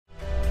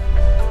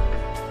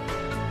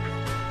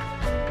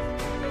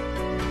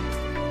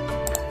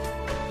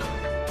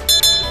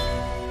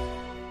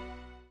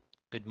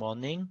Good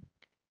morning,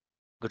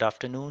 good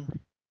afternoon,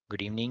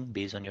 good evening,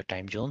 based on your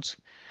time zones.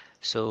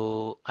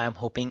 So I'm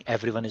hoping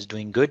everyone is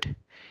doing good.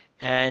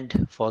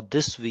 And for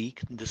this week,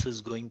 this is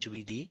going to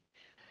be the.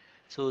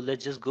 So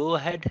let's just go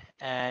ahead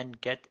and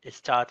get a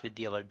start with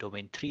our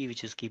domain 3,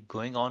 which is keep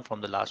going on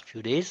from the last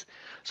few days.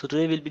 So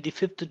today will be the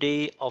fifth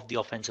day of the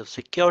offensive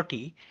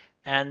security,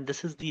 and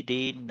this is the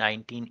day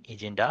 19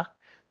 agenda,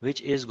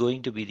 which is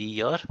going to be the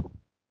year.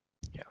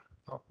 Yeah.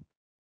 Oh,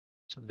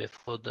 so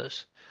before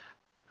this.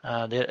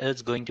 There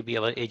is going to be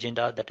our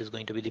agenda that is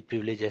going to be the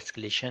privilege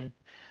escalation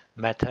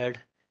method,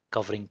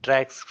 covering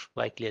tracks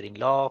by clearing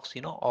logs,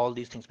 all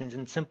these things. Means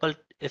in simple,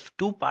 if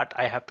two part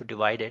I have to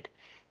divide it,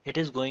 it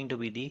is going to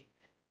be the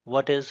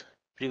what is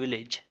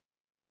privilege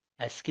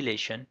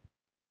escalation,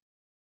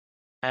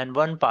 and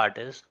one part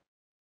is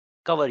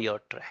cover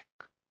your track.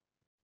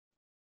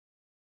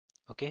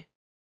 Okay.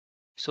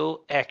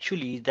 So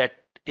actually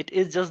that it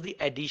is just the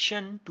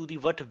addition to the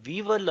what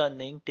we were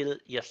learning till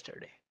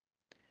yesterday.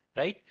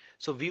 Right?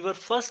 So we were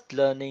first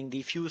learning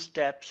the few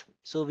steps.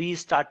 So we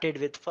started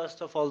with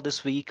first of all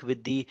this week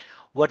with the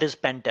what is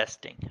pen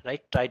testing,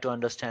 right? Try to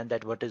understand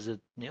that what is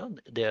it,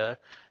 the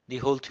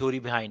whole theory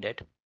behind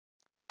it.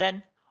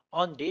 Then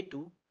on day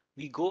two,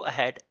 we go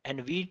ahead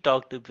and we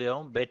talked a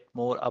bit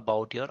more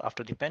about your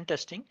after the pen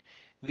testing.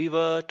 We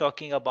were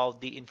talking about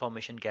the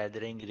information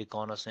gathering,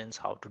 reconnaissance,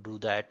 how to do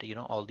that,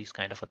 all these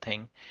kind of a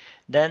thing.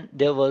 Then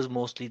there was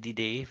mostly the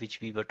day which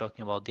we were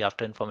talking about the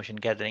after information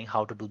gathering,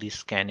 how to do the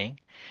scanning.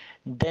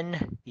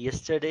 Then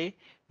yesterday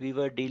we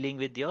were dealing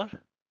with your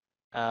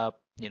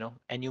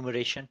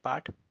enumeration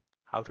part,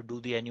 how to do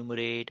the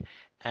enumerate,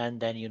 and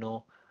then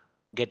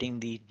getting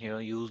the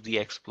use the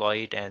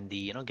exploit and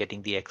the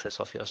getting the access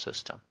of your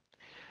system.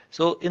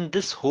 So in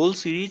this whole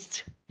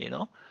series,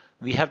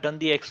 we have done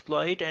the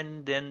exploit,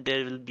 and then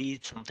there will be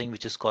something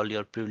which is called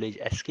your privilege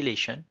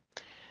escalation.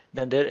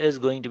 Then there is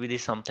going to be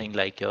this something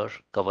like your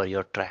cover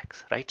your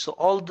tracks, right? So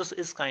all this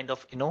is kind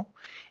of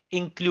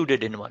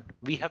included in one.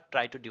 We have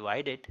tried to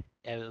divide it,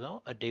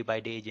 a day by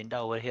day agenda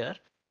over here,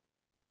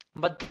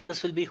 but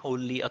this will be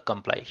wholly a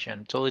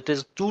compilation. So it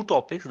is two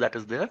topics that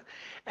is there,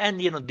 and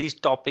these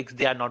topics,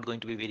 they are not going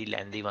to be very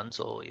lengthy ones.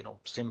 So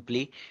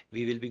simply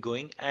we will be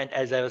going, and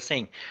as I was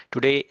saying,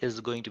 today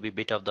is going to be a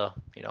bit of the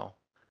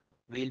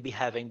we'll be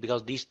having,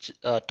 because these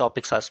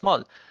topics are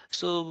small,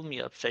 so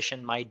your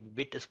session might be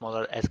a bit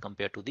smaller as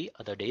compared to the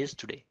other days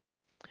today.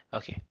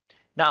 Okay,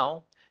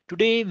 now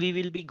today we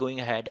will be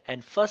going ahead,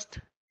 and first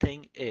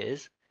thing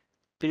is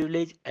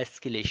privilege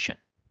escalation.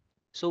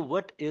 So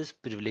what is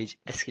privilege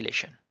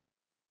escalation?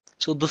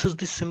 So this is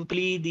the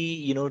simply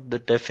the the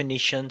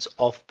definitions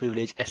of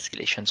privilege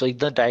escalation. So in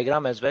the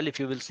diagram as well, if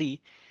you will see,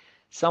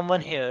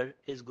 someone here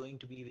is going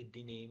to be with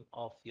the name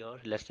of your,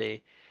 let's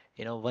say,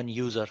 one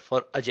user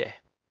for Ajay.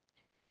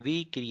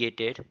 We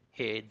created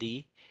here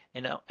the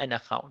an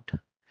account.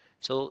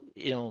 So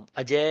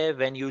Ajay,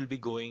 when you will be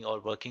going or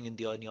working in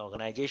the any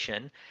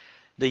organization,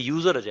 the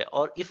user Ajay,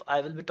 or if I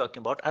will be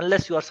talking about,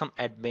 unless you are some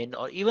admin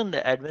or even the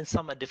admin,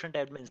 some different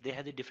admins, they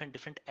have the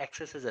different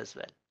accesses as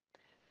well,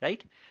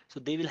 right?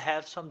 So they will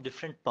have some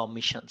different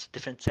permissions,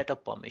 different set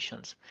of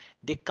permissions.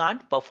 They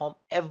can't perform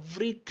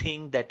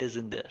everything that is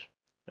in there,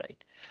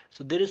 right?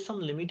 So there is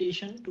some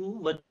limitation to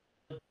what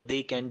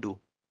they can do.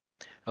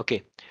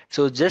 Okay,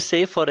 so just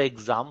say for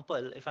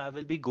example, if I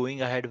will be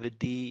going ahead with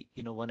the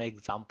one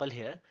example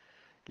here,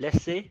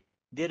 let's say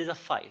there is a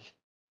file.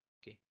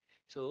 Okay,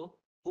 so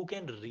who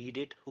can read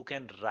it, who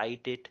can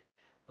write it?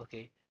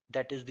 Okay,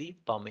 that is the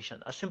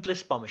permission, a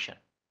simplest permission.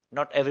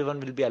 Not everyone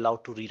will be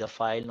allowed to read a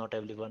file, not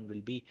everyone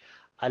will be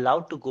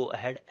allowed to go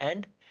ahead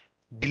and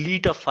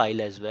delete a file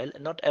as well,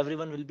 and not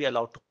everyone will be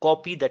allowed to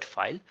copy that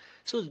file.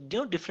 So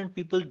different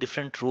people,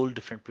 different role,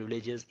 different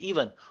privileges.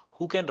 Even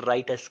who can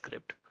write a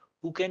script,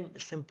 who can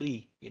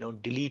simply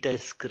delete a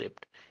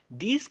script,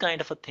 these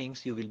kind of a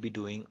things you will be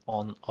doing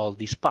on all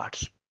these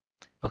parts.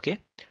 Okay,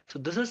 so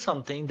this is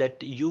something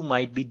that you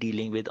might be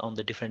dealing with on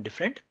the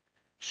different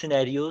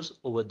scenarios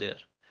over there.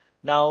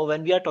 Now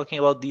when we are talking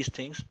about these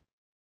things,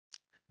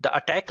 the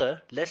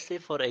attacker, let's say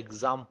for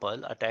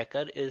example,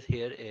 attacker is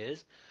here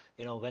is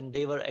when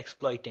they were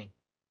exploiting,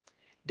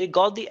 they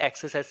got the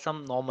access as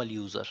some normal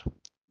user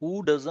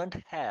who doesn't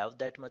have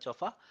that much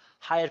of a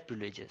higher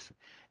privileges.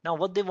 Now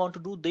what they want to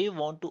do, they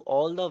want to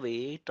all the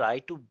way try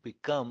to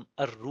become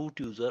a root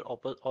user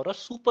or a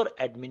super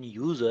admin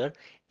user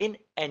in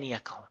any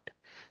account.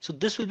 So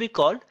this will be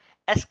called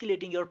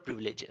escalating your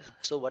privileges.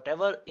 So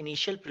whatever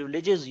initial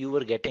privileges you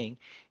were getting,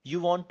 you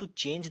want to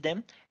change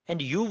them,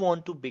 and you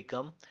want to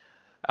become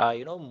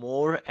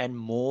more and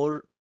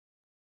more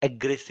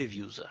aggressive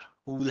user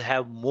who will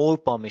have more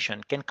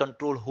permission, can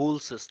control whole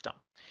system,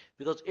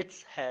 because it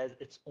has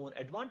its own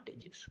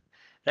advantages,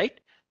 right?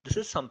 This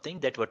is something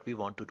that what we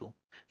want to do.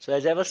 So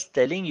as I was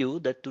telling you,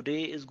 that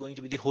today is going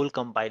to be the whole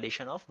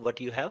compilation of what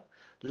you have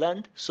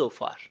learned so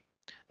far.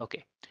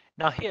 Okay,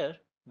 now here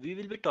we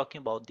will be talking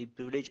about the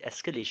privilege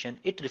escalation.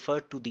 It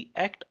refers to the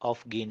act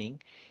of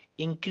gaining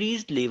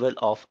increased level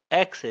of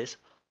access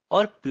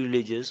or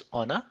privileges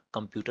on a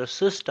computer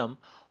system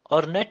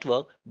or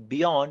network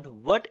beyond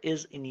what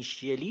is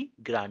initially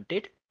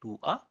granted to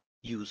a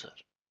user,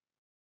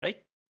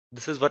 right?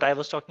 This is what I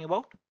was talking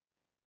about.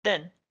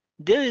 Then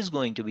there is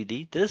going to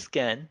be this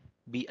can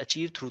be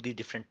achieved through the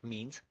different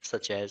means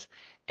such as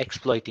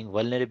exploiting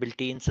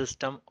vulnerability in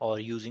system or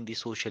using the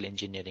social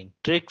engineering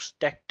tricks,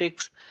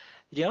 tactics,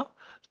 you know,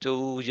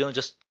 to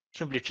just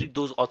simply trick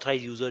those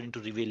authorized user into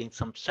revealing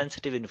some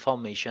sensitive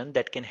information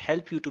that can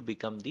help you to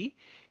become the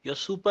your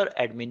super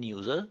admin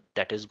user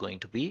that is going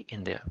to be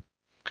in there.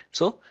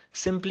 So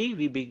simply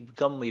we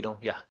become,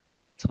 yeah,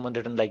 someone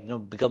written like,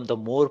 become the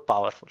more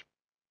powerful.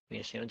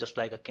 Means, just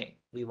like a king,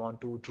 we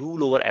want to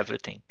rule over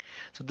everything.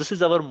 So this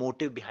is our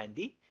motive behind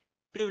the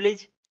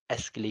privilege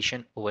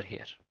escalation over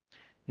here.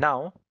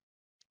 Now,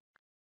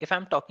 if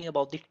I'm talking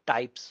about the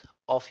types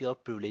of your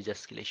privilege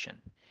escalation,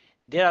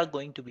 there are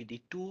going to be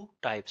the two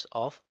types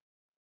of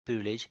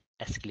privilege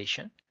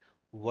escalation: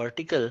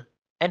 vertical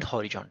and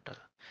horizontal.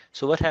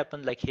 So what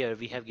happened, like here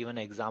we have given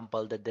an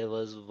example that there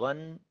was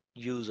one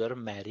user,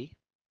 Mary.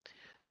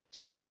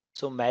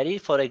 So Mary,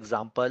 for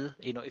example,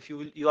 if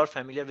you are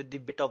familiar with the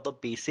bit of the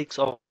basics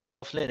of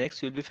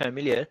Linux, you'll be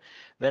familiar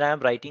when I am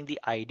writing the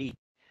ID.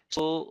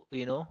 So,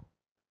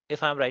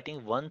 if I'm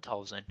writing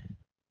 1000,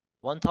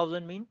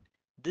 1000 mean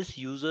this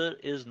user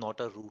is not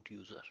a root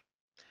user.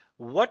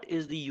 What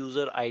is the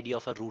user ID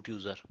of a root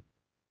user?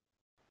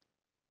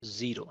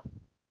 Zero.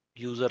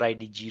 User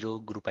ID 0,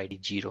 group ID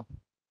 0.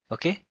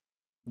 Okay.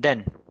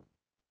 Then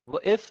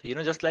if,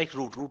 just like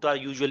root are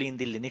usually in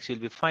the Linux, you'll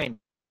be finding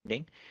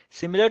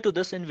similar to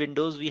this in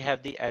Windows, we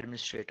have the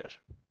administrator.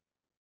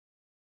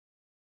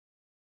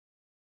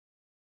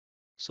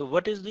 So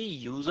what is the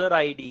user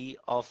ID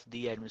of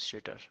the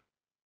administrator?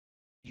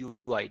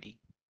 UID.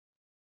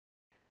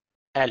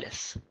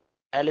 Alice.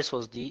 Alice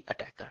was the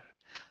attacker.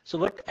 So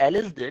what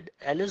Alice did,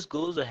 Alice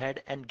goes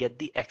ahead and get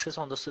the access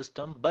on the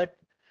system, but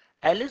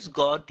Alice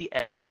got the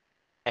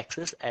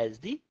access as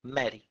the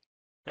Mary,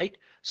 right?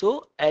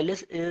 So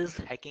Alice is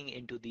hacking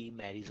into the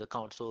Mary's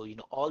account. So,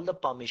 all the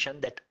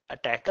permission that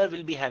attacker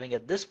will be having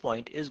at this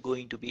point is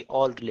going to be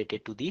all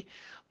related to the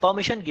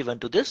permission given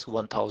to this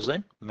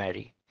 1000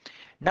 Mary.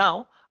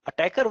 Now,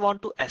 attacker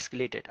want to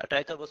escalate it.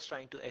 Attacker was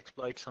trying to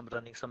exploit some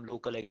running some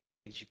local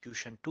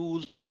execution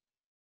tools,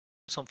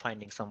 some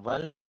finding some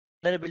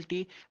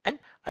vulnerability, and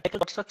attacker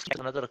got success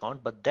another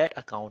account, but that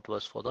account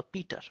was for the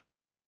Peter.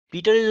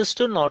 Peter is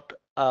still not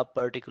a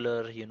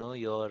particular,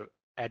 your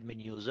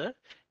admin user.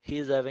 He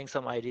is having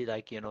some ID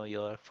like,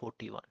 your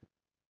 41,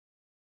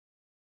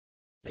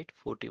 right?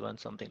 41,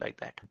 something like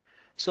that.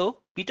 So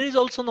Peter is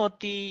also not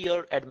the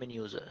your admin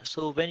user.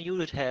 So when you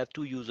have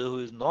two user who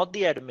is not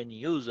the admin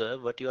user,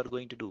 what you are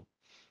going to do?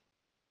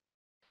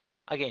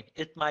 Again,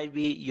 it might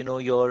be,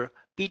 your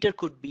Peter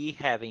could be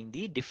having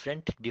the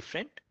different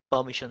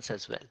permissions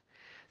as well.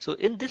 So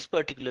in this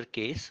particular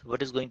case,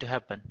 what is going to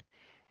happen?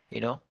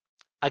 You know,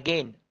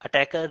 again,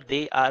 attacker,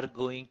 they are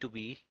going to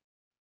be,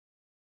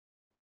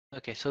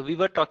 okay, so we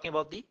were talking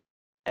about the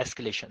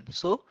escalation.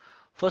 So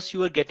first you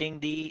were getting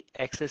the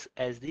access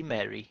as the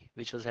Mary,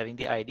 which was having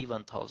the ID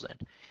 1000.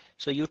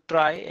 So you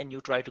try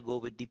to go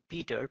with the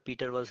Peter.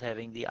 Peter was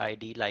having the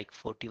ID like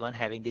 41,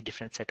 having the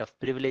different set of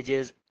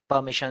privileges,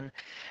 permission,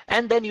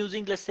 and then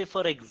using, let's say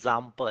for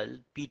example,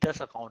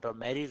 Peter's account or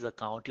Mary's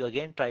account, you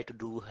again try to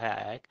do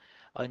hack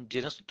and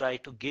just try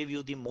to give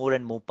you the more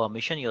and more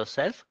permission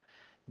yourself.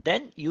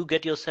 Then you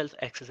get yourself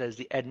access as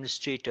the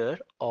administrator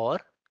or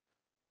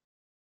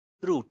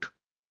root.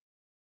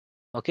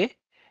 Okay.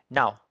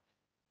 Now,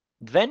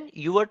 when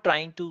you are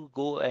trying to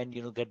go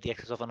and get the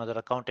access of another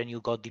account and you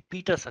got the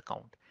Peter's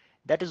account,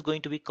 that is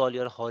going to be called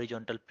your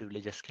horizontal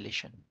privilege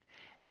escalation.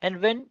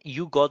 And when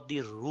you got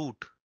the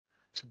root,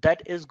 so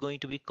that is going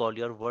to be called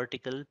your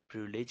vertical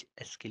privilege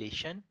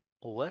escalation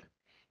over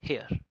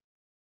here,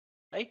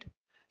 right?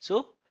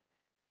 So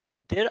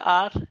there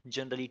are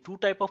generally two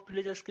type of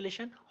privilege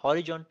escalation: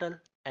 horizontal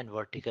and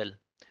vertical.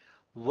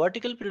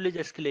 Vertical privilege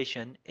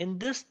escalation. In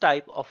this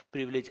type of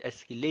privilege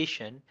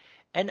escalation,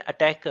 an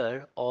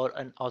attacker or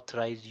an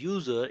authorized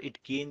user, it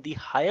gain the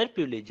higher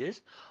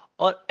privileges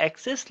or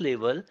access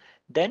level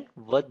than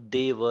what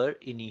they were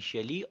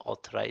initially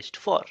authorized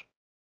for,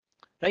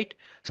 right?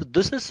 So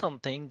this is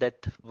something that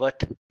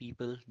what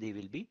people they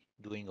will be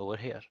doing over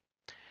here.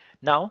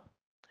 Now,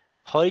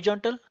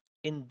 horizontal.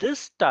 In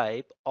this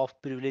type of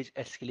privilege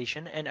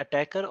escalation, an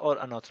attacker or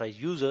unauthorized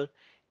user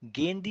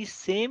gain the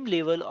same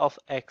level of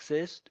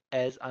access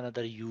as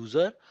another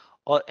user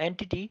or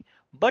entity,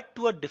 but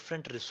to a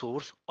different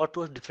resource or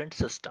to a different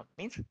system.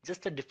 Means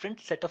just a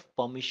different set of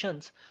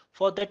permissions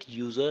for that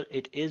user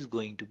it is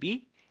going to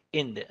be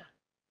in there,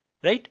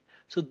 right?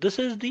 So this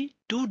is the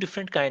two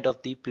different kind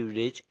of the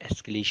privilege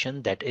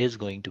escalation that is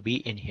going to be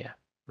in here,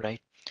 right?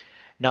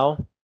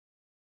 Now,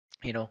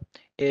 you know,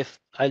 if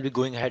I'll be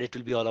going ahead, it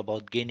will be all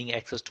about gaining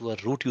access to a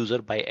root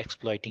user by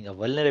exploiting a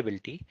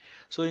vulnerability.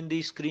 So in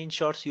these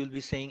screenshots, you'll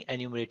be saying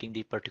enumerating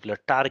the particular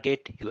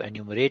target, you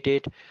enumerate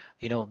it,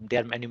 they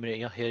are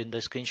enumerating here in the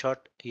screenshot,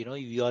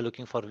 you are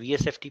looking for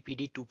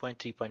VSFTPD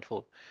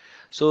 2.3.4.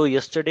 So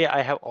yesterday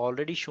I have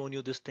already shown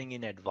you this thing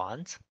in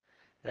advance.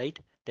 right?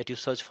 That you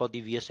search for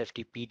the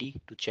vsftpd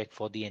to check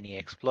for the any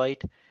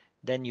exploit.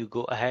 Then you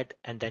go ahead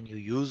and then you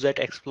use that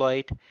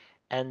exploit,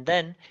 and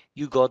then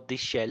you got the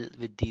shell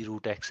with the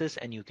root access,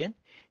 and you can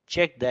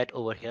check that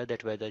over here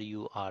that whether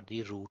you are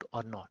the root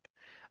or not.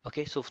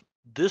 Okay, so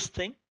this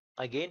thing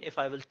again, if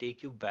I will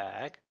take you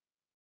back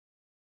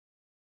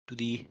to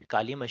the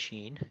Kali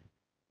machine,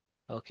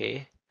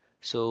 okay,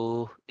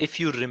 so if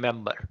you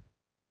remember,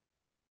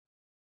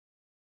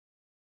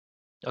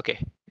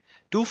 okay,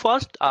 too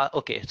fast,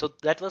 okay, so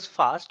that was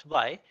fast.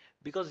 Why?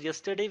 Because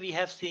yesterday we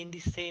have seen the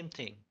same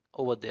thing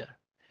over there,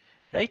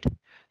 right?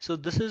 So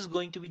this is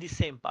going to be the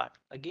same part.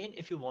 Again,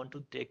 if you want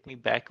to take me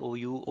back over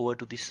you over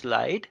to the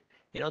slide,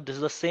 this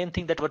is the same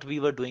thing that what we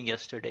were doing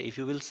yesterday. If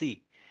you will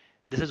see,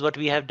 this is what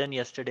we have done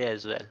yesterday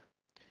as well.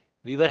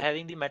 We were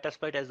having the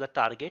Metasploit as the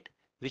target.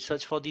 We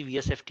search for the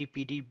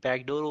VSFTPD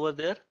backdoor over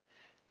there.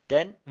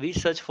 Then we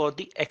search for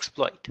the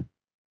exploit.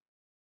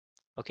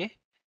 Okay.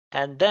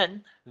 And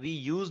then we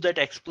use that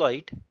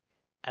exploit,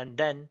 and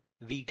then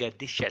we get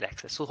the shell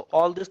access. So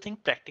all this thing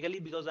practically,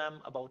 because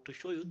I'm about to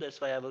show you, that's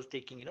why I was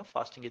taking,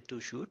 fasting it to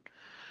shoot.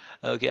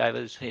 Okay, I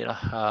was,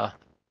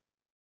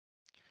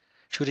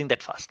 shooting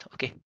that fast.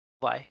 Okay.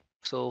 Why?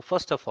 So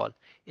first of all,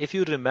 if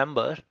you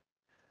remember,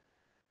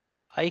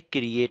 I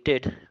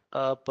created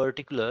a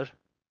particular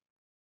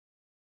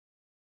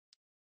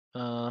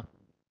uh,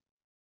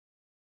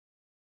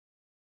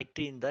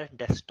 directory in the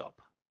desktop.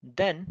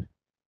 Then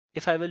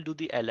if I will do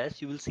the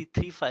ls, you will see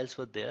three files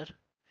were there.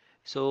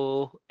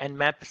 So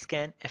nmap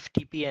scan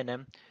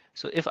ftp-nm.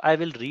 So if I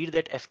will read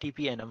that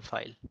ftp-nm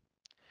file,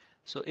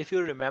 so if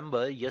you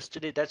remember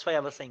yesterday, that's why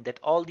I was saying that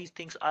all these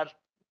things are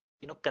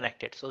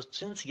connected. So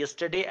since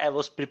yesterday I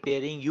was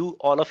preparing you,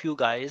 all of you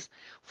guys,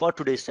 for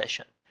today's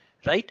session,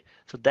 right?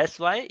 So that's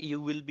why you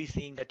will be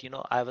seeing that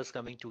I was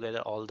coming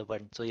together all the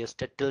one. So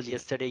yesterday till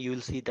yesterday you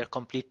will see the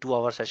complete 2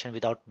 hour session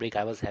without break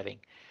I was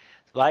having.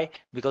 Why?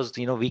 Because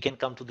we can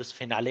come to this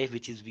finale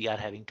which is we are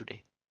having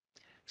today.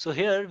 So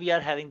here we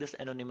are having this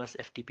anonymous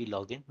FTP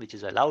login which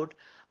is allowed.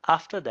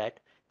 After that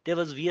there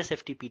was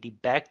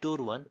VSFTPD backdoor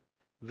one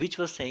which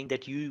was saying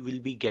that you will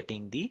be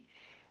getting the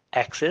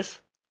access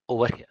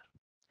over here.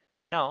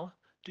 Now,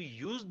 to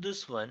use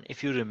this one,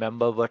 if you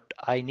remember, what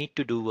I need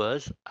to do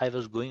was I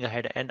was going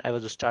ahead and I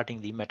was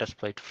starting the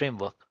Metasploit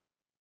framework,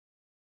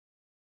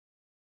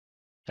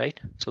 right?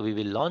 So we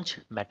will launch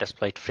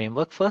Metasploit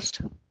framework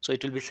first. So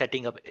it will be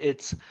setting up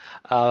its,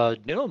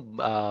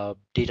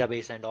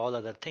 database and all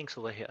other things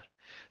over here.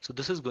 So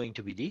this is going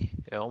to be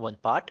the one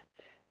part,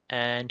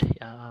 and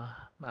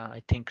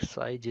I think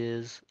size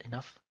is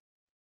enough.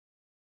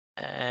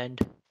 And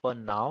for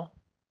now,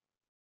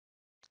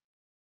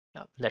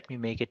 let me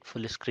make it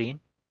full screen.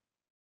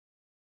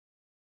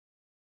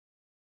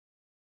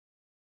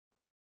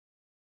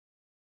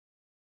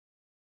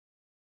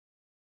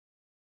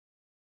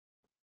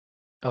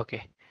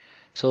 Okay.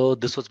 So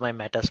this was my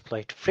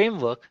Metasploit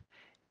framework,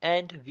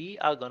 and we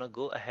are gonna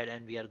go ahead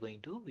and we are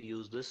going to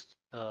use this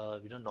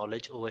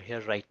knowledge over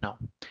here right now.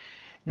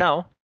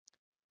 Now,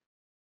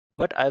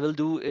 what I will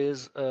do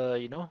is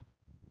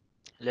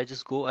let's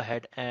just go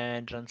ahead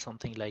and run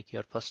something like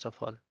here first of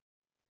all.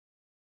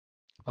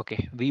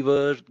 Okay, we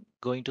were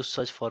going to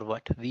search for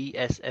what?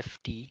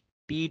 VSFT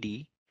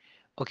PD.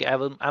 Okay,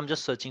 I'm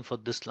just searching for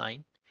this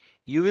line.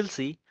 You will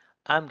see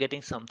I'm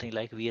getting something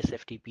like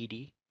VSFT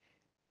PD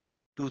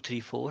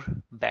 234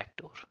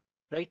 backdoor,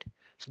 right?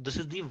 So this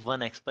is the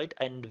one exploit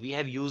and we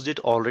have used it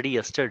already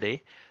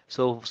yesterday.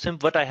 So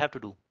what I have to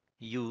do,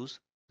 use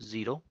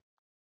 0,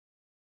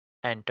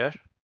 enter.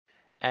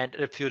 And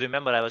if you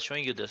remember, I was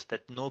showing you this,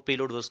 that no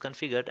payload was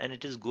configured and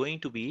it is going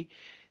to be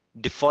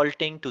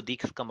defaulting to the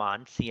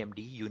command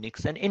cmd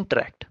unix and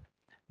interact.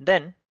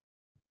 Then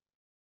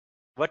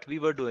what we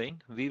were doing,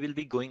 we will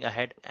be going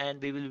ahead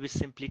and we will be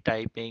simply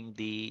typing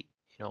the,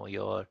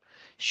 your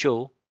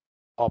show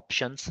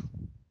options.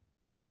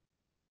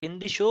 In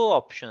the show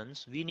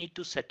options, we need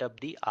to set up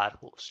the R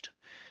host.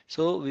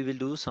 So we will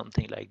do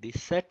something like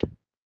this: set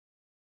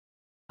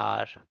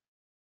R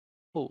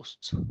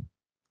hosts.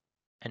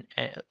 And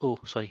oh,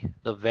 sorry,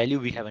 the value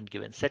we haven't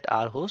given. Set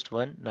R host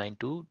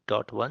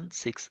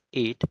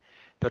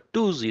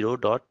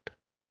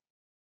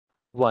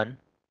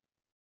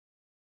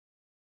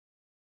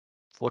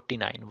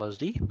 192.168.20.149 was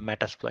the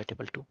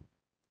metasploitable to,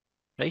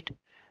 right?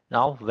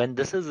 Now, when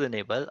this is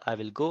enabled, I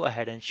will go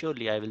ahead and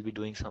surely I will be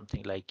doing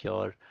something like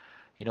your,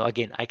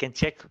 again, I can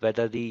check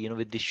whether the,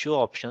 with the show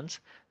options,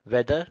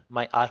 whether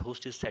my R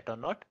host is set or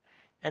not.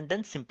 And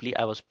then simply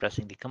I was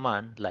pressing the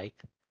command like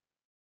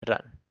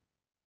run.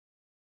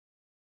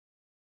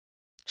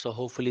 So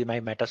hopefully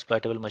my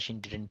metasploitable machine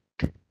didn't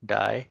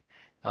die.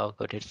 Oh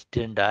good, it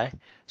didn't die.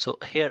 So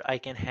here I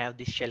can have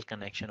the shell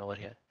connection over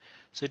here.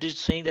 So it is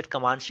saying that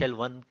command shell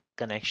one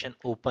connection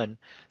open.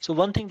 So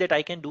one thing that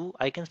I can do,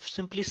 I can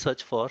simply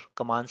search for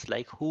commands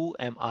like who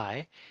am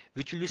I,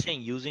 which will be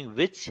saying using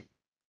which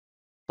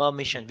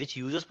permission, which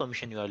user's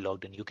permission you are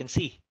logged in. You can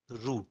see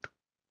root.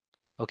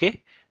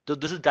 Okay, so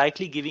this is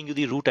directly giving you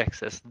the root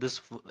access,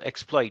 this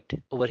exploit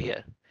over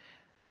here.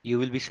 You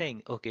will be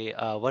saying, okay,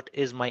 what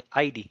is my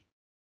ID?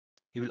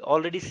 you will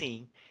already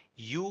seeing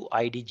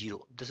UID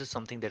 0. This is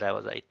something that I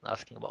was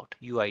asking about.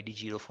 UID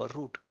 0 for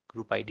root,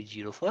 group ID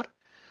 0 for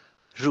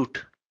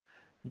root.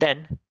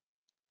 Then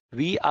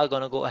we are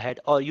gonna go ahead,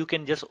 or you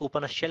can just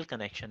open a shell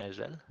connection as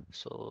well.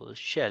 So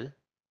shell,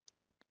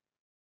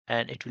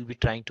 and it will be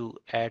trying to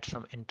add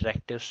some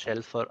interactive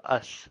shell for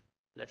us.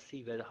 Let's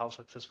see whether how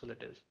successful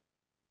it is.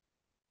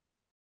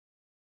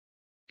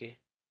 Okay.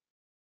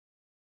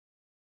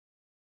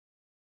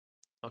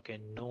 Okay,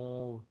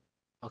 no.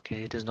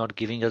 Okay, it is not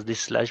giving us this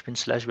slash bin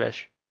slash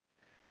bash.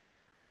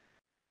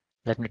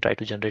 Let me try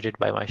to generate it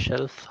by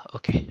myself.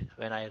 Okay,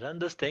 when I run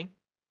this thing,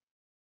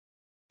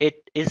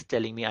 it is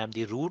telling me I'm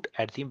the root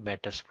at the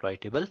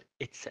metasploitable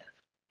itself,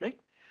 right?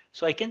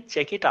 So I can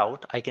check it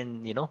out. I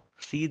can,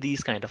 see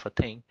these kind of a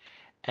thing,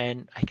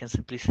 and I can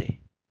simply say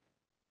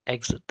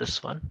exit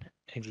this one,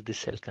 exit the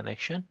cell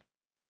connection,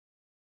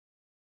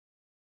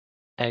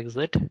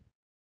 exit,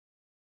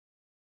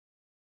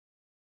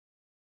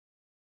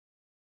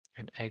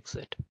 and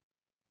exit.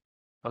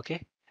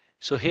 Okay,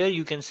 so here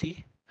you can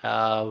see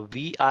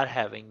we are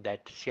having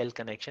that shell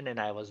connection,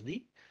 and I was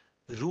the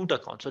root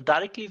account. So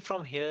directly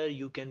from here,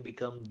 you can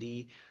become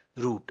the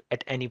root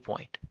at any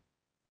point.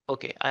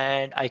 Okay,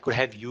 and I could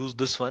have used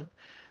this one,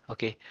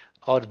 okay,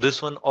 or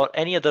this one or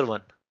any other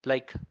one.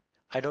 Like,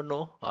 I don't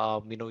know,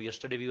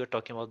 yesterday we were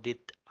talking about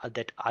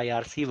that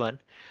IRC one,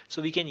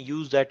 so we can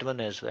use that one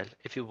as well.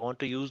 If you want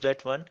to use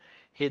that one,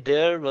 here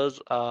there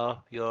was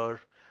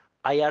your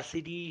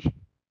IRCD,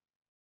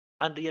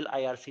 Unreal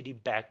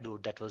IRCD backdoor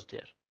that was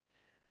there.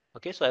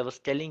 Okay, so I was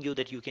telling you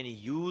that you can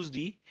use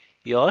the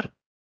your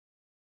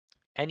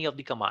any of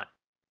the command,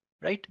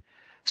 right?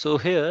 So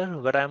here,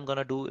 what I'm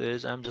gonna do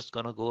is I'm just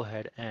gonna go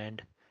ahead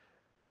and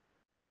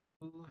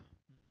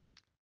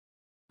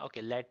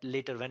okay,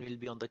 later when we'll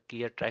be on the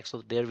clear track,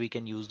 so there we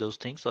can use those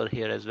things, or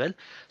here as well.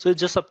 So it's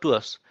just up to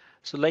us.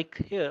 So like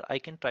here, I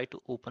can try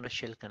to open a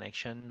shell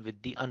connection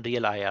with the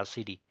Unreal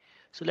IRCD.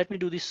 So let me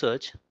do the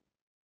search,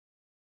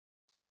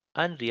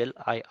 Unreal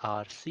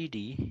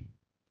IRCD,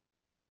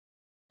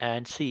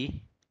 and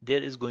see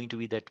there is going to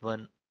be that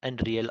one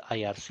Unreal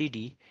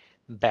IRCD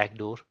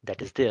backdoor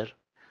that is there.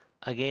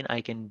 Again,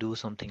 I can do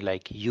something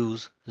like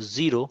use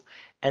 0,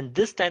 and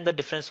this time the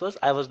difference was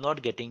I was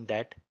not getting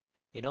that,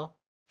 you know,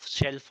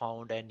 shell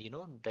found, and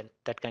then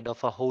that kind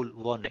of a whole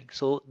warning.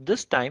 So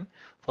this time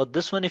for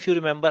this one, if you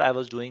remember, I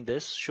was doing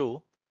this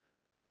show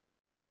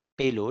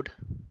payload,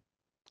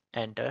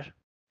 enter,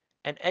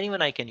 and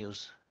anyone I can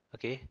use.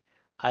 Okay,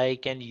 I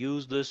can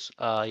use this,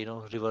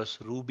 reverse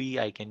Ruby.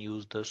 I can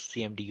use the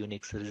CMD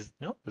Unix,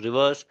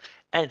 reverse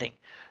anything.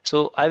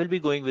 So I will be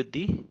going with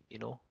the,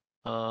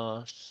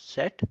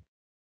 set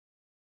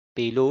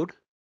payload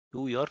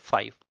to your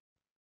 5.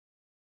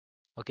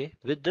 Okay,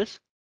 with this,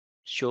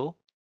 show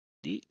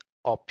the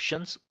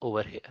options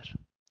over here.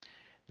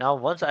 Now,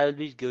 once I will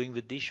be going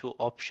with the show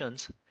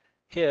options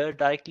here,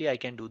 directly I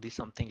can do the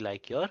something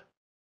like your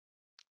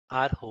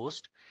R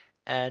host,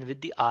 and with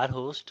the R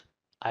host,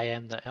 I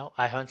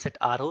haven't set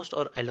R host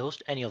or L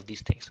host, any of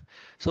these things.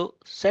 So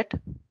set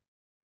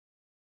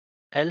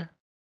L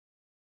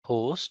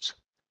hosts,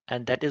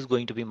 and that is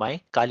going to be my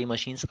Kali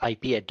machine's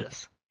IP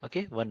address.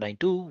 Okay,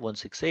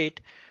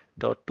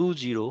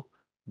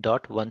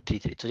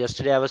 192.168.20.133. So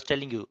yesterday I was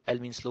telling you L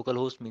means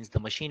localhost, means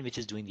the machine which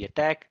is doing the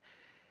attack.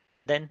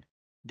 Then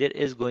there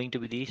is going to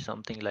be the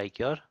something like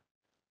your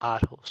R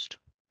host,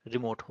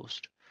 remote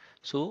host.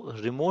 So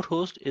remote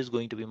host is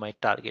going to be my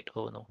target.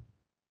 Oh no,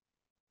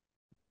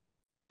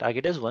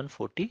 target is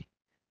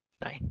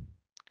 149.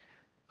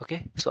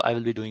 Okay, so I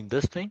will be doing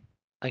this thing.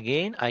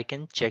 Again, I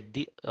can check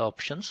the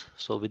options.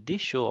 So with the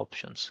show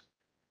options.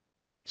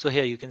 So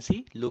here you can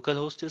see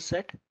localhost is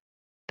set,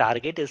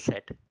 target is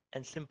set,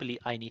 and simply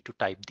I need to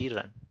type the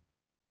run.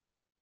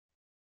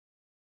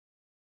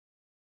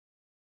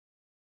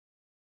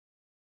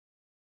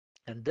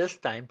 And this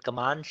time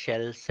command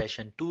shell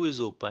session 2 is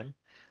open.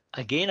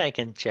 Again, I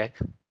can check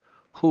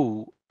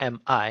who am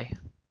I.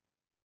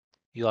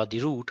 You are the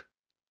root.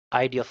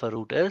 ID of a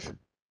root is,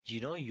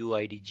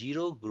 UID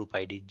 0, group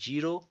ID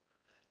 0.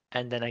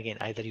 And then again,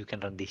 either you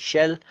can run the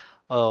shell,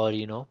 or,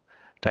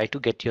 try to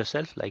get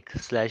yourself like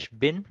slash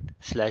bin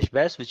slash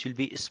bash, which will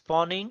be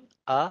spawning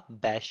a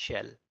bash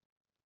shell.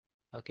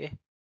 Okay,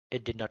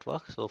 it did not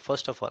work. So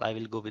first of all, I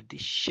will go with the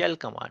shell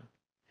command,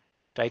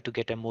 try to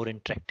get a more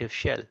interactive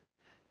shell.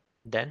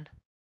 Then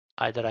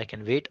either I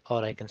can wait,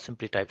 or I can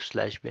simply type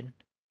slash bin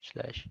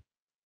slash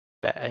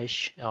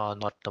bash,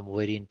 not the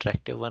very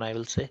interactive one, I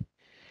will say.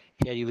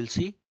 Here you will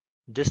see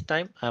this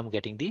time I'm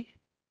getting the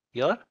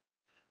your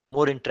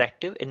more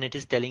interactive, and it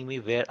is telling me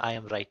where I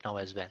am right now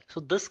as well.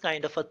 So this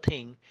kind of a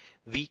thing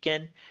we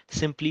can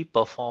simply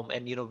perform,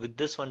 and with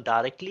this one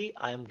directly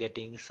I am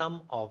getting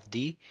some of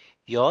the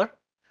your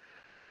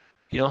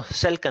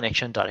cell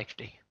connection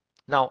directly.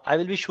 Now I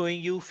will be showing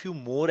you a few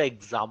more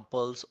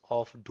examples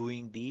of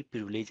doing the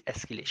privilege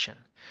escalation.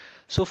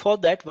 So for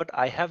that, what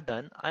I have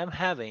done, I am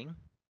having,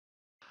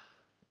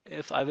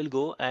 if I will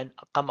go and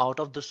come out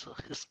of this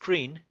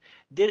screen,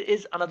 there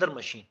is another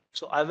machine.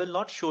 So I will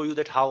not show you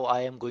that how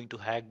I am going to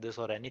hack this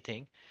or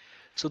anything.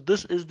 So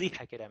this is the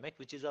academic,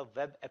 which is a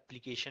web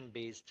application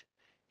based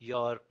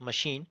your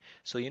machine.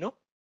 So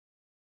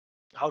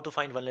how to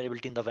find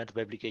vulnerability in the web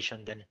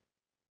application, then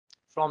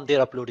from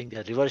there uploading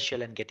the reverse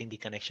shell and getting the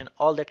connection,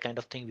 all that kind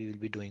of thing we will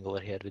be doing over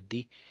here with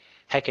the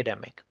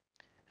academic,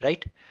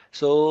 right?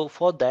 So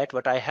for that,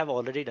 what I have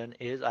already done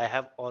is I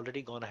have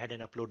already gone ahead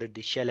and uploaded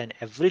the shell and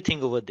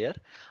everything over there.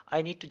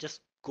 I need to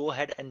just go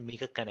ahead and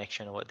make a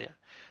connection over there.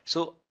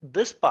 So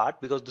this part,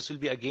 because this will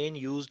be again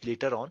used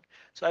later on,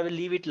 so I will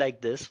leave it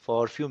like this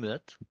for a few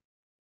minutes,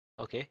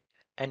 okay,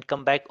 and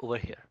come back over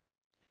here.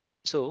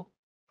 So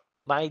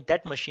my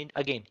that machine,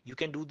 again, you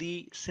can do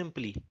the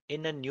simply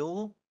in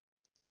a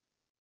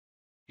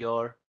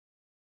your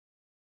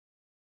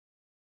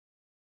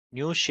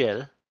new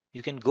shell,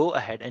 you can go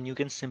ahead and you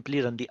can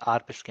simply run the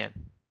ARP scan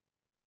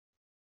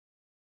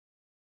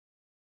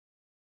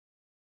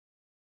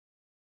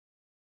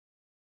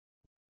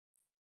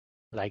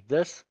like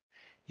this.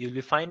 You'll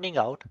be finding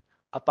out,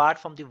 apart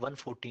from the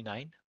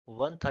 149,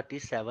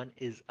 137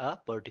 is a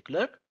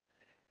particular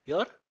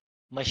your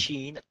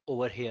machine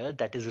over here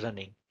that is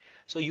running.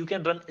 So you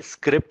can run a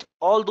script,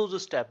 all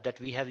those steps that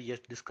we have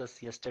just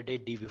discussed yesterday,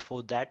 day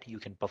before that, you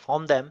can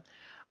perform them.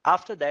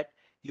 After that,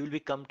 you will be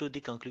come to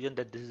the conclusion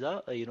that this is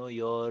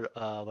your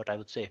what I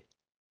would say,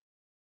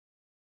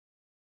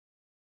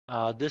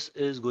 this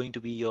is going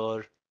to be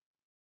your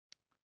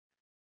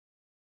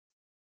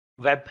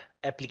web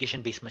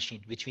application based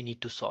machine, which we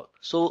need to solve.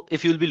 So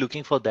if you'll be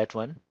looking for that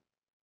one,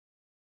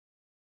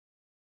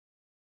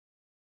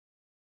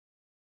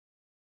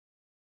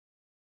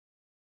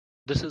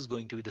 this is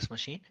going to be this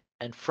machine.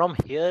 And from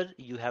here,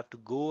 you have to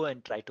go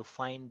and try to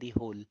find the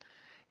whole,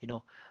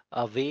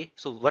 way.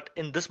 So what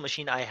in this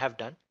machine I have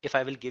done, if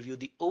I will give you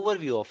the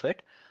overview of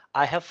it,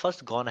 I have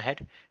first gone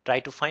ahead, try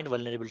to find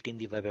vulnerability in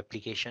the web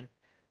application.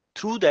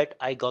 Through that,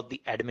 I got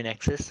the admin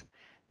access.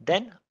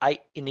 Then I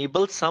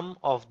enabled some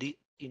of the,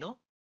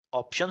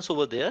 options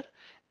over there.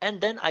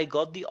 And then I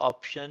got the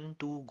option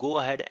to go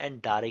ahead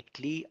and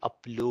directly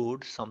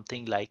upload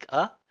something like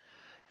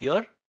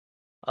your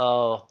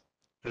uh,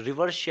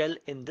 reverse shell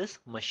in this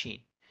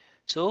machine.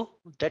 So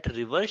that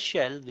reverse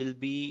shell will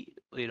be,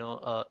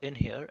 in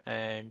here,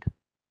 and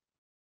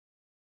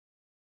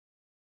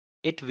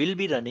it will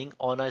be running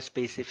on a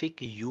specific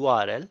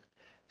URL.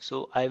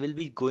 So I will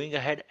be going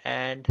ahead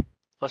and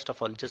first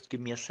of all, just give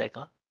me a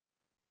second.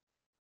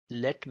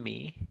 Let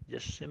me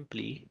just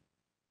simply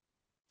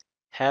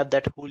have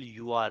that whole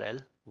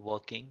URL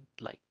working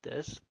like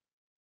this.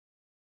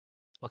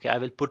 Okay, I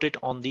will put it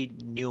on the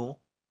new.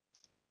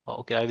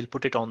 Okay, I will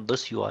put it on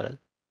this URL.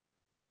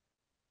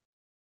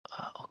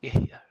 Okay,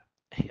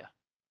 here,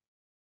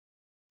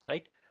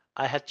 right?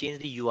 I have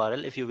changed the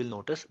URL, if you will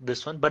notice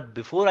this one. But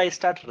before I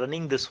start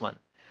running this one,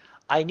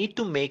 I need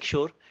to make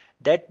sure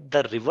that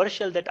the reverse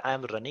shell that I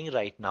am running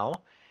right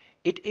now,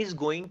 it is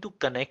going to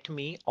connect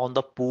me on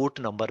the port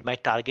number, my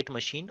target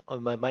machine or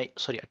my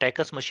sorry,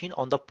 attacker's machine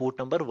on the port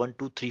number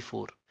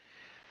 1234.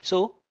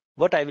 So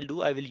what I will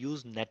do, I will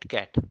use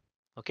netcat.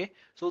 Okay,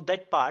 so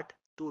that part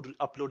to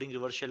uploading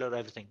reverse shell or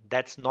everything,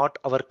 that's not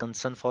our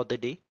concern for the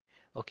day.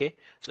 Okay,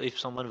 so if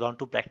someone want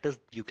to practice,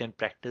 you can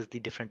practice the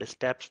different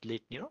steps,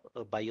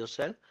 by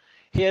yourself.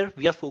 Here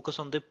we are focused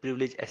on the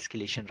privilege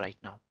escalation right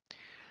now.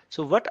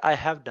 So what I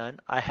have done,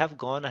 I have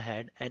gone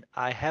ahead and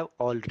I have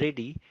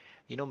already,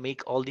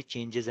 make all the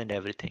changes and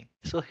everything.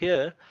 So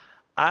here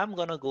I'm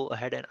gonna go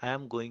ahead and I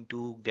am going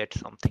to get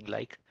something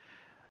like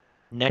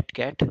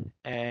netcat,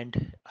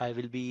 and I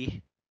will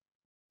be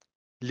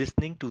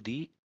listening to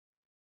the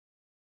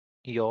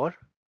your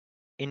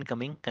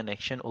incoming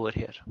connection over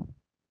here.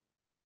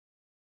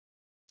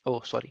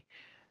 Oh, sorry.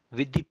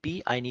 With the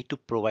P, I need to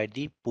provide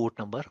the port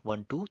number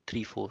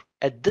 1234.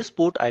 At this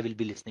port, I will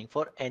be listening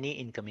for any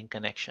incoming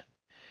connection.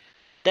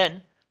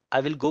 Then I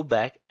will go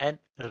back and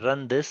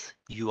run this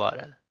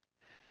URL.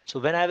 So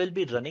when I will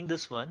be running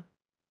this one,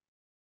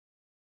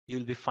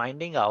 you'll be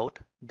finding out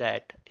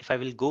that if I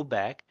will go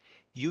back,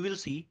 you will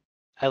see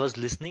I was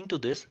listening to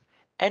this,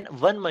 and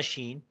one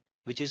machine,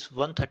 which is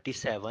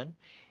 137,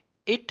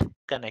 it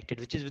connected,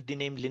 which is with the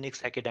name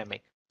Linux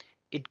Academic.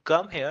 It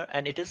come here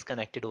and it is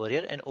connected over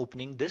here and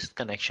opening this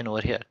connection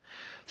over here.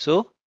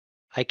 So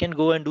I can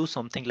go and do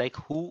something like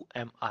who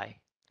am I?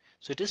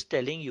 So it is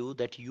telling you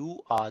that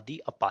you are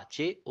the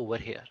Apache over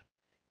here.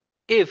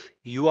 If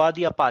you are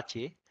the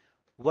Apache,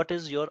 what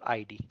is your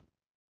ID?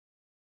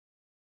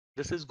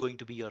 This is going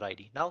to be your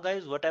ID. Now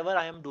guys, whatever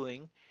I am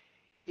doing,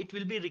 it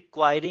will be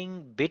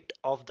requiring bit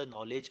of the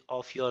knowledge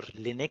of your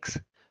Linux,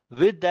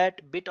 with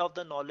that bit of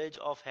the knowledge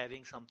of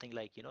having something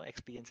like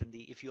experience in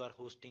the, if you are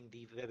hosting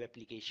the web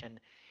application,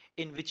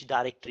 in which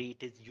directory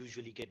it is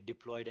usually get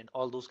deployed and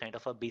all those kind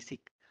of a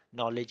basic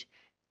knowledge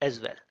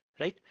as well,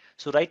 right?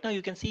 So right now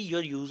you can see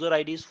your user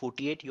ID is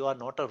 48. You are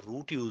not a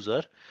root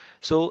user.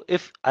 So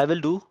if I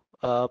will do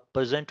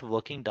present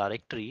working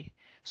directory,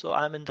 so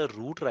I'm in the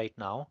root right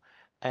now,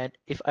 and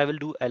if I will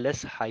do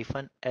ls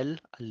hyphen l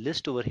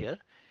list over here,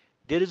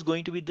 there is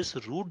going to be this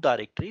root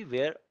directory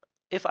where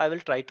if I will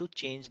try to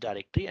change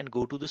directory and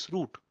go to this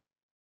root,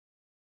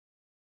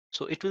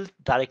 So it will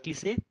directly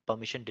say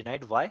permission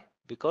denied. Why?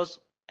 Because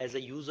as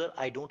a user,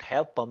 I don't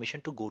have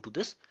permission to go to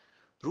this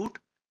root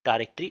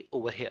directory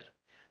over here.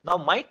 Now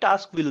my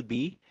task will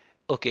be,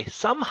 okay,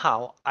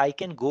 somehow I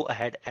can go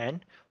ahead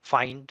and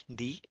find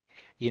the,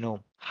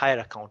 higher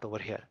account over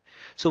here.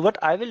 So what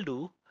I will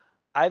do,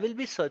 I will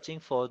be searching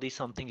for the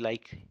something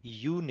like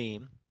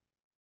uname.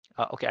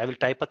 Okay, I will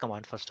type a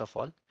command first of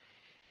all,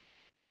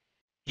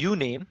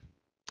 uname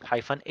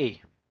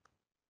 -a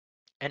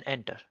and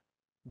enter.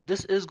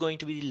 This is going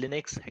to be the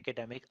Linux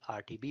Academic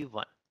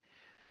RTB1,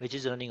 which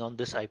is running on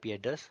this IP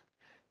address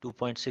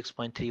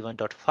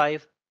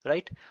 2.6.31.5,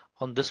 right?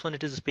 On this one,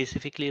 it is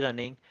specifically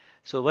running.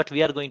 So what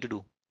we are going to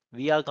do,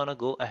 we are going to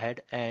go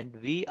ahead and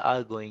we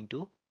are going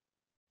to,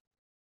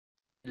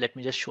 let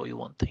me just show you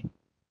one thing.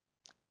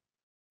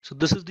 So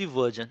this is the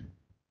version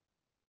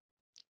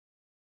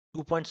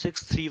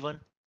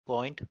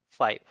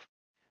 2.631.5,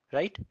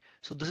 right?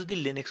 So this is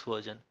the Linux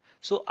version.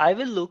 So I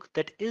will look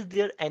that is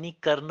there any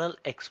kernel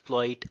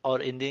exploit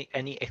or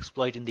any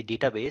exploit in the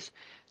database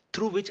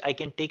through which I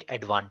can take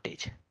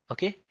advantage.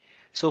 Okay.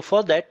 So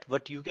for that,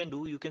 what you can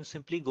do, you can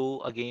simply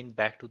go again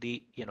back to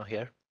the,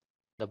 here,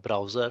 the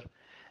browser.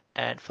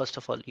 And first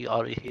of all, you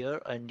are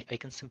here and I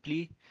can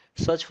simply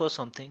search for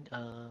something,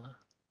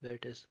 where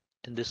it is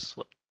in this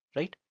one,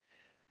 right?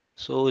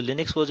 So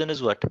Linux version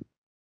is what?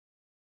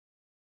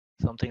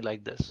 Something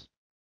like this.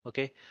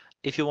 Okay.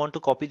 If you want to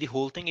copy the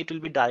whole thing, it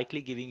will be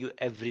directly giving you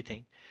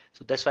everything.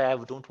 So that's why I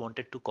don't want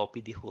it to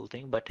copy the whole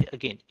thing. But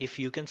again, if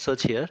you can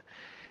search here,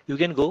 you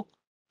can go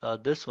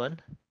this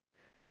one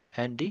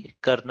and the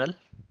kernel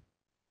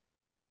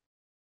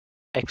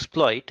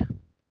exploit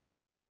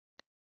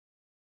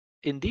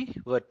in the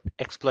what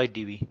exploit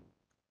DB,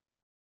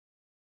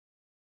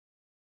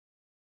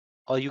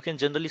 or you can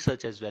generally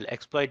search as well.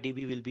 Exploit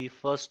DB will be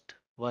first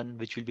one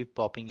which will be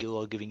popping you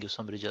or giving you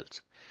some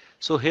results.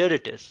 So here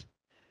it is.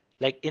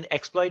 Like in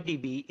exploit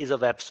DB is a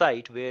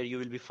website where you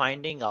will be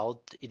finding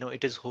out,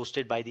 it is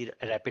hosted by the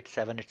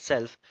Rapid7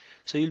 itself.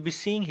 So you'll be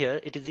seeing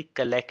here, it is the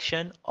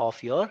collection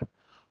of your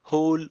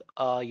whole,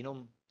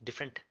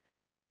 different,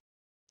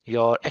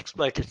 your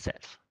exploit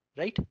itself,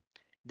 right?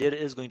 There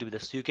is going to be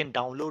this. So you can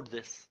download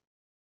this.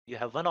 You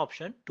have one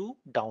option to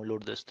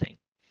download this thing.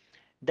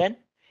 Then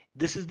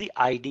this is the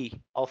ID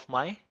of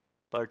my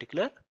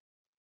particular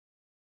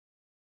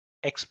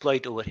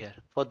exploit over here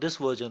for this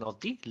version of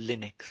the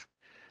Linux.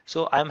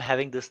 So I'm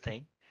having this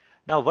thing.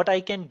 Now what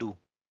I can do,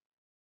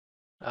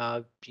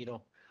 uh, you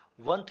know,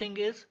 one thing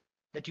is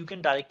that you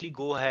can directly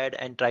go ahead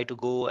and try to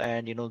go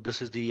and,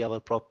 this is the our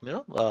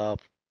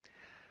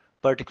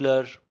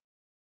particular,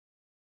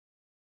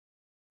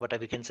 what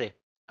we can say,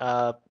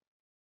 uh,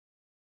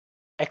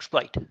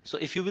 exploit. So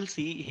if you will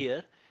see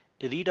here,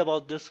 read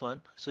about this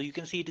one. So you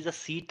can see it is a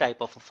C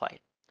type of a file.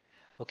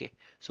 Okay,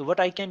 so what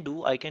I can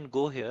do, I can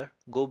go here,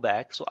 go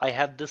back. So I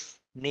have this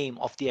name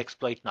of the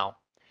exploit now.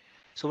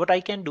 So what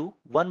I can do,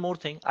 one more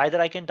thing,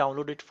 either I can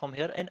download it from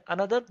here, and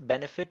another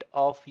benefit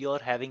of your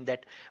having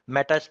that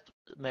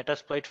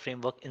Metasploit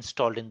framework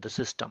installed in the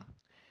system.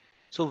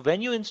 So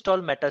when you install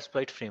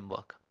Metasploit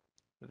framework,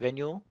 when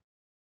you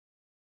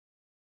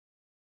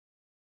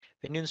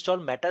when you install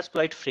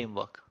Metasploit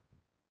framework,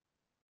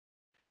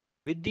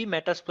 with the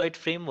Metasploit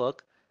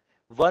framework,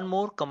 one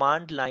more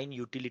command line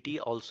utility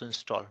also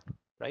installed,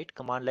 right?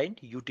 Command line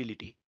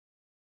utility,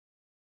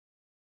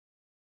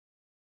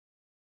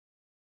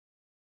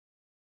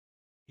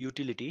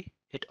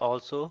 it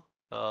also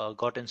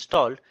got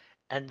installed,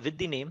 and with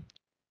the name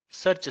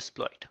search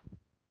exploit,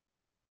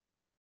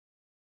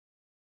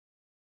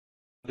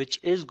 which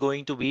is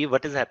going to be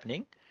what is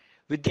happening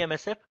with the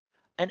MSF.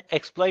 An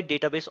exploit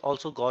database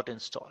also got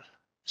installed.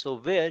 So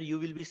where you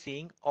will be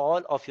seeing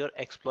all of your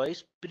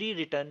exploits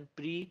pre-written,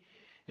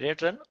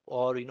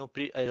 or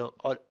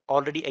or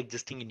already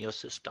existing in your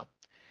system.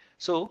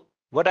 So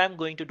what I'm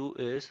going to do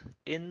is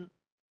in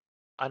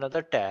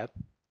another tab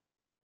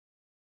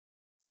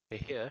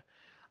here,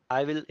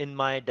 I will in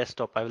my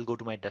desktop, I will go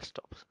to my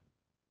desktop.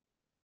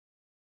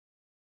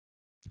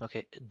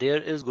 Okay,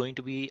 there is going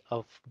to be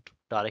a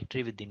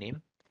directory with the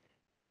name,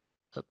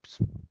 oops,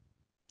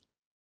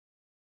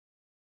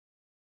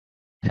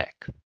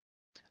 hack.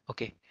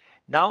 Okay,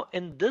 now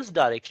in this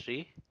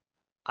directory,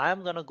 I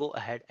am gonna go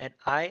ahead and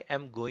I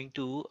am going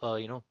to,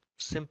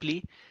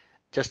 simply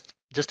just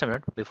a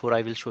minute before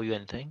I will show you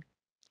anything.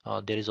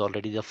 There is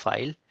already the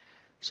file.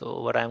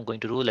 So what I'm going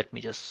to do, let me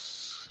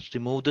just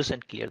remove this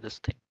and clear this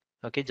thing.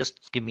 Okay,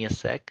 just give me a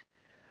sec.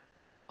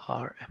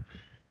 RM.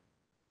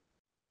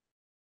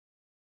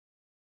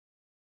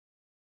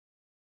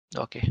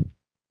 Okay.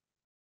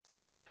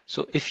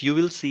 So if you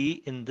will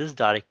see in this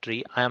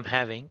directory, I am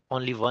having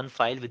only one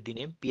file with the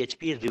name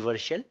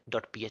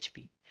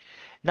php-reversal.php.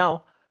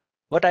 Now,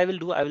 what I will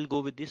do, I will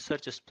go with this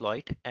search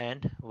exploit,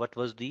 and what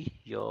was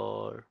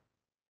your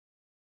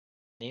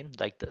name,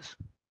 like this.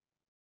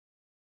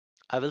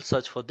 I will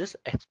search for this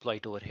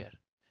exploit over here.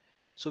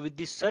 So with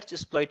the search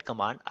exploit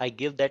command, I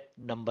give that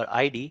number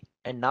ID,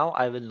 and now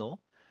I will know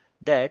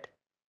that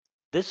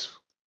this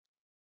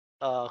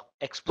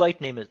exploit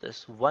name is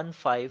this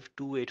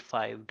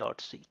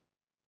 15285.c.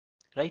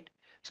 right?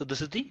 So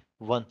this is the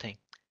one thing.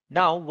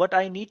 Now what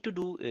I need to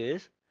do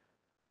is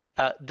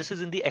this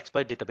is in the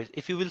exploit database.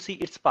 If you will see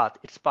its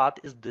path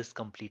is this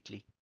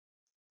completely.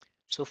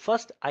 So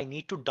first I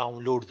need to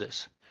download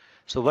this.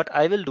 So what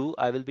I will do,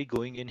 I will be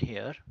going in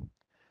here,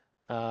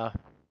 uh,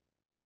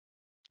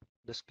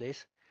 this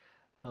place.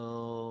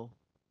 Uh,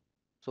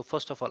 so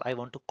first of all, I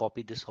want to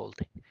copy this whole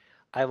thing.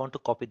 I want to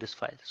copy this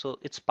file. So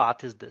its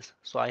path is this.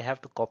 So I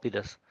have to copy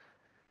this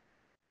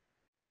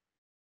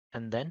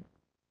and then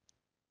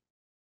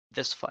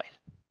this file.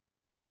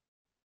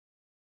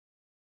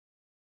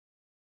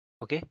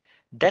 Okay.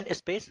 Then a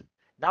space.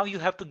 Now you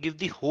have to give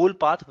the whole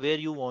path where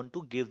you want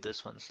to give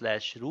this one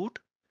slash root.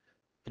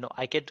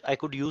 I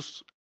could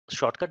use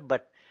shortcut,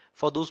 but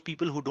for those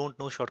people who don't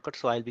know shortcut,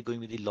 so I'll be going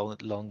with the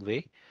long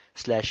way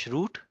slash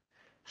root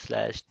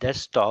slash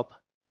desktop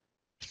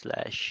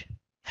slash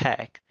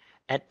hack.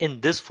 And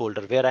in this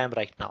folder where I am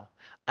right now,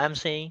 I'm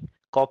saying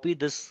copy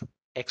this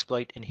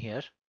exploit in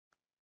here.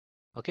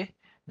 Okay.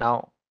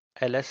 Now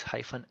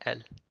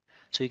ls-l.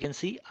 So you can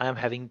see I am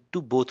having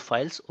both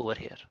files over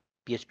here,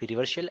 PHP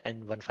reverse shell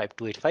and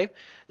 15285.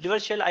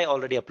 Reverse shell I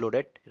already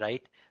uploaded,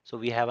 right? So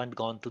we haven't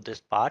gone to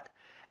this part.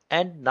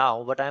 And now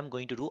what I'm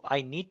going to do,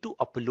 I need to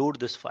upload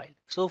this file.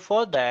 So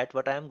for that,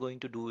 what I'm going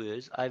to do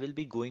is I will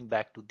be going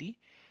back to the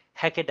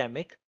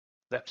Hackademic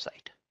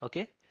website.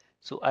 Okay.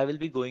 So I will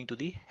be going to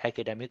the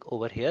Hackademic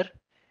over here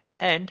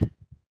and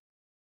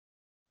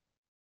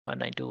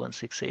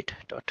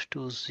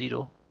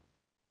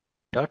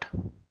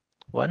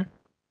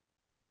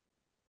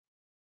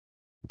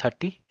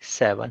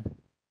 192.168.20.137.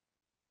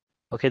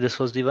 Okay, this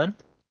was the one.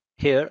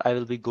 Here I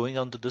will be going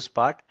on to this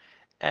part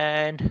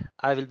and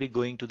I will be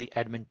going to the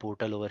admin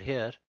portal over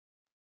here.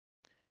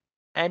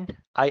 And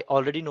I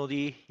already know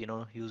the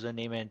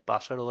username and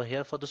password over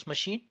here for this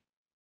machine.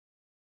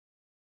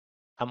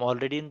 I'm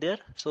already in there.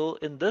 So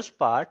in this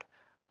part,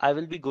 I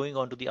will be going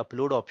on to the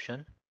upload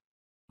option,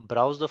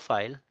 browse the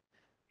file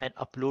and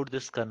upload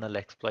this kernel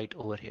exploit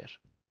over here.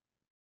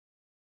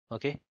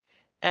 Okay.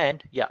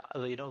 And yeah,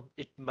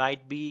 it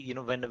might be,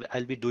 when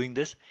I'll be doing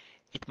this,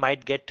 it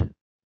might get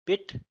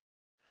bit.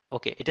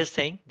 Okay, it is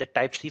saying the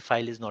type C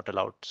file is not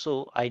allowed.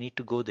 So I need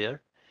to go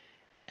there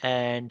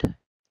and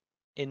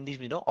in these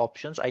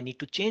options, I need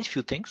to change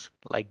few things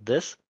like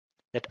this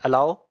that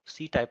allow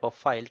C type of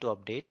file to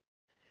update.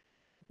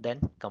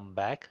 Then come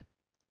back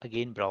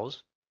again,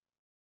 browse,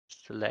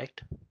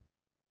 select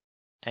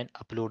and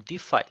upload the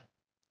file,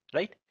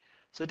 right?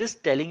 So it is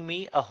telling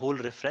me a whole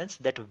reference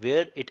that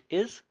where it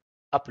is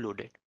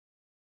uploaded,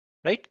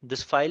 right?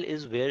 This file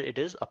is where it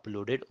is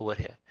uploaded over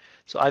here.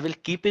 So I will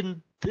keep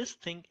in this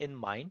thing in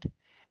mind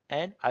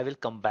and I will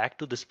come back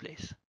to this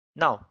place.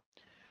 Now,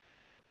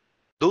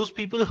 those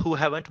people who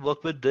haven't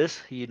worked with this,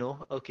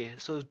 okay,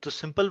 so the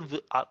simple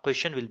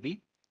question will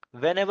be,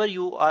 whenever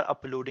you are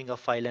uploading a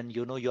file and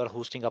you're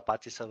hosting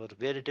Apache server,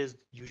 where it is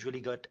usually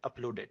got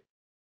uploaded.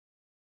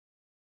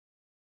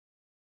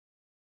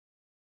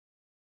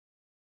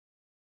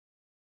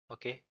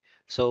 Okay,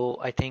 so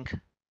I think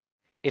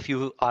if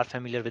you are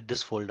familiar with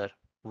this folder,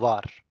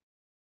 var,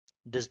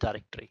 this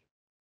directory,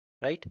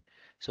 right?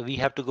 So we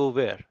have to go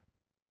where?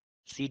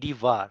 Cd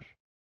var.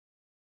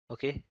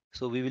 Okay,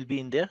 so we will be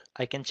in there.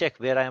 I can check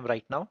where I am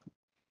right now.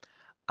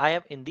 I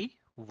am in the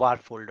var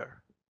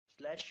folder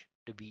slash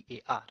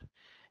var.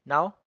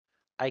 Now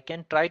I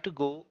can try to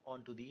go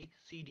onto the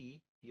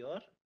cd here.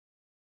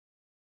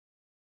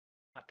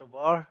 After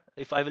var,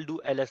 if I will do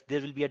ls,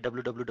 there will be a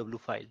www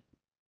file.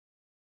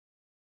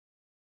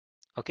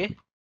 Okay,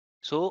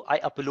 so I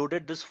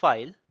uploaded this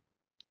file.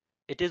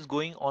 It is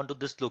going on to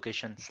this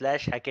location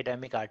slash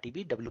academic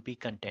rtb wp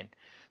content.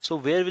 So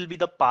where will be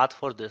the path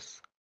for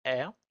this?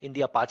 In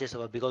the Apache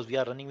server, because we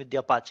are running with the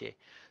Apache.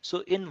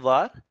 So in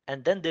var,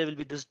 and then there will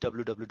be this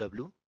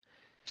www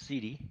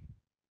cd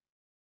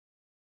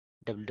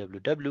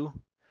www.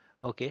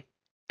 Okay,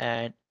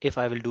 and if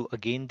I will do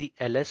again the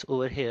ls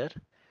over here,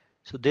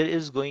 so there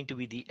is going to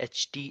be the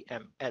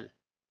html,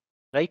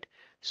 right?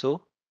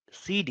 So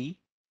cd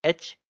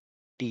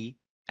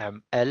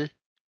html,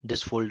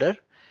 this folder,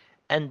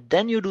 and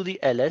then you do the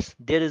ls.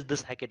 There is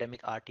this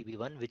academic rtb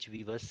one which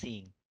we were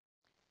seeing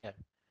here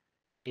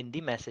in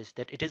the message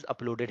that it is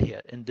uploaded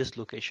here in this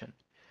location.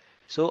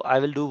 So I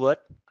will do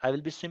what? I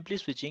will be simply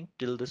switching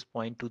till this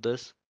point to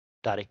this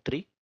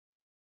directory.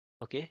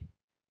 Okay,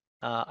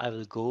 I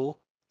will go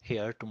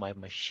here to my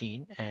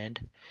machine and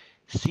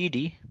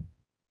cd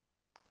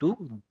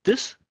to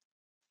this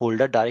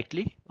folder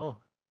directly. Oh,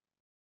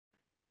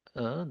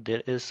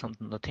 there is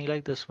something, nothing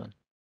like this one.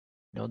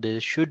 No,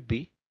 there should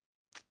be.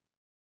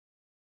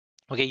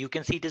 Okay, you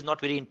can see it is not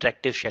very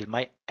interactive shell.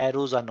 My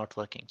arrows are not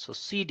working. So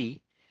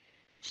cd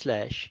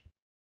slash.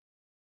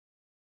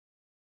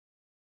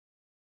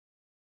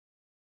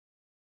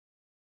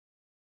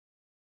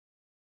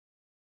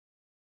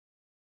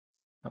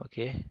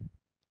 Okay.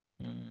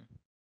 Hmm.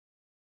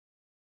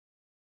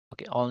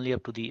 Okay, only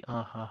up to the.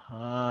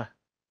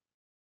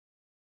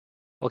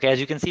 Okay, as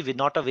you can see, we're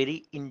not a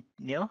very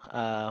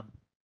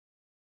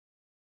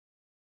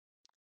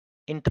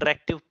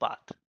interactive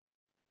path.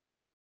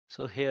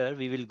 So here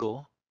we will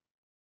go.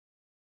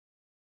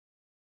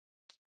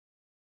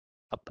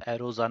 Up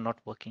arrows are not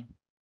working.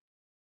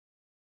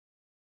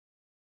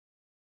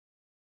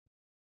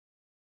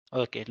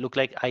 Okay, look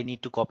like I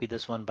need to copy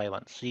this one by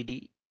one.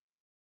 CD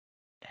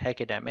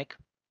academic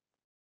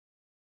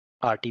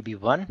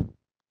RTB1.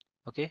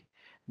 Okay.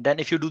 Then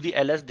if you do the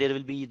ls, there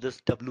will be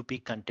this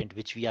WP content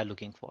which we are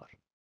looking for.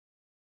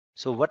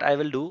 So what I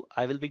will do,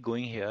 I will be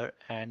going here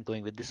and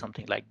going with this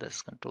something like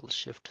this. Control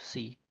Shift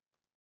C,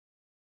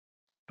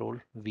 Control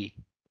V.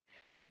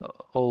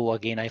 Oh,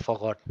 again I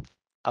forgot.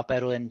 Up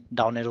arrow and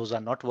down arrows are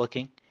not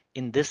working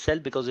in this cell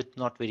because it's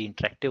not very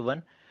interactive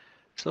one.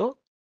 So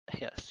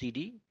here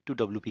CD to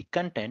WP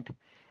content.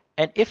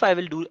 And if I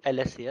will do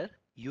ls here,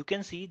 you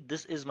can see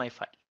this is my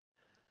file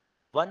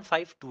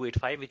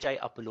 15285 which I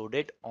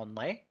uploaded on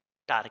my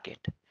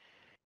target.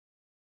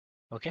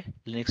 Okay,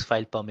 Linux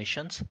file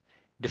permissions,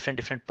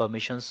 different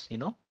permissions,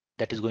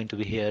 that is going to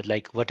be here,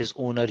 like what is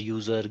owner,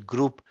 user,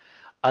 group,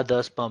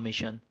 others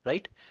permission,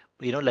 right?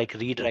 Like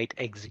read, write,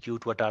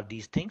 execute, what are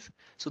these things?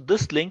 So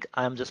this link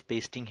I am just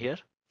pasting here.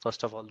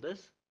 First of all,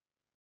 this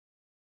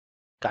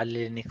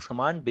Kali Linux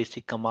command,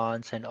 basic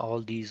commands, and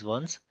all these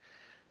ones.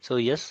 So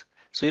yes,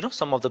 so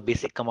some of the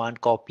basic command,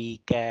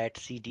 copy, cat,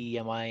 cd,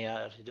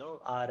 mir,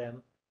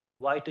 rm,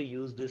 why to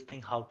use this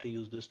thing, how to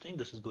use this thing,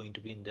 this is going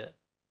to be in there.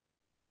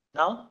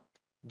 Now,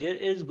 there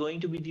is going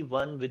to be the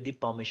one with the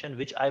permission,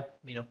 which I,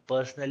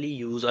 personally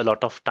use a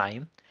lot of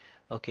time.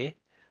 Okay.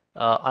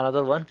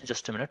 Another one,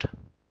 just a minute.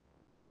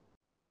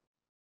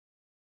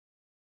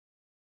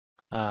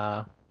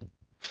 Uh,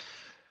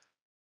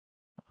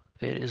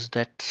 where is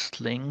that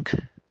link?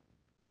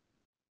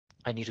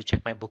 I need to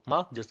check my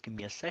bookmark. Just give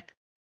me a sec.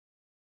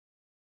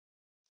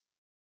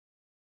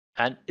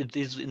 And it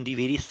is in the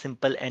very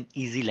simple and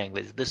easy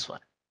language, this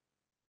one.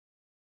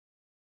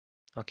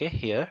 Okay,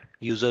 here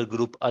user,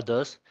 group,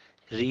 others,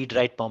 read,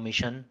 write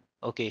permission.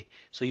 Okay,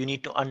 so you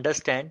need to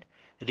understand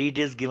read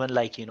is given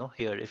like,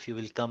 here if you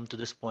will come to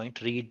this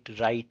point, read,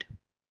 write,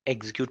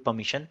 execute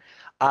permission.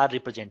 R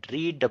represent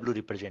read, W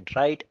represent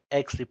write,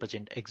 X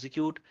represent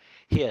execute.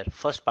 Here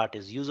first part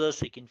is user,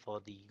 second for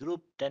the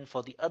group, then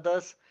for the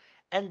others,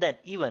 and then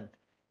even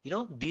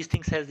these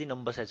things has the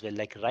numbers as well,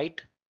 like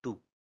write 2,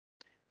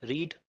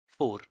 read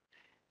 4,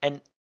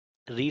 and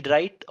read,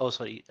 write, oh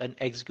sorry, and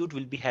execute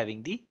will be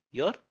having the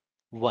your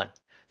 1.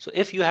 So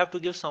if you have to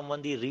give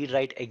someone the read,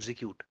 write,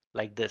 execute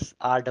like this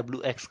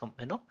RWX,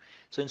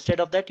 so instead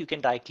of that you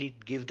can directly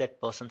give that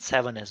person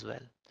 7 as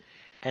well.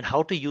 And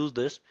how to use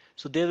this?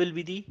 So there will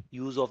be the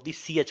use of the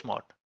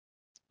chmod,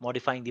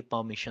 modifying the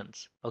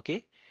permissions.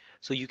 Okay,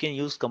 so you can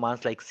use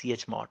commands like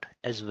chmod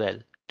as well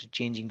to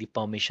changing the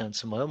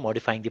permissions,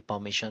 modifying the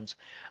permissions,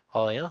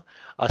 or a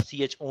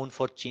chown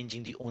for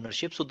changing the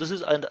ownership. So this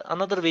is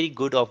another very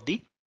good of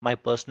the my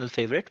personal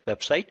favorite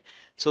website.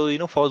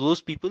 So for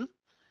those people,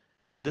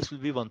 this will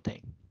be one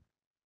thing.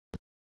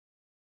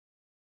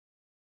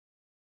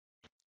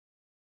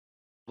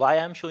 Why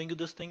I'm showing you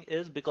this thing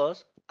is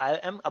because I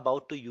am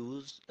about to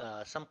use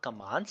some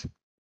commands,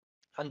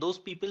 and those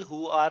people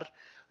who are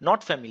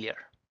not familiar,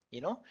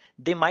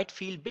 they might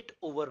feel a bit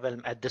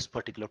overwhelmed at this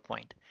particular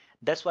point.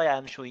 That's why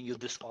I'm showing you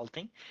this all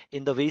thing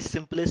in the very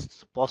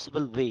simplest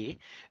possible way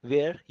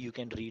where you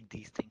can read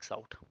these things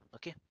out.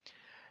 Okay,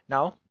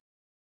 now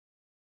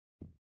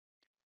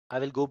I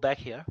will go back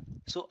here.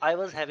 So I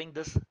was having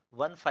this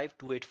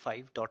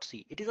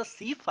 15285.c. It is a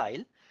C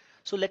file.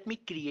 So let me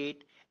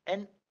create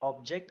an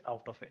object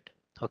out of it.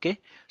 Okay.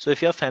 So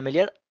if you're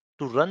familiar,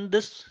 to run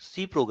this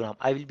C program,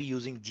 I will be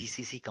using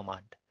GCC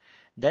command.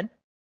 Then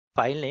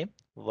file name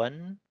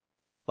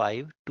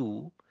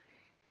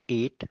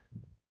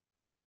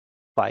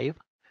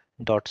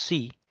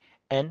 15285.c,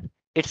 and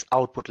its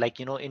output, like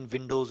in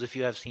Windows, if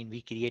you have seen,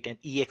 we create an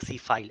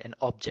exe file, an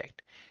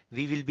object.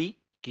 We will be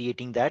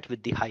creating that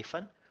with the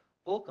hyphen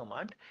o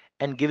command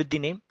and give it the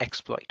name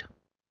exploit.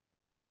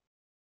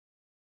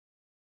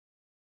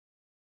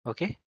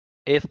 Okay,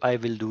 if I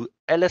will do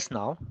ls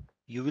now,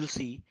 you will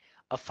see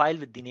a file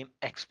with the name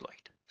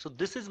exploit. So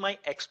this is my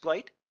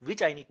exploit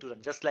which I need to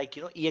run, just like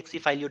exe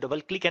file, you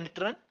double click and it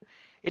run.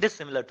 It is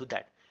similar to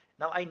that.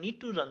 Now I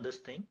need to run this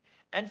thing,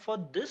 and for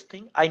this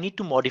thing I need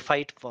to modify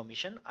it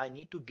permission. I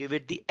need to give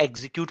it the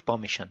execute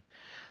permission.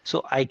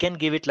 So I can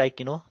give it like,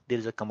 there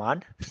is a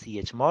command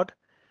chmod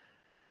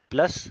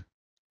plus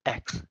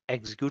x,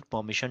 execute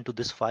permission to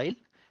this file,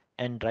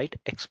 and write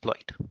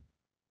exploit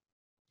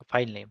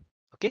file name.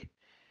 Okay,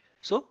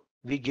 so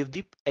we give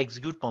the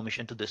execute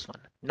permission to this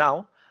one.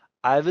 Now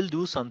I will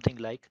do something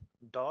like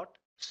dot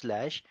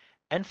slash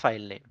and file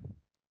name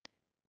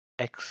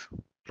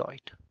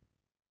exploit.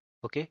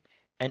 Okay,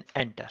 and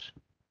enter.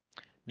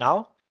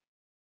 Now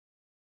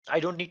I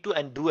don't need to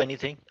do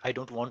anything. I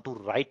don't want to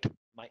write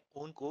my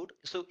own code.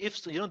 So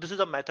if this is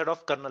a method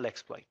of kernel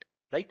exploit,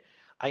 right?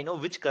 I know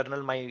which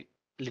kernel my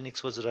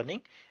Linux was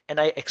running and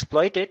I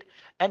exploit it,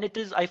 and it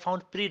is, I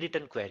found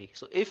pre-written query.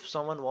 So if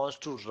someone wants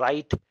to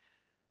write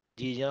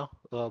the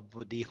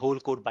the whole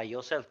code by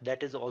yourself,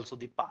 that is also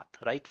the path,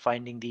 right?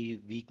 Finding the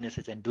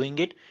weaknesses and doing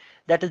it,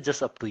 that is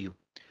just up to you.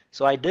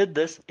 So I did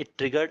this, it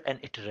triggered and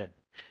it ran.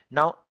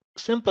 Now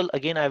simple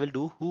again, I will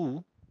do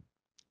who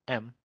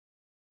am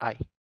I.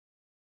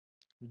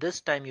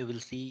 This time you will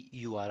see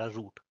you are a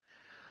root.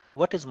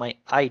 What is my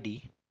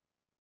ID?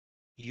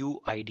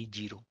 UID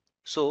 0.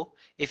 So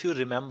if you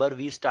remember,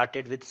 we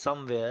started with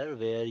somewhere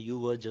where you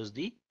were just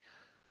the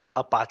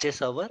Apache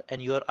server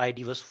and your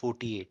ID was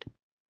 48,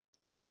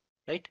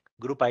 right?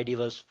 Group ID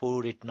was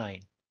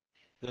 489.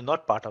 You're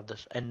not part of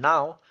this. And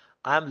now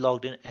I'm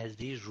logged in as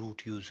the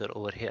root user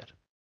over here.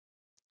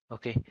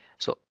 Okay,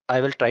 so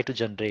I will try to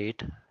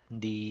generate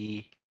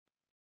the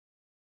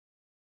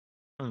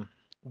Hmm,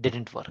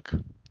 didn't work,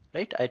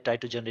 right? I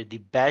tried to generate the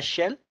bash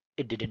shell,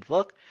 it didn't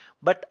work,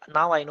 but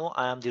now I know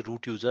I am the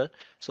root user,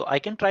 so I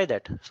can try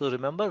that. So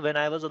remember when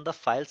I was on the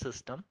file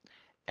system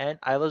and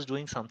I was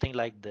doing something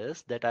like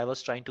this, that I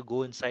was trying to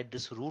go inside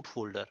this root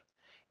folder,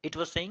 it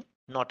was saying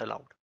not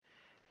allowed.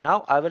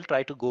 Now I will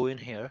try to go in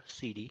here,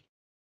 cd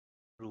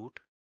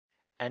root,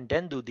 and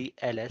then do the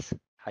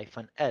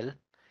ls-l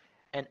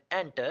and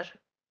enter,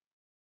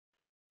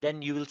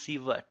 then you will see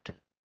what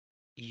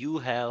you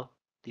have,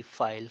 the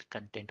file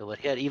content over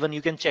here. Even you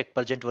can check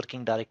present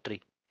working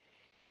directory.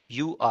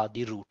 You are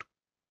the root.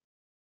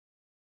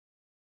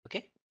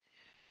 Okay.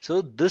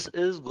 So this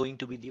is going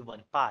to be the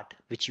one part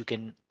which you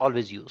can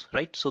always use,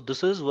 right? So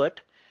this is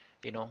what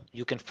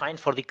you can find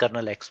for the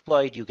kernel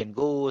exploit. You can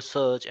go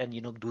search and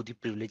do the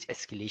privilege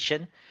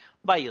escalation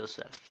by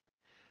yourself.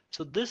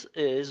 So this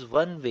is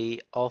one way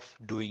of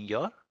doing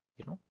your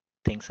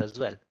things as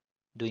well,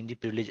 doing the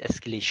privilege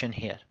escalation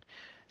here.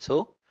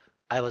 So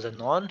I was a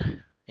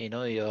non,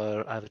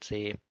 I would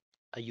say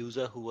a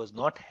user who was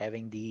not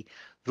having the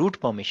root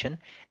permission,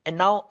 and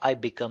now I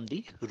become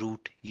the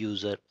root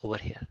user over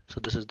here. So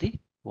this is the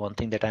one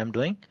thing that I'm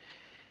doing,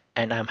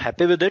 and I'm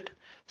happy with it.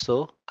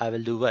 So I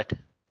will do what?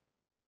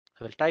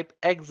 I will type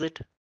exit.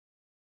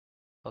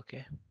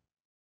 Okay,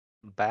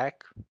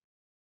 back,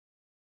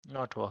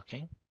 not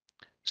working.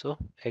 So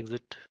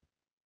exit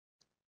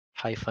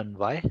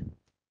 -y,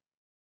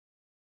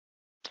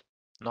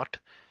 not.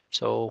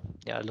 So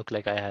yeah, look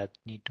like I had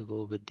need to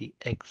go with the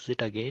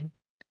exit again,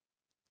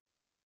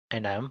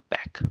 and I'm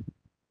back.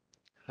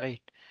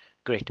 Right,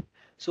 great.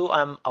 So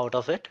I'm out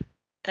of it,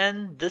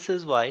 and this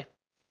is why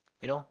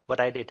what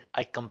I did.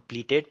 I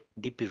completed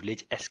the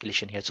privilege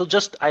escalation here. So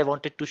just I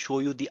wanted to show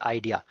you the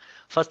idea.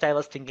 First, I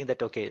was thinking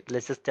that okay,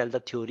 let's just tell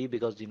the theory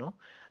because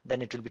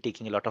then it will be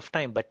taking a lot of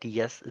time. But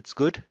yes, it's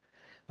good.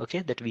 Okay,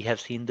 that we have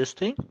seen this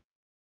thing.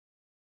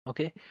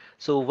 Okay,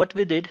 so what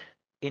we did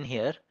in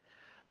here,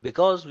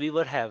 because we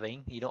were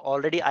having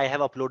already I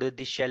have uploaded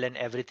the shell and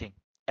everything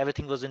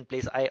was in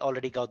place. I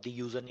already got the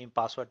username,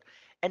 password,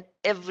 and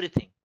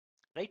everything,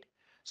 right?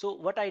 So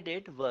what I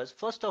did was,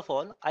 first of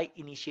all, I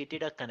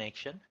initiated a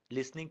connection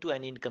listening to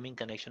an incoming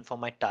connection from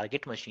my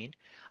target machine.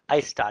 I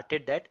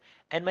started that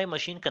and my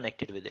machine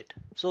connected with it.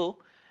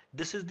 So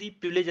this is the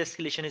privilege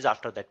escalation is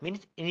after that,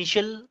 means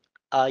initial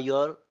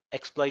your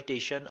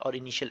exploitation or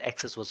initial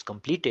access was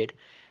completed.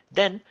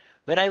 Then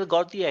when I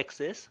got the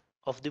access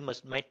of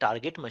my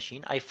target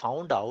machine, I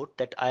found out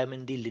that I am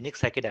in the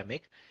Linux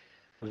academic.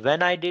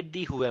 When I did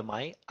the who am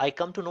I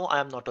come to know I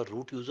am not a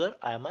root user,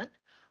 I am an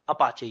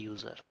Apache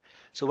user.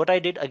 So what I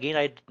did again,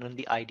 I run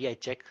the ID, I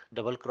check,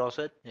 double cross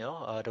it,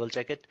 double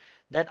check it.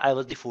 Then I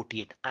was the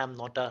 48. I am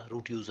not a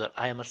root user.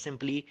 I am a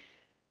simply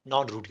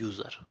non-root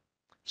user.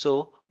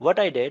 So what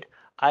I did,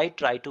 I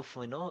try to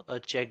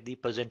check the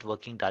present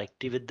working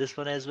directory with this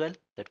one as well.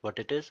 That what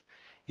it is.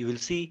 You will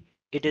see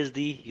it is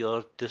the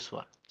your this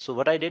one. So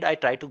what I did, I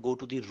tried to go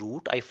to the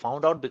root. I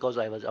found out because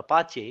I was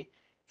Apache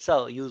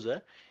so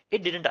user,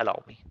 it didn't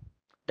allow me.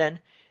 Then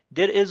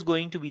there is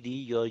going to be the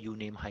your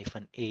uname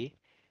 -a,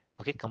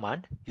 okay,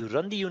 command. You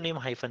run the uname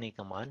 -a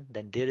command.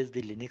 Then there is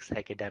the Linux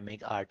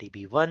academic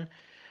RTB1,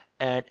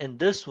 and in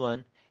this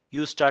one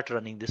you start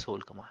running this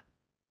whole command,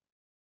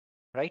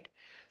 right?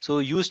 So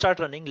you start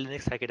running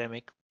Linux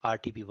academic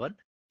RTB1.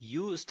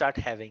 You start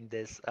having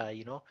this,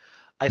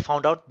 I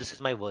found out this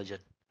is my version,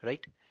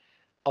 right,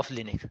 of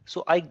Linux.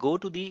 So I go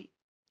to the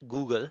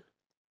Google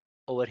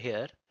over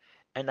here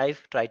and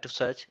I've tried to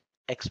search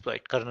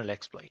exploit, kernel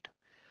exploit.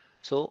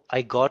 So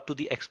I got to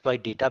the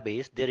exploit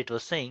database. There it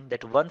was saying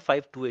that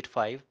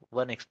 15285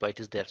 one exploit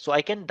is there. So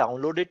I can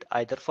download it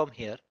either from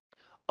here,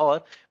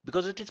 or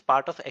because it is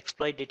part of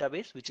exploit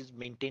database which is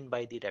maintained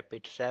by the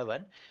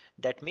Rapid7,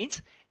 that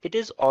means it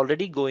is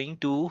already going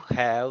to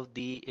have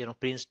the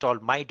pre-install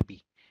might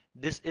be.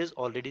 This is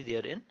already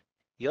there in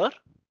your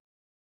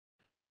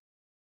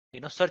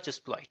search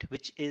exploit,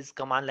 which is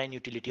command line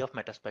utility of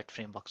Metasploit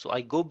framework. So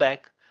I go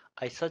back,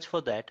 I search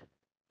for that,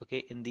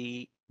 okay, in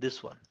the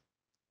this one,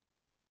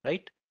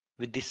 right?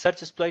 With the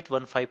search exploit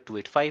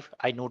 15285,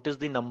 I noticed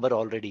the number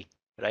already,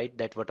 right?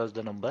 That what was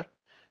the number?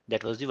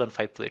 That was the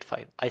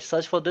 15285. I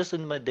searched for this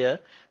in my there,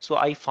 so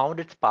I found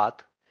its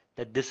path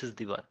that this is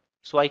the one.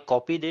 So I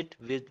copied it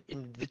with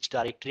in which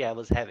directory I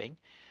was having.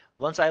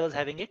 Once I was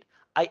having it,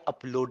 I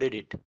uploaded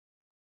it,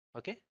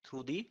 okay,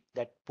 through the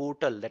that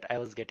portal that I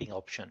was getting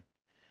option,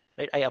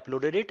 right? I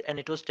uploaded it and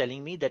it was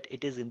telling me that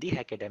it is in the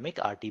academic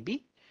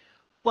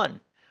RTB1.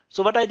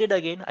 So what I did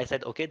again, I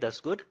said, okay,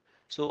 that's good.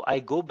 So I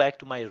go back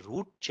to my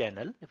root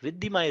channel.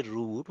 With my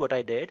root, what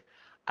I did,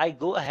 I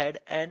go ahead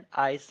and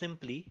I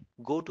simply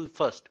go to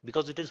first,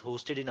 because it is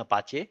hosted in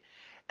Apache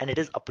and it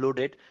is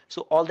uploaded.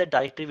 So all that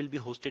directory will be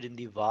hosted in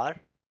the var.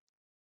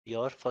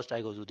 Your first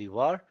I go to the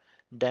var,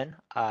 then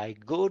I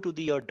go to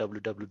the your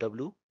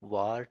www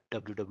var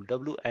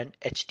www and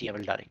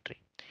html directory.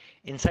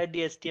 Inside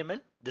the HTML,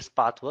 this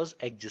path was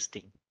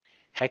existing,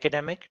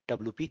 academic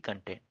WP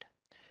content.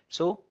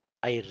 So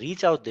I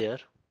reach out there.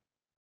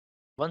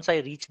 Once I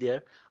reached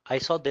there, I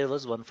saw there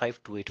was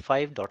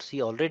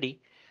 15285.c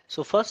already.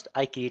 So first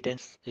I create an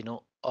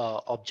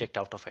object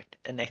out of it,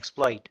 an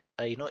exploit,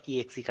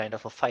 exe kind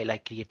of a file I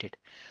created.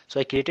 So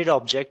I created an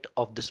object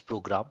of this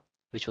program,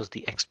 which was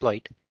the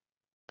exploit.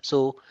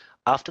 So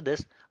after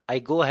this, I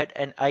go ahead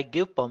and I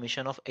give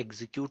permission of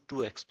execute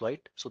to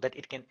exploit so that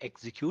it can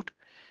execute.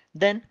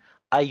 Then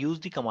I use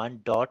the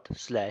command dot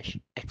slash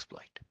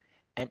exploit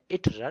and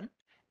it run.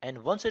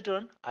 And once it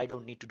run, I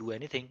don't need to do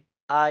anything.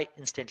 I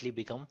instantly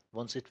become,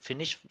 once it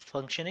finish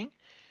functioning,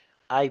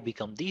 I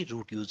become the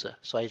root user.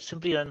 So I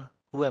simply run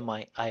who am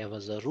I? I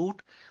was a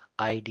root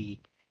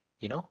ID,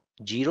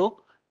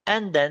 0,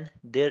 and then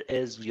there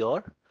is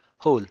your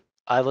whole.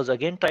 I was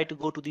again try to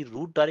go to the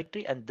root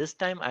directory and this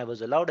time I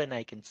was allowed and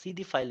I can see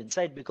the file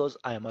inside because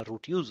I am a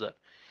root user.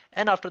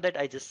 And after that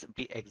I just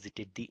simply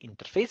exited the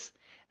interface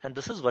and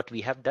this is what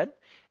we have done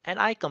and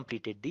I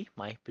completed the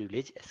my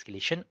privilege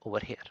escalation over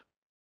here,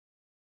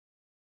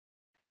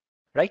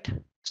 right?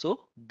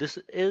 So this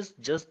is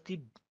just the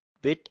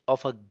bit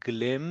of a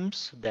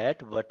glimpse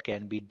that what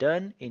can be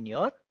done in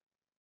your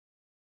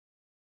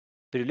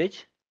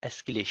privilege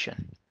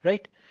escalation,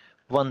 right?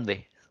 One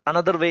way.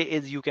 Another way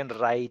is you can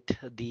write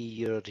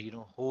the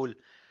whole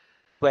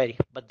query,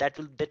 but that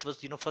was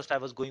first I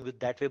was going with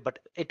that way, but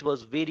it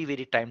was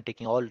very time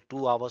taking. All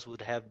 2 hours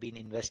would have been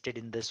invested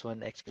in this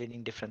one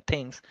explaining different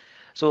things.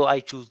 So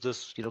I choose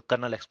this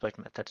kernel exploit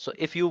method. So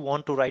if you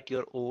want to write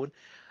your own,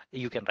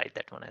 you can write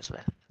that one as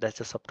well. That's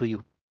just up to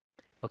you.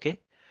 Okay.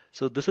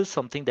 So this is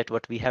something that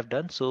what we have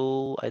done.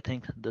 So I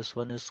think this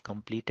one is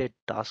completed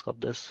task of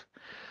this.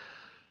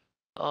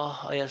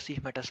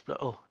 IRC Metasplorer.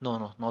 Oh,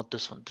 no, not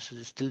this one. This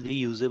is still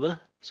reusable.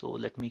 So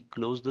let me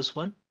close this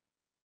one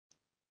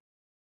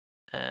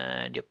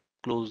and yep,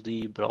 close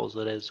the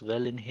browser as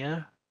well in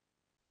here.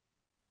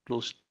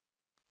 Close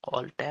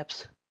all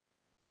tabs.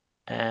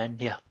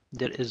 And yeah,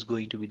 there is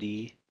going to be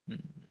the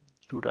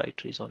two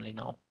directories only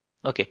now.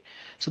 Okay,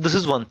 so this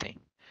is one thing.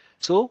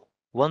 So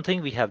one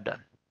thing we have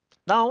done.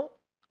 Now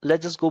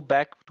let's just go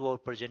back to our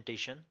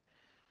presentation.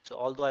 So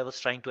although I was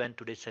trying to end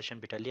today's session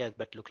a bit earlier,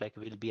 but look like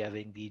we'll be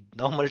having the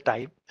normal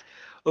time.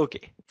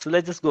 Okay, so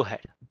let's just go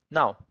ahead.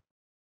 Now,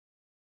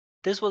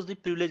 this was the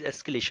privilege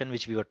escalation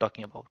which we were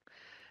talking about.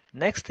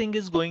 Next thing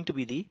is going to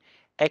be the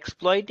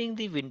exploiting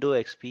the window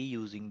XP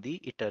using the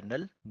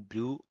eternal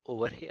blue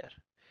over here.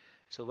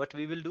 So what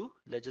we will do,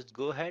 let's just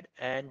go ahead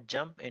and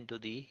jump into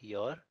the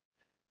your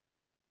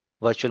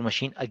virtual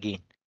machine again.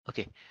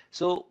 Okay,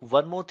 so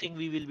one more thing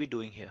we will be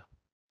doing here.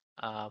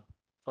 Uh,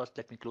 First,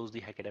 let me close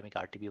the academic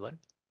RTB one.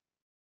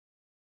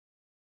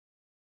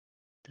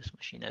 This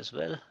machine as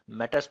well.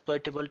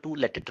 Metasploitable 2,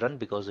 let it run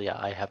because yeah,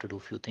 I have to do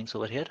a few things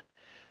over here.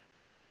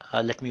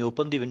 Let me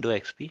open the window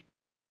XP.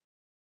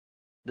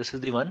 This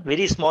is the one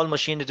very small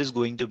machine it is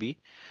going to be.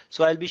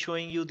 So I'll be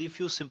showing you the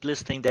few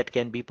simplest thing that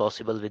can be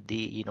possible with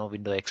the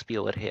window XP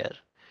over here.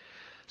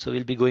 So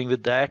we'll be going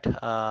with that.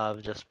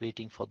 Just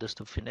waiting for this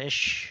to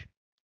finish.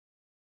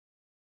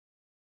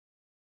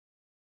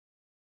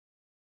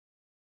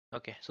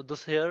 Okay, so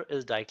this here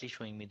is directly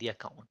showing me the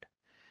account.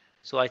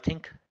 So I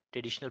think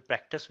traditional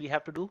practice we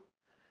have to do.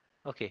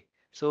 Okay,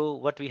 so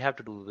what we have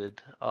to do with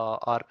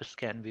ARP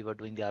scan, we were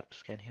doing the ARP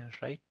scan here,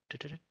 right?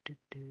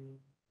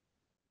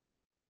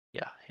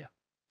 Yeah,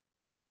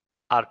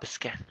 ARP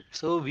scan.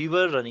 So we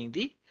were running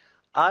the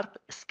ARP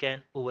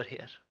scan over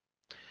here.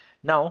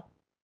 Now,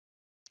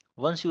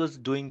 once you was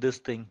doing this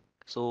thing,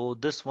 so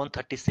this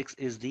 136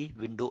 is the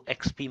window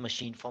XP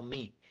machine for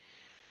me.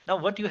 Now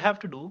what you have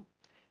to do,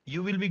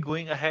 you will be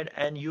going ahead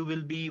and you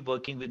will be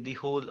working with the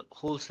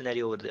whole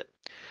scenario over there.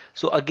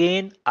 So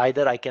again,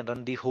 either I can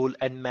run the whole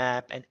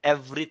nmap and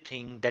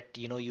everything that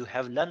you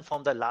have learned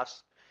from the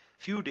last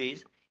few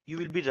days, you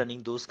will be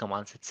running those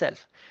commands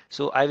itself.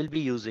 So I will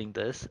be using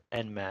this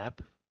nmap,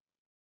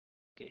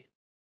 okay,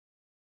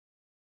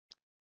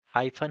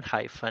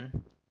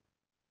 hyphen,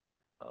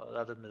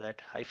 rather than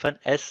that, hyphen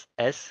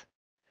ss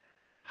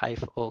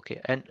hyphen,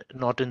 okay, and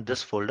not in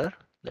this folder.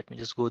 Let me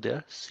just go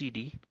there,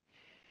 cd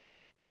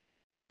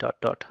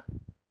dot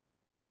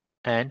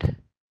and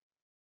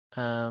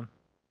um,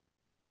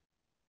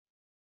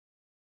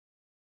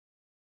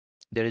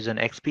 there is an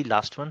XP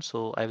last one,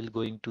 so I will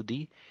go into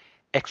the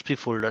XP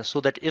folder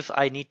so that if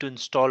I need to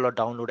install or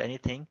download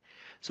anything,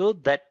 so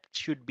that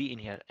should be in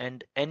here.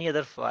 And any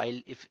other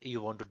file, if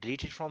you want to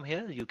delete it from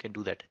here, you can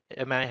do that.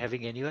 Am I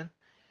having anyone?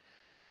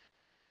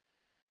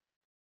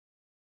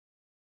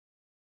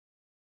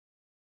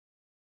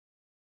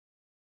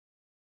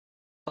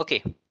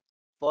 Okay,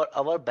 for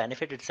our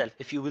benefit itself,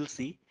 if you will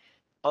see,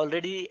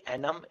 already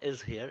enum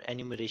is here,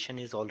 enumeration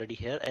is already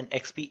here, and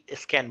XP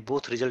scan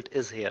both result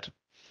is here.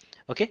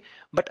 Okay,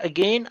 but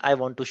again I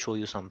want to show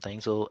you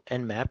something. So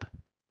nmap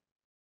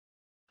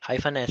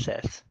hyphen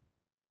ss,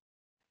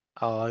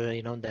 or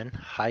then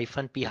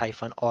hyphen p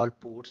hyphen all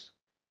ports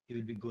you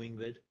will be going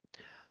with,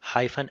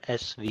 hyphen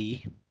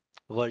sv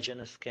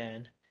version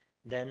scan,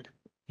 then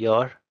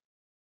your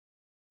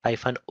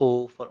hyphen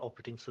o for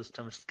operating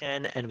system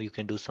scan, and you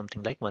can do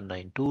something like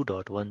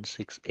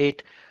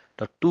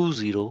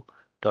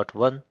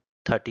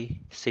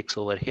 192.168.20.136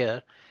 over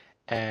here,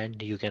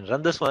 and you can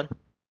run this one.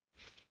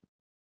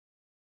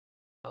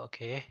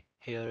 Okay,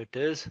 here it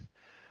is.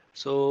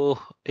 So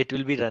it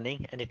will be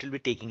running and it will be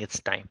taking its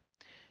time.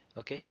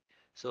 Okay,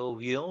 so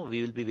we will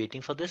be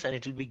waiting for this, and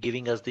it will be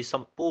giving us the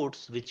some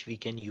ports which we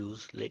can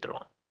use later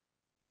on.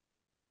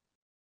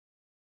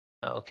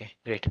 Okay,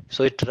 great.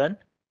 So it run.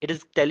 It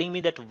is telling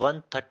me that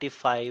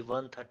 135,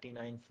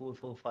 139,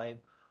 445,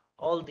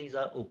 all these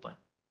are open.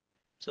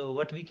 So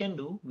what we can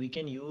do, we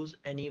can use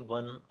any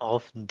one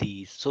of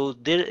these. So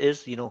there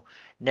is,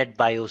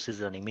 NetBIOS is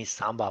running, means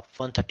Samba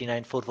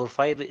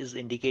 139.445 is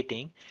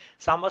indicating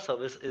Samba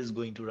service is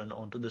going to run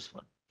onto this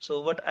one.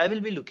 So what I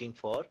will be looking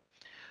for,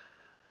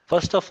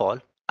 first of all,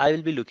 I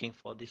will be looking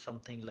for the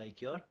something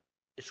like your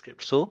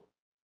script. So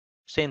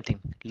same thing,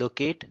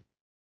 locate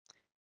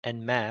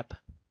and map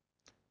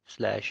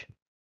slash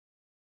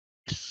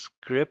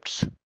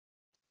scripts,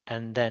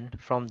 and then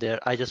from there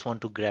I just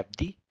want to grab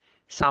the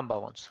Samba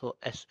ones, so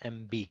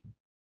SMB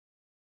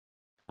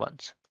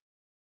ones.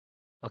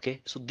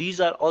 Okay, so these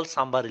are all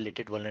Samba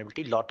related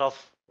vulnerability, lot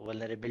of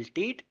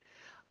vulnerability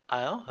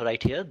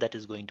right here that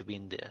is going to be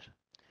in there.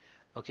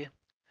 Okay,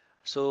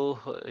 so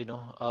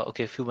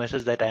okay, few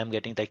messages that I am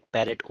getting like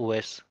parrot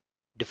OS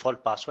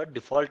default password.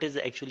 Default is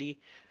actually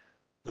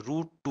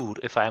root tour,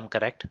 if I am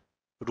correct.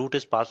 Root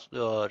is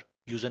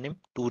username,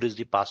 tour is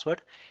the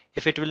password.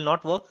 If it will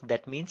not work,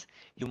 that means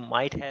you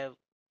might have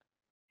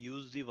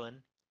used the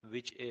one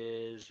which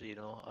is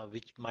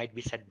which might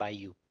be set by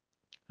you,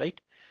 right?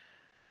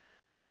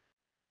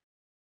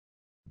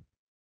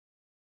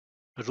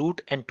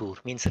 Root and tour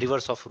means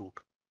reverse of root,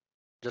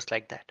 just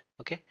like that.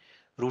 Okay,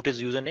 root is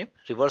username,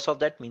 reverse of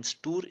that means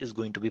tour is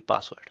going to be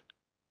password.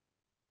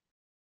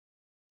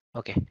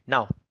 Okay,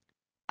 now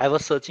I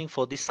was searching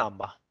for the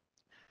Samba.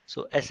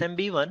 So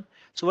SMB1.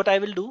 So what I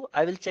will do,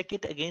 I will check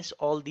it against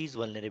all these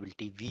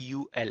vulnerability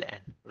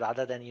VULN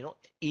rather than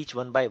each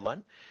one by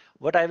one.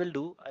 What I will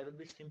do, I will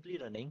be simply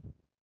running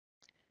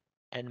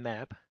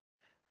nmap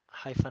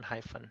hyphen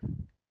hyphen.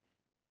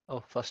 Oh,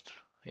 first,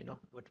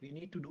 what we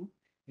need to do,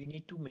 we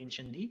need to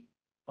mention the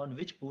on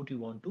which port you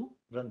want to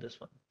run this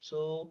one.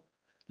 So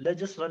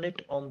let's just run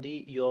it on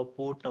the your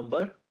port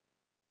number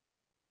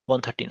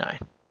 139.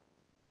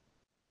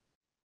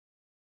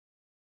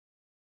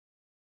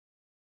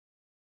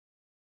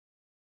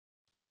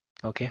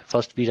 Okay,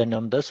 first we run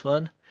on this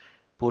one,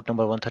 port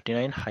number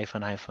 139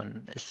 hyphen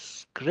hyphen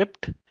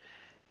script.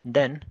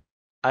 Then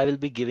I will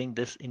be giving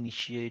this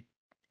initial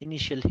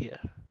here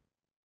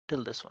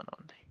till this one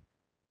only.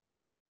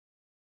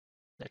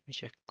 Let me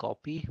check,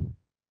 copy,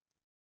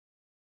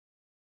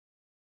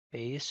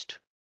 paste,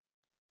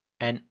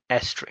 and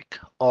asterisk,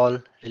 all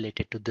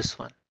related to this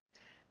one.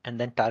 And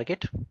then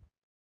target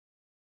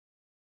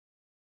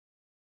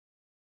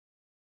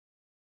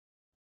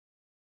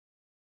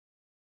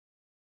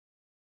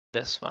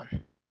this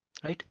one,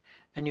 right?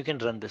 And you can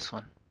run this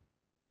one.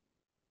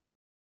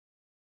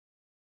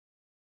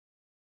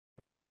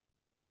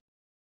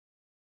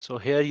 So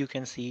here you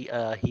can see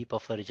a heap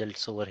of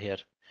results over here.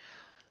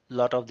 A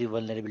lot of the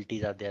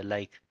vulnerabilities are there,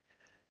 like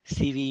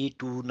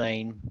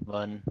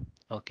CVE291,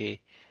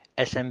 okay,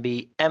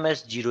 SMB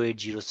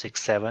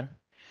MS08067.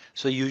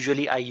 So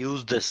usually I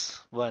use this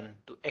one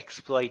to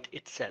exploit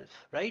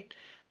itself, right?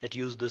 That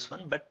use this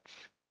one, but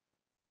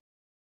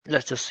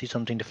let's just see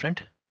something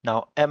different.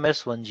 Now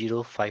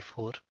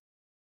MS1054.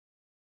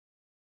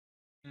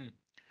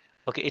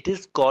 Okay, it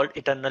is called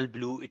Eternal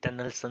Blue,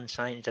 Eternal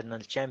Sunshine, Eternal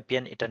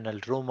Champion, Eternal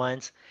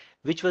Romance,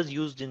 which was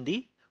used in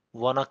the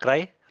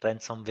WannaCry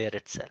ransomware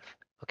itself.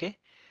 Okay,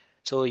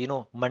 so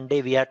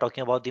Monday we are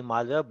talking about the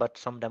malware, but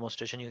some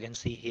demonstration you can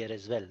see here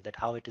as well, that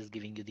how it is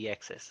giving you the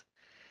access.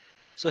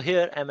 So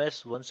here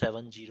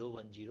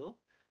MS17010.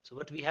 So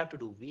what we have to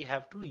do, we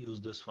have to use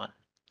this one.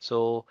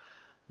 So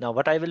now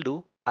what I will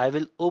do, I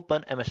will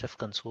open MSF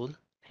console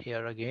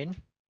here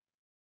again.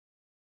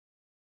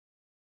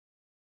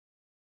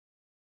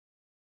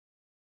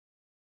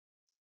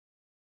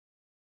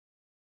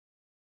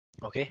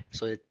 Okay,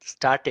 so it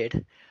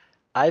started.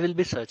 I will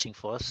be searching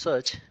for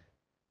search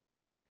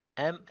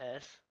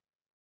MS,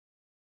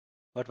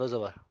 what was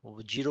our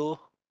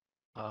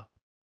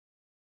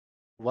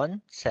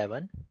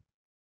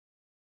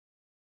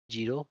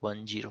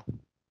 17010,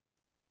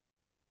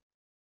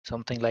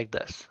 something like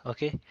this.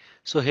 Okay,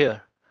 so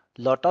here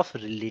lot of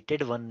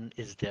related one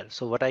is there.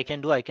 So what I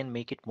can do, I can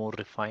make it more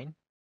refined.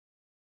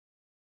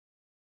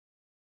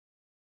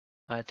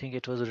 I think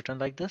it was written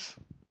like this.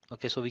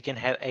 Okay, so we can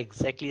have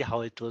exactly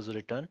how it was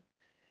written.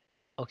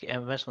 Okay,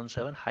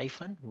 MS17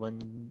 hyphen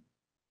 1.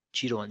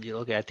 010.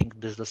 Okay, I think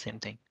this is the same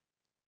thing,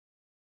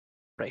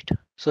 right?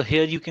 So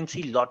here you can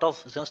see lot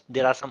of,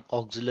 there are some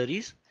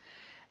auxiliaries,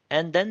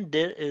 and then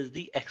there is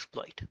the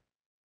exploit.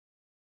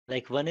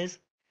 Like one is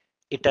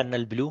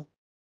eternal blue,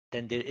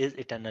 then there is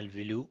eternal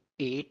blue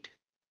 8,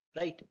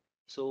 right?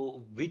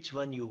 So which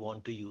one you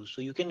want to use?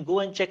 So you can go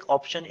and check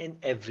option in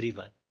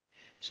everyone.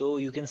 So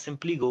you can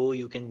simply go,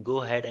 you can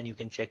go ahead and you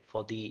can check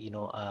for the,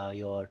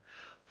 your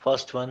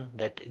first one,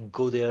 that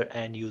go there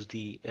and use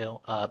the,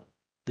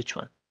 which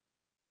one?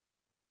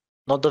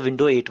 Not the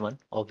window 8 one,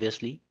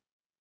 obviously.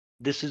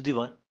 This is the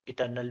one,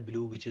 eternal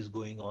blue, which is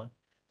going on.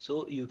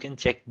 So you can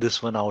check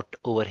this one out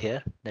over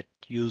here, that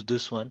use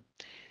this one.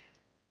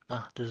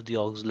 This is the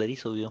auxiliary,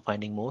 so we are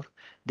finding more.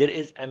 There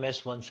is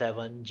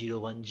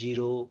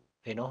MS17010,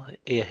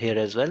 here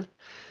as well.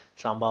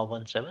 Samba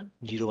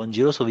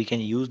 17010, so we can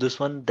use this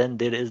one. Then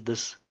there is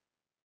this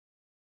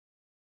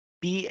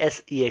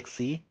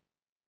PSEXE,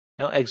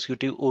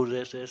 executive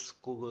OSS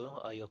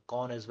Google, your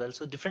con as well.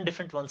 So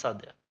different ones are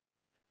there,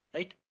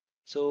 right?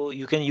 So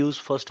you can use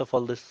first of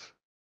all this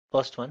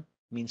first one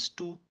means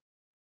 2,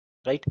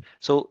 right?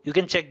 So you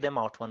can check them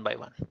out one by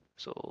one.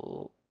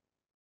 So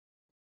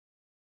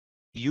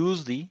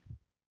use the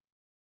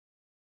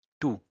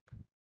 2.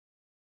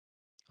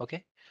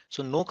 Okay,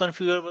 so no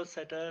configurable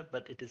setter,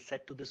 but it is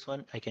set to this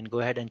one. I can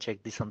go ahead and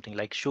check this something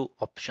like show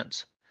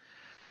options.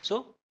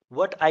 So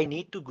what I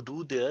need to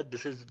do there,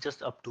 this is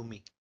just up to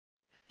me.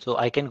 So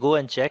I can go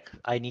and check.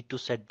 I need to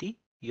set the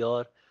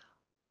your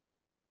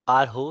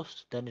R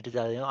host. Then it is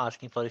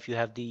asking for if you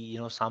have the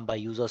Samba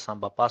user,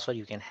 Samba password.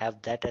 You can have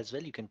that as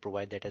well. You can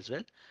provide that as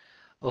well.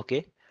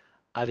 Okay,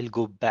 I will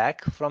go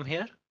back from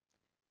here.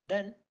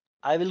 Then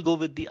I will go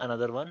with the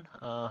another one.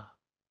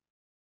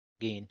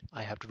 Again,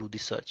 I have to do the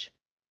search.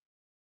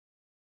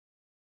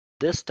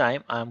 This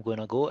time I'm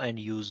gonna go and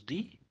use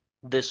the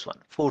this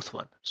one, fourth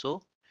one.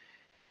 So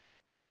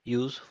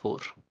use 4.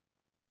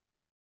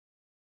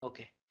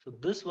 Okay, so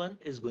this one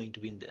is going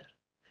to be in there.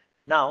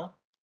 Now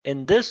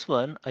in this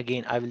one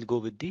again I will go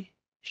with the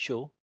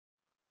show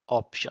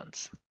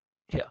options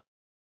here.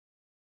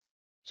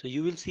 So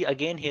you will see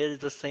again here is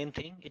the same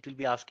thing. It will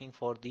be asking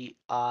for the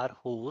R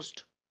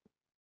host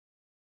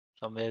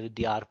somewhere with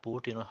the R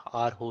port,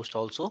 R host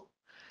also,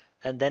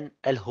 and then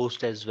L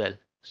host as well.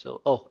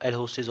 So oh, L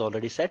host is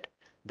already set.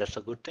 That's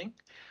a good thing.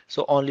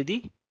 So only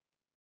the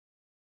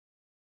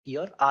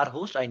your R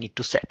host I need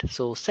to set.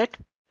 So set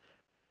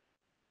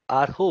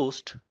our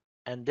host,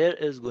 and there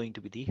is going to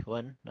be the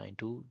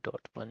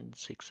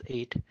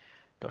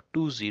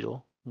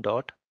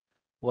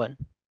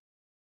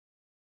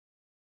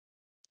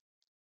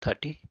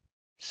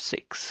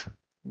 192.168.20.136.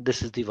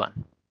 This is the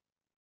one,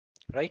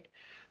 right?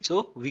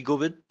 So we go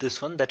with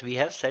this one that we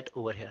have set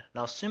over here.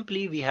 Now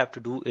simply we have to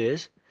do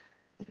is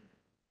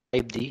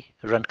type the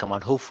run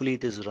command. Hopefully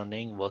it is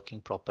running,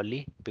 working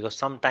properly, because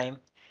sometime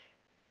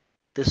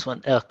this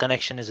one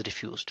connection is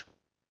refused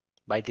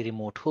by the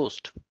remote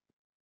host.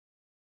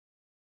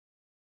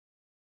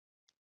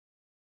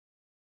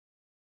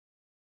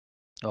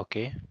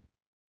 Okay,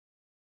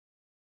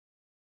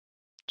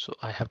 so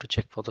I have to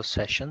check for the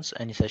sessions.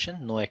 Any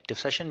session, no active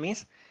session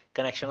means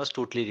connection was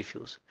totally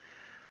refused.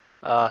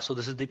 So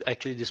this is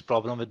actually this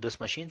problem with this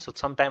machine. So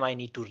sometime I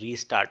need to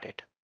restart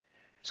it.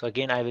 So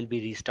again, I will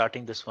be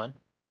restarting this one,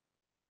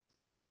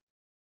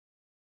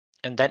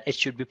 and then it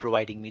should be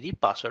providing me the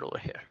password over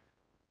here.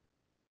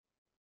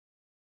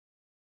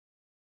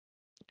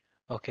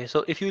 Okay,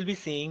 so if you will be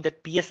seeing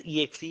that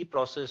PSEXE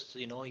process,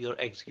 your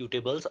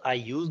executables, I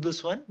use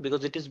this one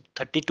because it is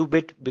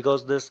 32-bit,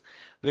 because this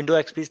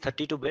Windows XP is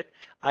 32-bit.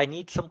 I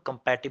need some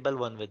compatible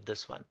one with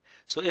this one.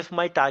 So if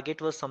my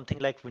target was something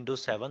like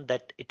Windows 7,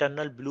 that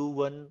eternal blue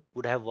one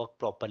would have worked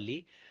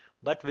properly.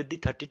 But with the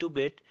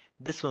 32-bit,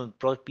 this one,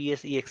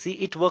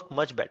 PSEXE, it worked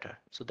much better.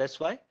 So that's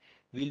why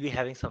we'll be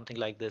having something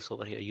like this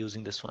over here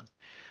using this one.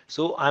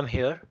 So I'm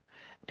here,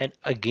 and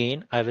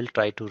again, I will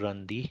try to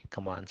run the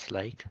commands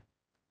like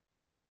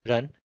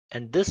run,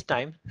 and this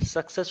time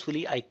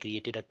successfully I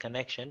created a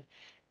connection,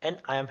 and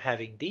I am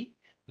having the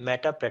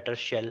metapreter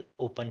shell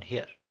open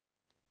here.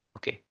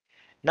 Okay,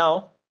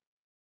 now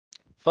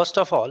first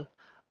of all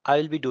I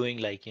will be doing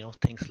like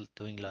things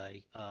doing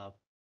like I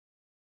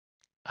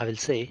will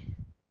say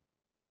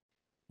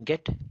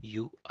get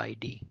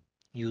UID,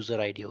 user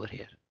ID over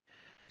here.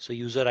 So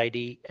user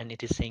ID, and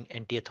it is saying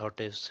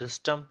anti-authoritative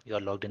system, you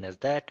are logged in as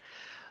that.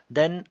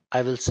 Then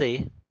I will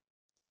say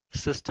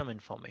system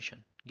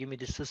information, give me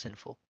this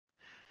sysinfo,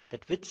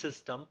 that which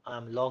system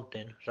I'm logged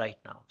in right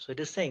now. So it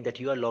is saying that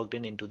you are logged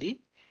in into the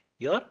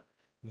your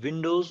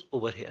Windows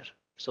over here.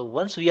 So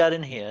once we are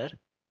in here,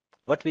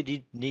 what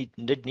we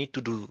need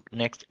to do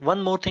next,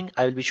 one more thing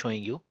I will be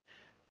showing you,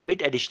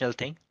 bit additional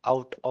thing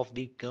out of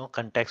the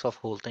context of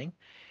whole thing.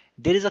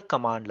 There is a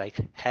command like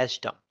hash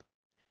dump.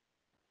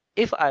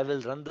 If I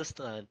will run this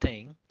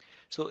thing,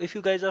 so if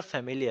you guys are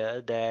familiar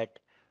that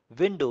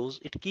Windows,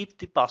 it keeps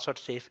the password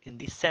safe in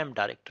the SAM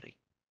directory.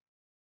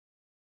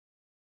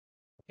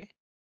 Okay,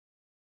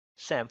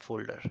 SAM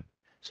folder.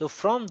 So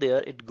from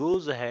there, it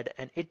goes ahead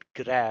and it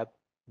grab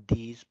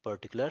these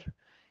particular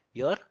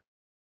your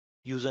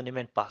username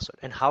and password.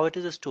 And how it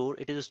is stored?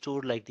 It is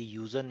stored like the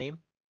username,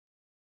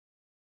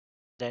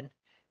 then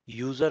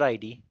user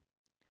ID,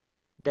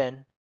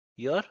 then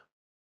your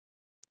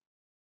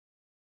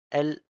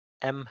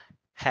LM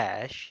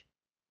hash,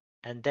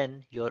 and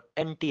then your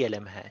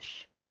NTLM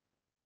hash,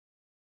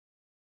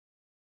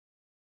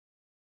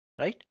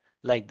 right?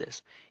 Like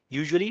this.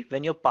 Usually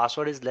when your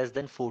password is less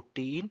than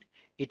 14,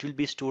 it will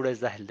be stored as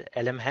the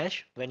LM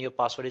hash. When your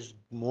password is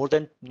more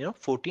than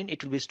 14,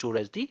 it will be stored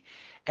as the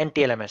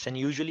NTLM hash. And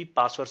usually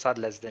passwords are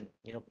less than,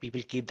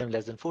 people keep them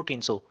less than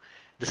 14. So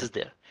this is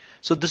there.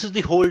 So this is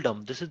the whole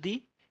term. This is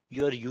the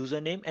your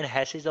username and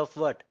hashes of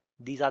what?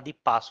 These are the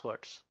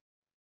passwords.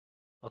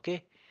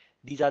 Okay.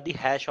 These are the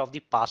hash of the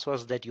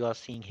passwords that you are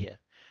seeing here.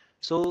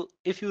 So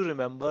if you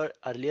remember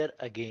earlier,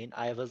 again,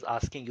 I was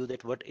asking you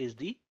that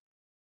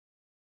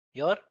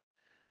your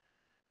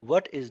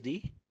what is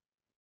the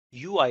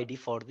UID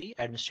for the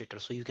administrator.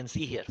 So you can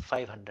see here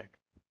 500.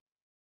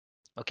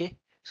 Okay.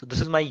 So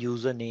this is my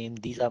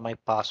username. These are my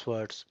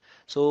passwords.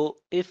 So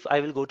if I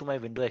will go to my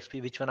Windows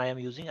XP, which one I am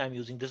using? I'm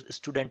using this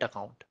student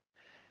account.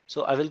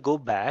 So I will go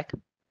back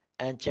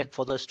and check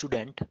for the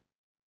student.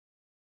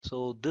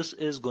 So this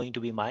is going to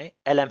be my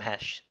LM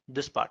hash,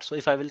 this part. So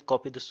if I will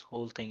copy this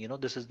whole thing,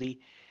 this is the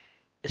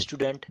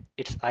student,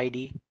 its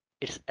ID,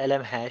 its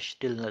LM hash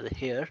till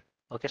here.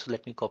 Okay, so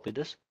let me copy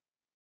this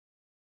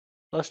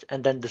first,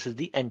 and then this is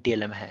the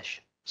NTLM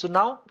hash. So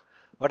now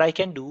what I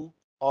can do,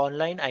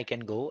 online I can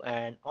go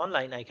and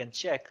online I can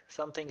check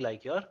something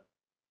like your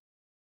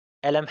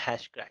LM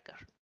hash cracker,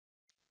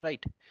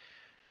 right?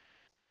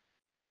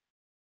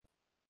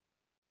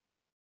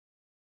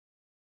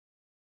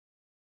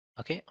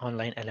 Okay,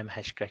 online LM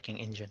hash cracking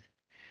engine.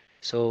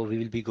 So we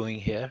will be going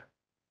here.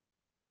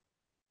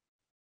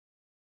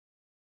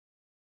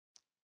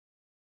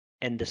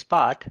 In this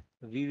part,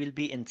 we will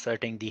be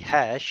inserting the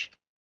hash.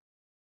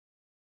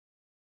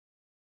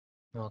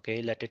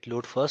 Okay, let it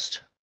load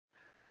first.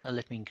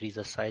 Let me increase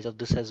the size of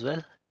this as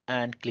well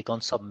and click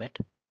on submit.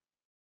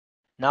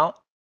 Now,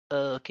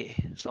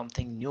 okay,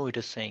 something new it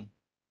is saying.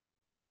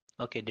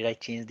 Okay, did I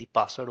change the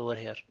password over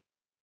here?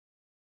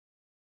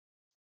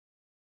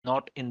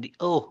 Not in the,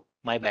 oh,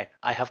 my bad.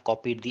 I have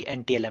copied the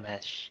NTLM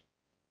hash.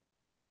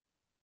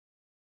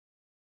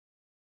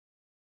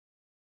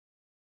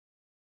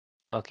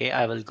 Okay,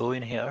 I will go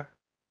in here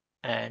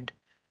and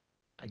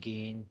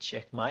again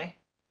check my,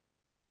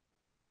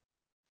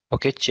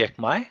 okay, check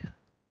my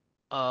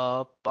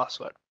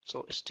password.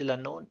 So it's still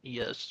unknown.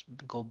 Yes,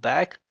 go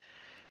back,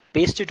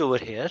 paste it over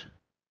here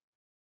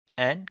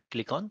and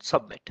click on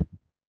submit.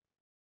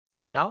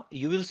 Now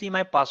you will see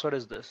my password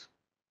is this.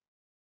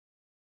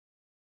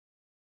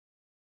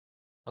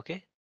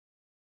 Okay,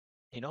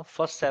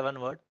 first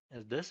 7 word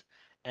is this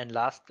and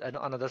last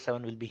another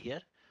 7 will be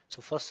here.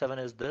 So first 7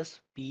 is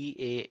this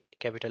PA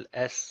capital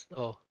S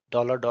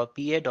dollar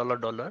PA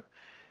dollar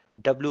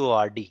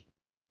WORD,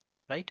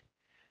 right?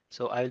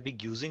 So I will be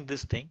using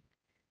this thing,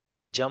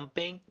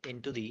 jumping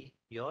into the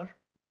your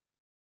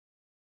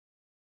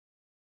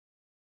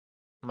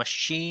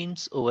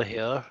machines over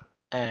here,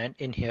 and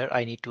in here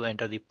I need to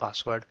enter the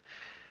password.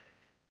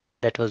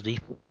 That was the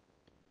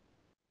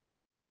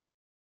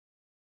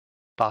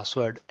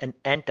password and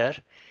enter,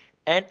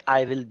 and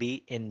I will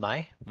be in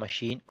my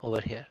machine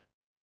over here.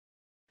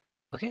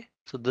 Okay,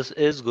 so this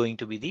is going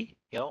to be the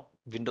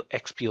Windows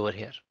XP over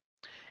here.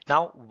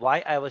 Now,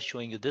 why I was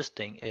showing you this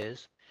thing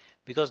is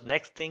because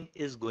next thing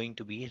is going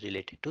to be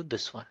related to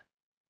this one.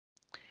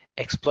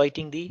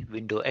 Exploiting the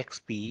Windows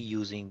XP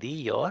using the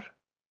your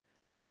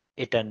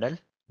eternal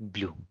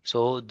blue.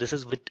 So this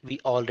is what we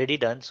already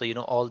done. So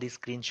all these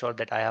screenshots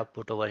that I have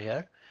put over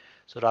here.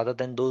 So rather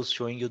than those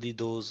showing you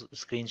those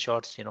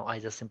screenshots, I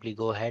just simply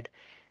go ahead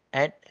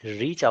and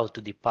reach out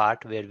to the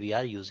part where we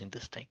are using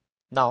this thing.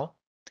 Now,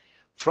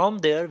 from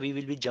there, we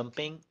will be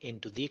jumping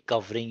into the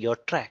covering your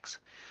tracks.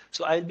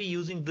 So I'll be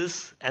using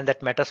this and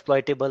that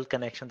metasploitable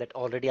connection that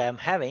already I am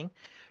having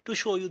to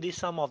show you the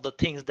some of the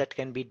things that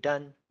can be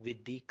done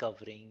with the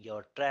covering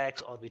your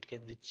tracks, or which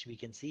we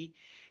can see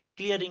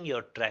clearing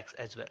your tracks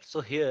as well.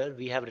 So here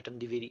we have written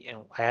the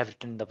I have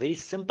written the very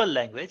simple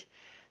language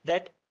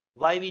that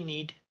why we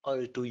need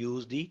or to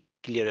use the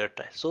clear your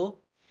track. So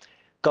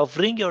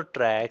covering your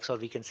tracks, or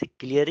we can say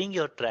clearing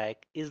your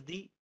track, is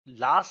the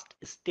last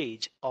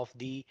stage of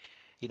the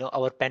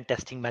our pen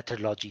testing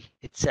methodology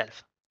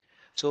itself.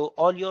 So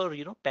all your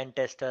pen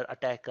tester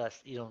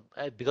attackers,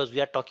 because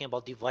we are talking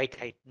about the white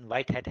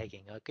hat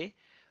hacking, okay,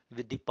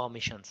 with the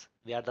permissions,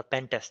 we are the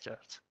pen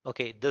testers.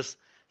 Okay, this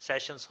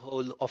session's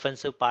whole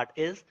offensive part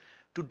is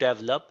to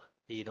develop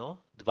the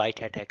white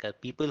hat hacker,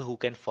 people who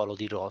can follow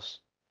the laws,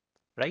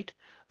 right?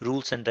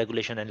 Rules and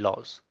regulation and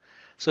laws.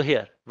 So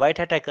here, white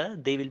hat attacker,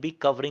 they will be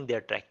covering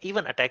their track.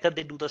 Even attacker,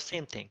 they do the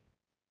same thing,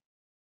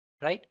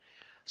 right?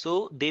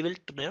 So they will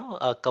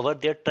cover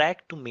their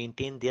track to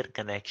maintain their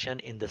connection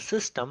in the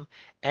system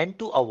and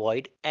to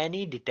avoid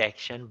any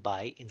detection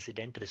by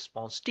incident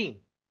response team.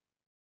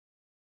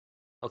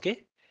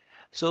 Okay,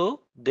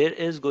 so there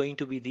is going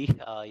to be the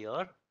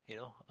your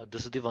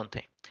this is the one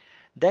thing.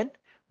 Then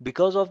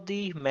because of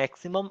the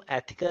maximum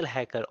ethical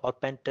hacker or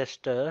pen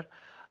tester,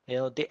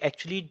 they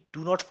actually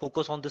do not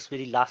focus on this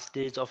very last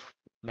stage of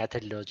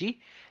methodology,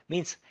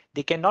 means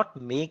they cannot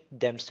make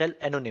themselves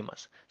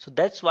anonymous. So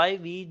that's why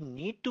we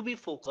need to be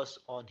focused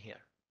on here,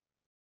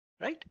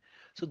 right?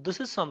 So this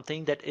is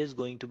something that is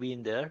going to be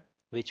in there,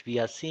 which we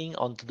are seeing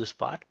onto this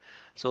part.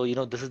 So,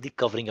 this is the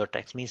covering your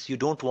tracks, means you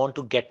don't want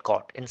to get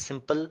caught. In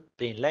simple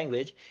plain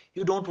language,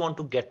 you don't want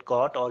to get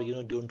caught, or,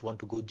 don't want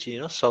to go,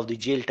 serve the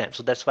jail time.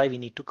 So that's why we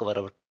need to cover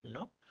our,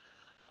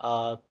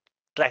 uh,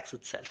 tracks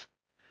itself.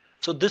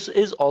 So this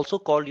is also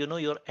called,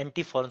 your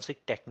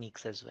anti-forensic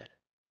techniques as well.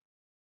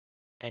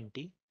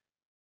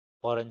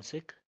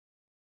 Anti-forensic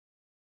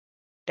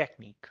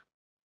technique,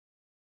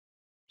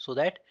 so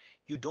that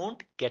you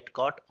don't get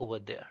caught over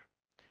there.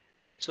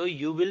 So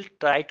you will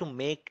try to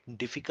make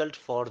difficult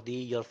for the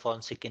your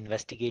forensic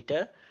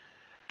investigator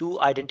to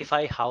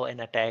identify how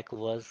an attack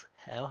was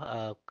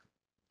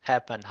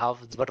happened,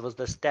 what was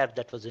the step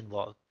that was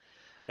involved,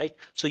 right?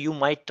 So you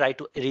might try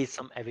to erase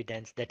some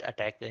evidence that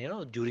attack,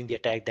 during the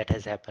attack that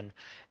has happened,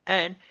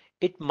 and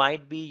it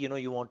might be,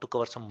 you want to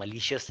cover some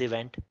malicious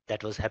event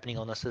that was happening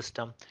on a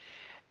system,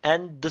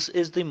 and this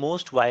is the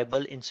most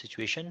viable in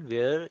situation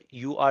where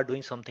you are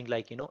doing something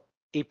like,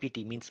 APT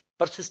means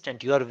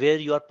persistent. You are where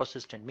you are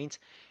persistent means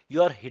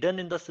you are hidden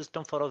in the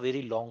system for a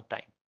very long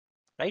time,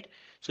 right?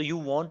 So you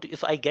want,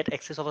 if I get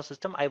access of a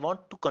system, I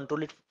want to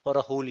control it for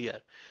a whole year.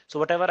 So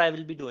whatever I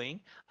will be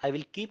doing, I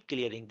will keep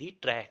clearing the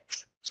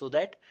tracks so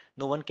that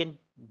no one can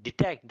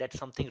detect that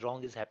something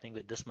wrong is happening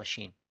with this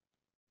machine.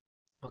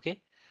 Okay,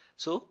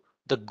 so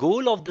the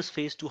goal of this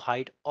phase to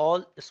hide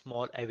all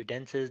small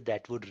evidences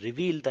that would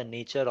reveal the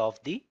nature of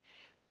the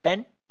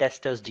pen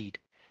tester's deed.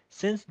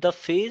 Since the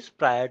phase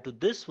prior to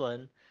this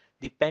one,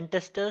 the pen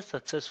tester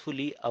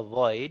successfully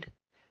avoid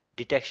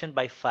detection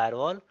by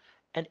firewall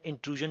and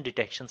intrusion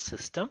detection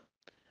system.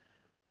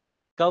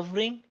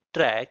 Covering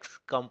tracks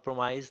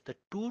compromise the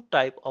two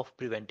type of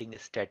preventing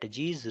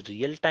strategies: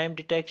 real-time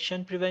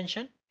detection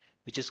prevention,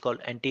 which is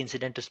called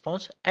anti-incident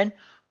response, and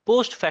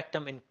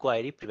post-factum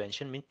inquiry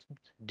prevention, means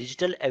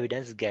digital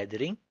evidence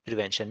gathering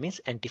prevention, means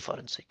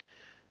anti-forensic.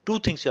 Two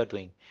things you are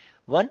doing.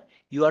 One,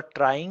 you are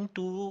trying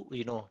to,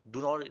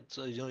 do not,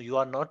 so, you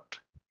are not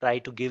try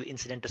to give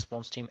incident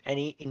response team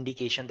any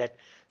indication that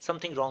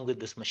something wrong with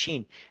this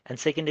machine. And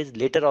second is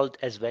later on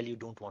as well, you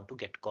don't want to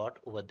get caught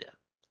over there.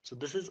 So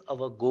this is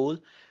our goal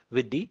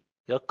with the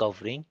you're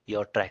covering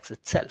your tracks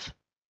itself.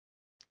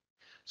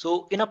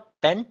 So in a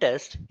pen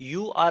test,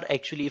 you are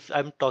actually, if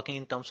I'm talking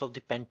in terms of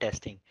the pen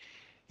testing,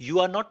 you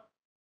are not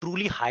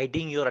truly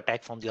hiding your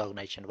attack from the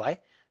organization. Why?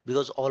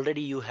 Because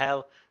already you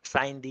have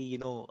signed the,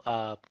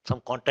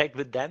 some contract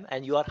with them,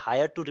 and you are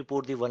hired to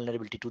report the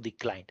vulnerability to the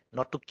client,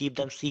 not to keep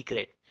them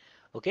secret.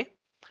 Okay.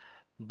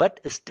 But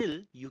still,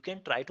 you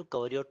can try to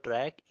cover your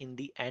track in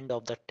the end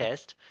of the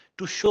test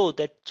to show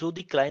that to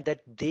the client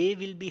that they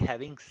will be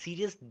having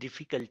serious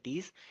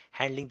difficulties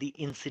handling the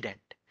incident,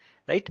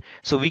 right?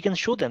 So we can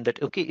show them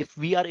that, okay, if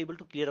we are able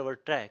to clear our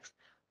tracks,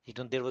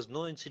 there was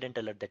no incident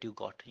alert that you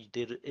got.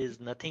 There is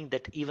nothing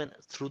that even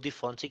through the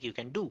forensic you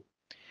can do.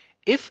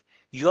 If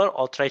you are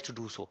authorized to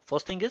do so,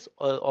 first thing is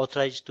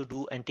authorized to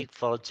do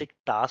anti-forensic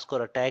task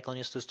or attack on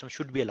your system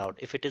should be allowed.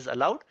 If it is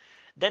allowed,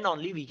 then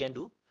only we can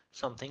do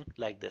something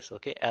like this.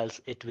 Okay, else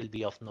it will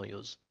be of no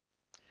use.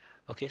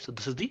 Okay, so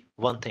this is the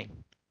one thing.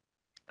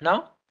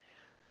 Now,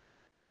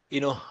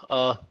 you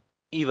know,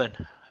 even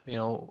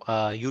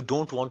you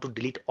don't want to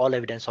delete all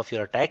evidence of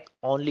your attack,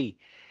 only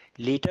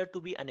later to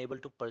be unable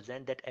to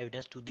present that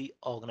evidence to the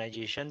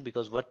organization.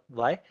 Because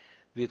why?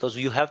 Because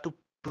you have to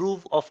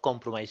prove of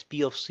compromise,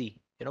 P of C,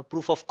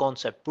 proof of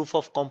concept, proof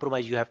of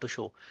compromise you have to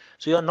show.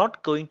 So you're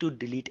not going to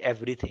delete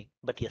everything,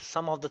 but yes,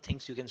 some of the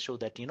things you can show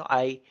that,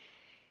 I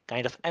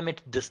kind of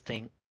emit this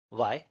thing.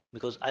 Why?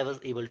 Because I was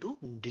able to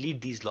delete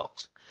these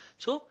logs.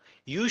 So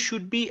you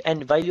should be,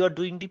 and while you are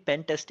doing the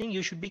pen testing,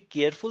 you should be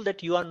careful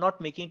that you are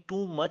not making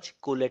too much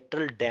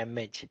collateral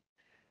damage,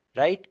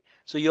 right?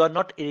 So you are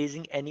not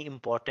erasing any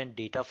important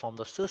data from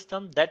the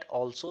system. That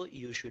also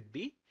you should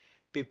be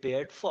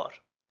prepared for.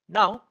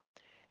 Now,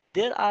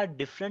 there are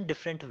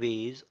different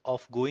ways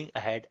of going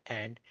ahead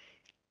and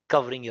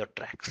covering your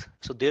tracks.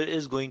 So there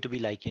is going to be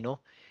like,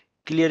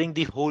 clearing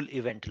the whole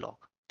event log,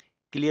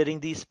 clearing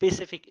the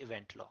specific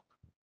event log.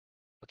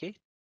 Okay,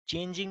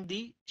 changing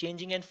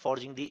and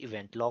forging the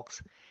event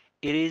logs,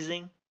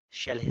 erasing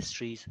shell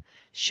histories,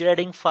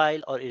 shredding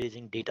file or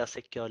erasing data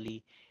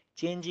securely,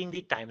 changing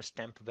the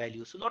timestamp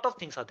value. So a lot of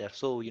things are there.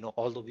 So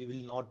although we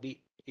will not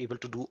be able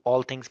to do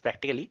all things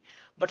practically,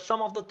 but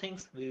some of the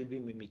things we will be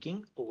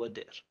mimicking over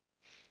there.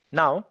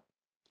 Now,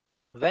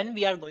 when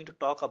we are going to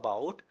talk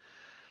about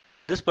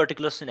this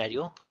particular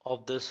scenario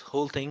of this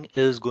whole thing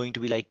is going to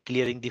be like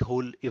clearing the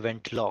whole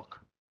event log.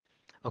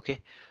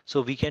 Okay,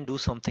 so we can do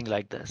something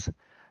like this.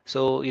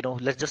 So,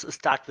 let's just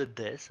start with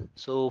this.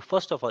 So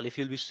first of all, if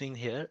you'll be seeing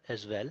here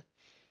as well,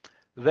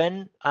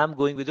 when I'm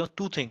going with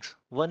two things,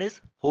 one is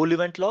whole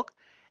event log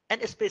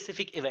and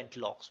specific event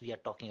logs we are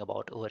talking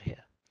about over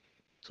here.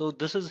 So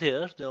this is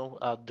here,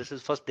 this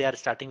is first they are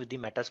starting with the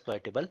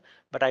metasploitable,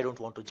 but I don't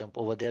want to jump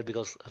over there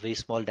because a very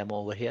small demo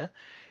over here.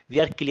 We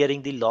are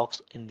clearing the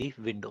logs in the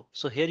window.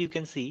 So here you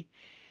can see,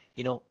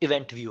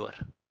 event viewer.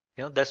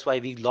 That's why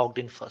we logged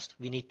in first.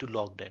 We need to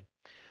log in.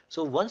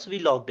 So once we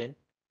logged in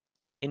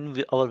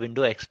our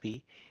window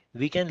XP,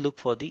 we can look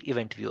for the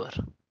event viewer.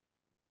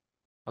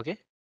 Okay.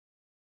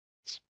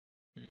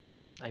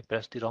 I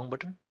pressed the wrong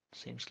button,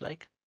 seems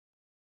like.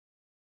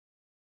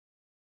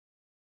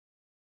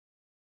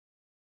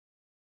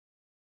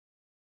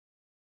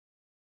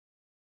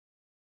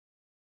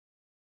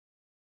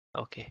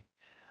 Okay.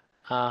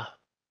 Uh,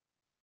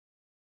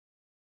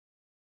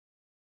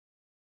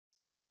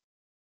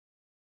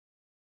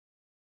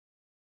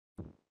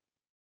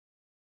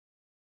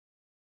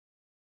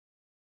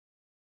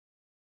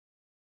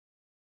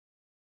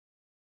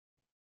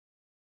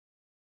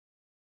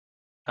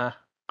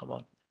 Come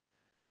on.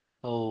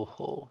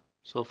 Oh,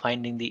 so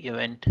finding the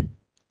event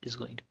is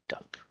going to be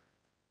tough.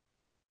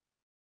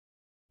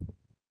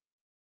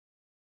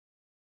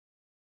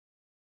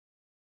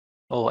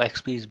 Oh,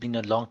 XP has been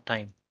a long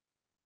time.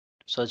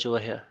 Search over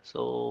here.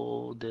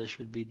 So there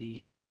should be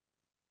the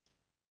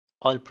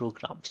all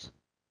programs.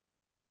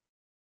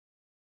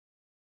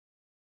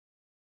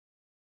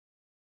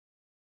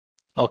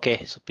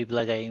 Okay, so people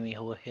are guiding me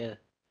over here.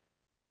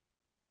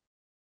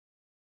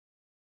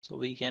 So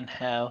we can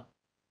have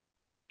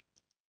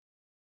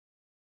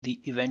the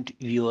event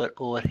viewer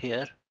over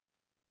here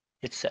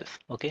itself.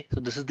 Okay, so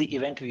this is the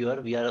event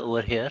viewer. We are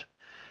over here.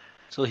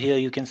 So here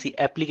you can see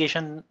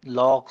application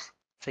logs,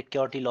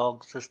 security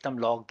log, system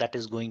log, that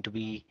is going to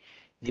be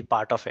the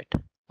part of it.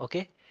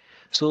 Okay.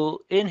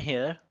 So in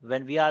here,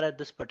 when we are at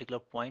this particular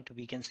point,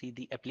 we can see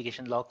the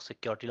application log,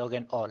 security log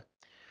and all.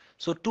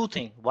 So two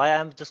things, why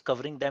I'm just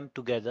covering them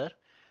together.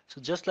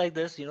 So just like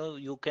this,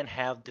 you can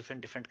have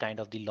different kind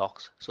of the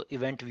logs. So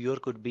event viewer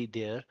could be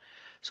there.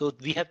 So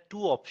we have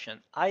two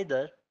options.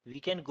 Either we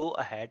can go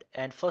ahead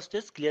and first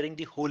is clearing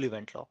the whole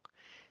event log.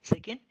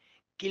 Second,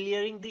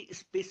 clearing the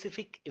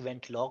specific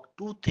event log.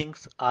 Two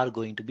things are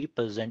going to be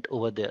present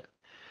over there.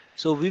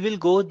 So we will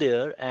go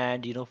there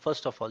and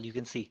first of all, you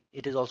can see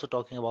it is also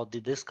talking about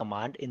this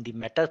command in the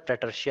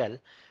metapreter shell,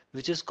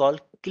 which is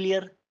called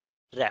clear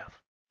rev.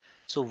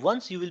 So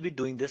once you will be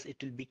doing this, it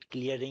will be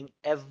clearing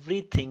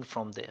everything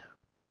from there.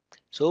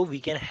 So we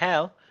can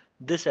have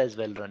this as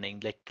well running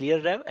like clear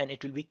rev, and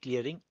it will be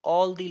clearing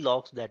all the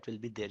logs that will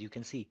be there. You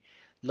can see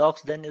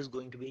logs then is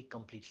going to be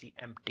completely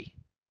empty.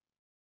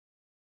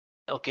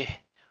 Okay,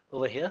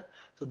 over here.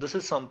 So this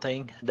is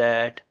something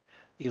that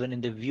even in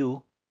the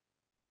view,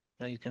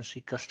 you can see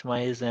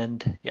customize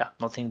and yeah,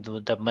 nothing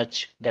that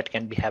much that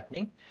can be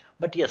happening.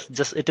 But yes,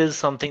 just it is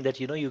something that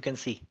you can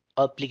see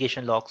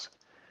application logs.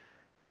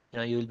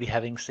 You will be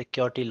having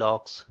security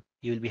logs,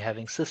 you will be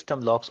having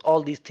system logs,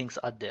 all these things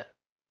are there.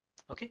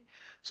 Okay,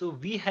 so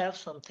we have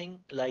something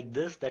like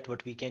this that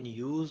what we can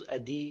use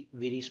at the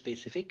very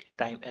specific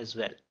time as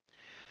well.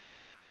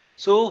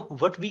 So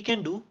what we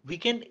can do, we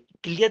can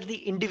clear the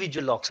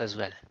individual logs as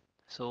well.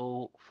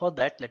 So for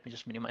that, let me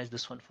just minimize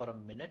this one for a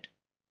minute.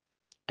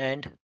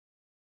 And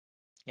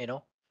you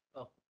know,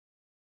 uh,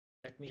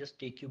 let me just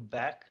take you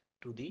back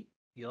to the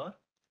your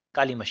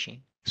Kali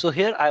machine. So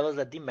here I was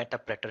at the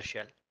metapreter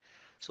shell.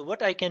 So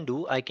what I can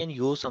do, I can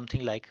use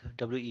something like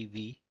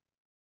WEVT.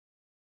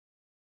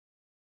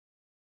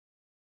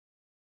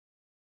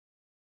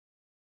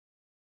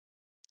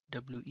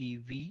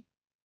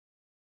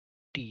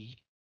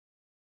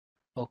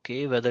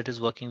 Okay, whether it is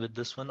working with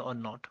this one or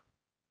not.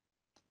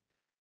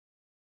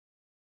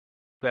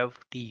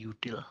 WEVT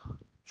util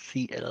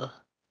CL.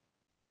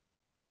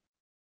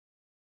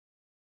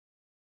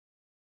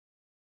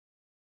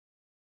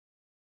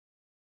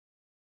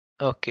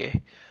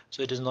 Okay,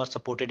 so it is not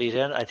supported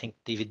here. I think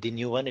with the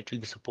new one it will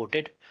be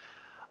supported,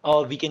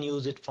 or we can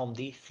use it from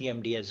the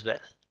CMD as well.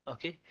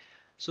 Okay,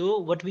 so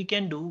what we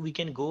can do, we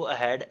can go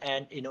ahead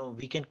and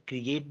we can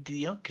create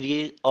the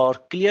create or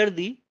clear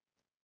the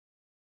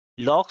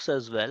logs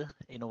as well,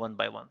 one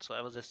by one. So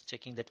I was just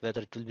checking that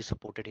whether it will be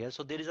supported here.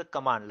 So there is a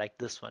command like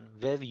this one,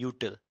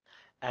 web-util,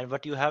 and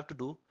what you have to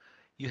do,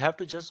 you have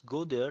to just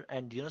go there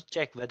and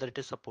check whether it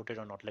is supported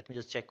or not. Let me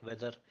just check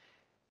whether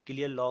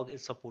clear log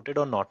is supported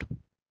or not.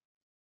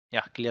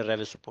 Yeah, clear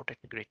rev is supported.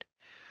 Great.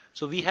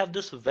 So we have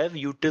this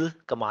web-util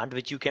command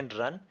which you can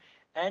run,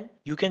 and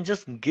you can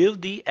just give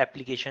the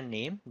application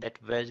name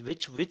that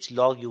which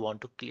log you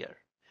want to clear.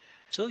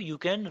 So you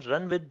can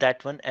run with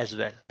that one as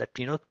well, that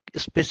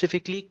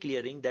specifically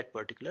clearing that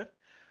particular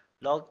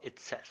log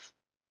itself.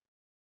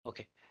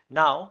 Okay.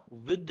 Now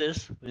with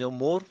this,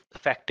 more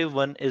effective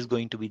one is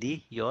going to be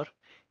the your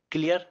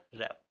clear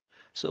rev.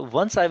 So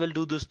once I will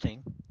do this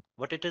thing,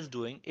 what it is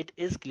doing, it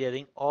is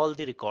clearing all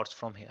the records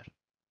from here.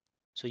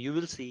 So you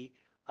will see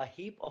a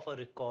heap of a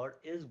record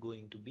is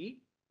going to be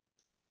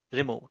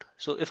removed.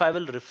 So if I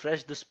will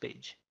refresh this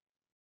page,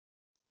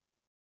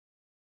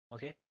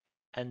 okay,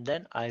 and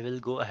then I will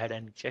go ahead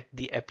and check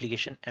the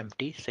application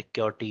empty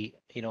security,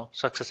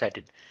 success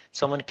added.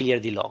 Someone clear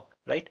the log,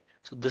 right?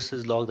 So this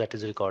is log that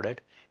is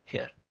recorded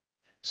here.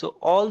 So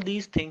all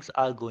these things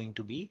are going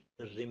to be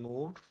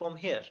removed from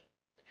here.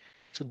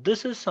 So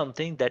this is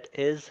something that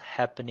is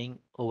happening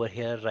over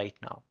here right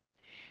now.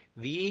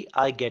 We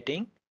are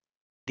getting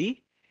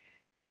the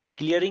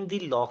clearing the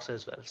locks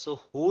as well. So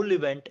whole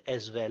event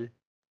as well,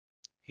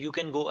 you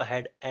can go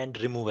ahead and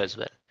remove as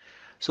well.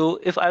 So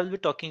if I will be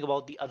talking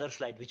about the other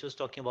slide, which was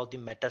talking about the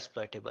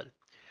metasploitable.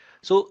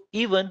 So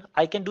even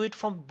I can do it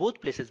from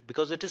both places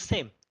because it is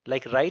same.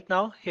 Like right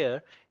now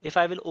here, if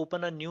I will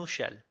open a new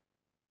shell,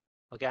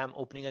 okay, I'm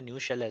opening a new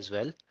shell as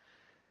well.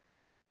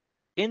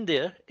 In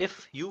there,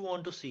 if you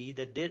want to see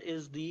that there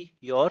is the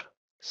your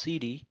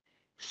cd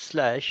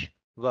slash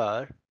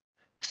var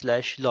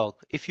slash log,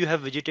 if you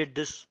have visited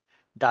this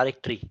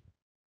directory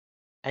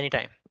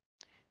anytime,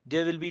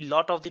 there will be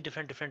lot of the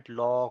different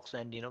logs,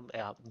 and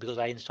because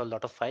I installed a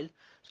lot of files,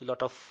 so a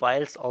lot of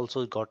files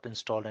also got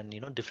installed,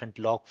 and different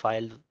log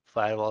file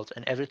firewalls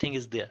and everything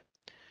is there.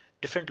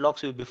 Different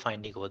logs you'll be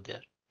finding over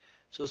there.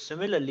 So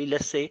similarly,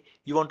 let's say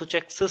you want to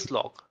check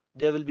syslog,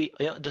 there will be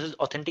this is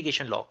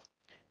authentication log,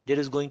 there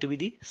is going to be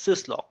the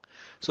syslog.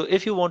 So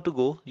if you want to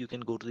go, you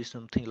can go to the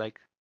something like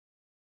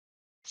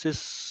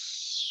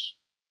sys.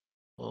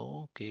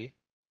 Oh, okay.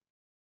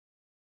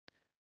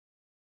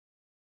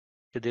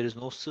 There is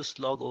no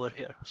syslog over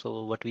here.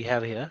 So what we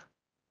have here,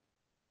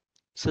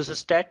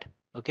 sysstat.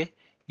 Okay,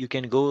 you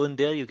can go in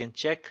there, you can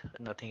check,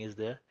 nothing is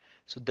there.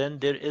 So then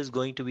there is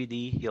going to be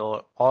the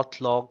your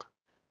auth log,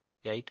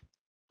 right?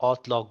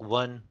 Auth log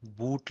 1,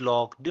 boot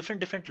log,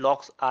 different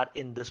logs are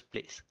in this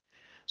place.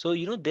 So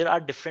there are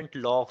different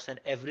logs and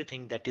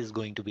everything that is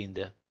going to be in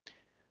there.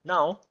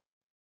 Now,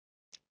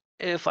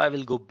 if I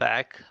will go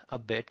back a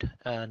bit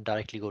and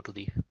directly go to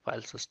the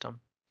file system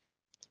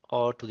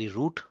or to the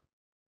root,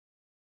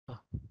 uh,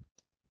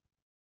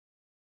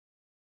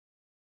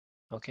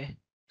 okay.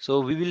 So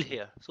we will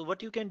here. So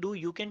what you can do,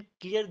 you can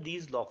clear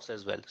these logs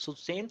as well. So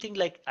same thing,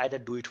 like either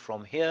do it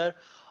from here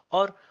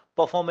or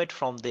perform it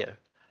from there.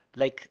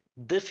 Like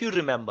if you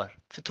remember,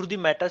 through the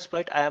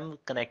Metasploit, I am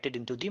connected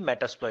into the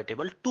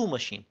Metasploitable 2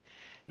 machine.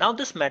 Now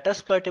this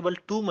Metasploitable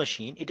 2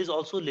 machine, it is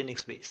also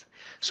Linux based.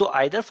 So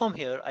either from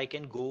here, I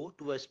can go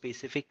to a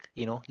specific,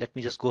 let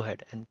me just go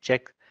ahead and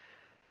check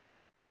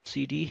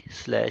cd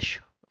slash,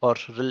 or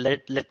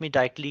let me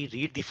directly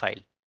read the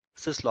file,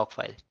 syslog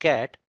file,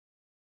 cat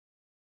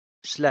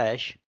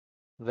slash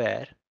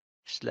var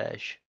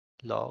slash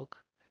log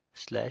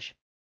slash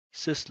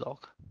syslog,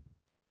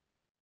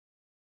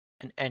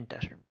 and enter.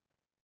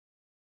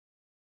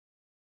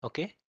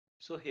 Okay,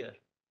 so here,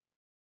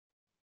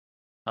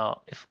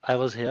 if I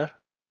was here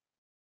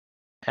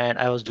and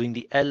I was doing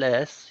the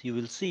ls, you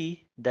will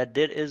see that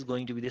there is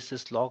going to be this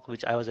syslog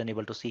which I was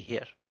unable to see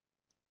here,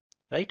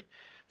 right?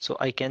 So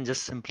I can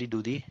just simply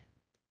do the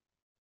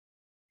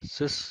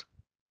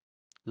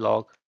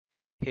syslog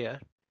here,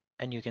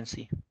 and you can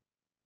see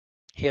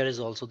here is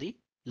also the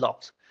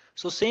logs.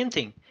 So same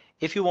thing,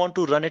 if you want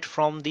to run it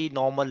from the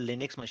normal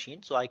Linux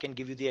machine, so I can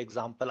give you the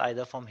example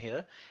either from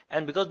here,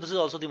 and because this is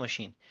also the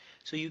machine,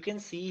 so you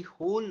can see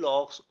whole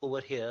logs over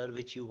here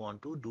which you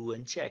want to do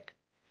and check.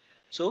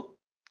 So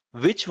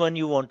which one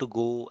you want to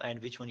go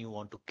and which one you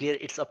want to clear,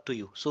 it's up to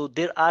you. So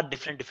there are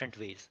different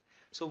ways.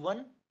 So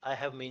one I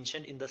have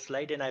mentioned in the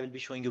slide, and I will be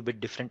showing you a bit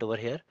different over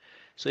here.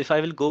 So if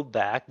I will go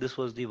back, this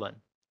was the one,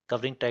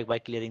 covering track by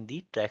clearing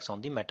the tracks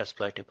on the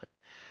Metasploitable.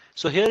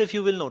 So here, if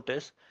you will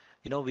notice,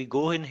 we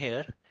go in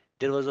here,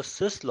 there was a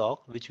syslog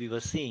which we were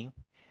seeing,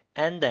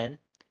 and then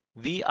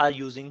we are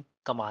using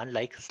command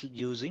like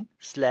using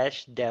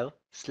slash dev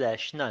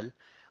slash null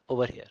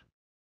over here,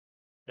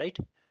 right?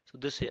 So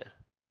this here,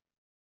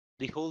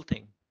 the whole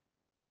thing,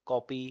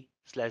 copy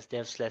slash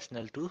dev slash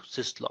null to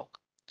syslog.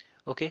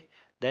 Okay,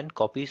 then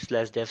copy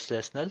slash dev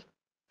slash null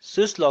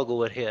syslog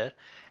over here,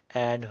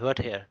 and what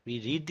here,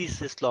 we read the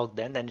syslog,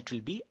 then it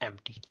will be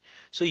empty.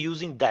 So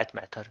using that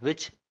method,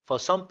 which for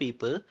some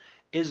people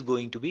is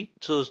going to be,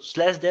 so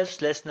slash dev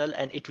slash null,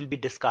 and it will be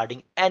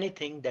discarding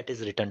anything that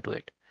is written to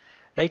it,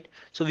 right?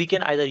 So we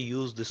can either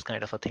use this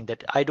kind of a thing,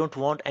 that I don't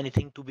want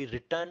anything to be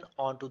written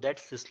onto that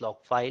syslog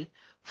file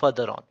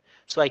further on,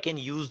 so I can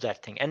use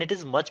that thing, and it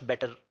is much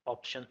better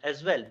option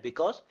as well,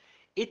 because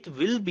it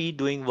will be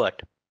doing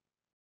what,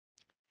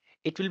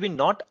 it will be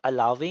not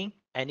allowing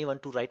anyone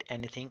to write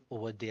anything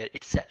over there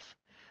itself.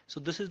 So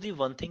this is the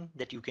one thing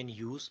that you can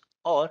use.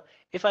 Or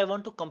if I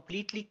want to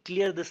completely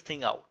clear this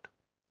thing out,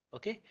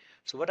 okay,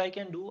 so what I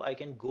can do, I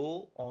can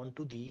go on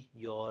to the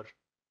your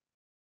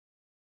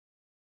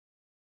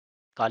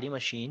Kali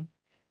machine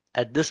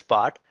at this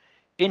part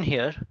in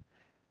here.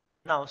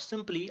 Now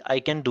simply I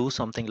can do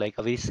something like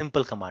a very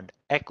simple command,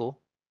 echo.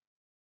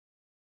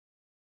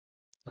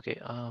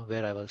 Okay,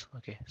 where I was,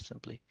 okay,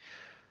 simply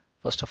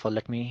first of all,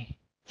 let me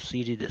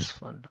cd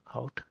this one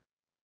out,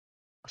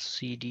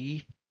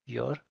 cd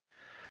your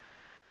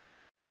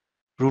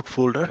root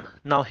folder.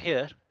 Now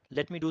here,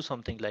 let me do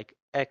something like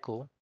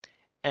echo,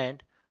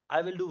 and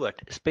I will do what?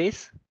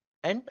 Space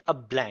and a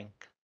blank.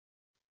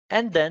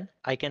 And then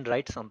I can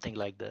write something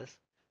like this,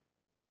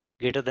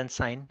 greater than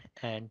sign,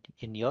 and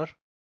in your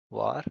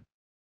var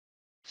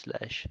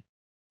slash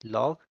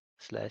log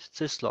slash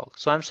syslog.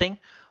 So I'm saying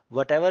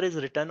whatever is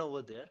written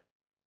over there,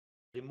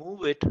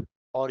 remove it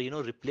or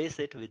replace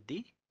it with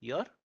the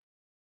your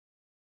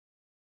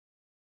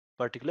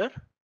particular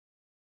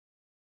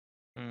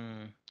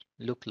hmm,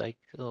 look like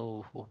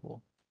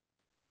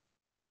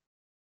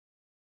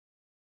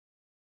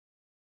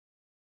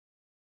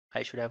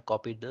I should have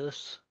copied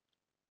this.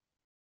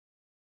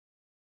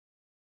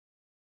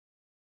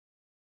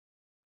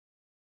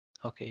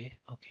 Okay,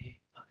 okay.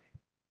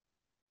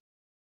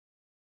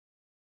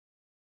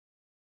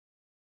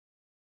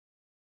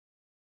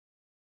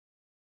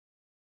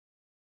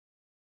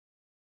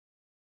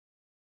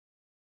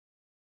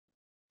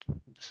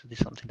 This is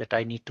something that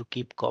I need to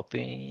keep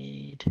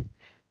copied.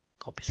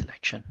 Copy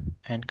selection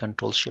and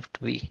Control Shift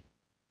V.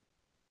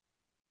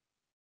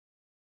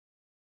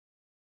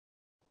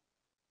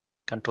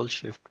 Control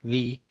Shift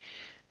V.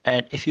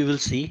 And if you will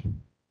see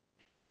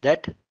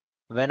that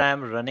when I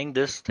am running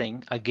this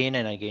thing again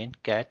and again,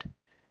 cat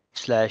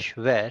slash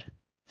where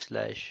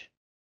slash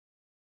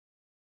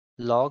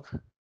log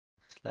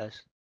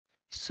slash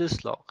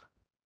syslog.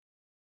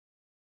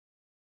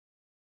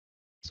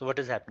 So what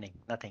is happening?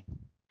 Nothing,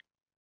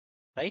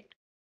 right?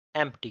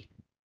 Empty.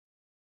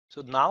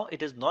 So now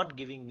it is not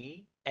giving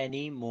me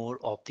any more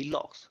of the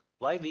logs.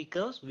 Why?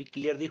 Because we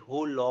clear the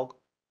whole log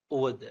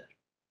over there.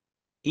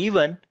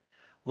 Even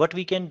what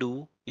we can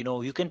do,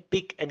 you can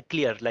pick and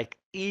clear like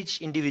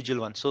each individual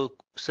one. So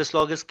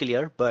syslog is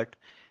clear, but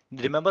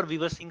remember we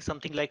were seeing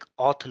something like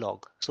auth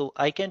log. So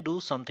I can do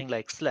something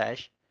like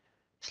slash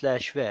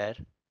where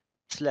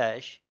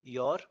slash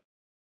your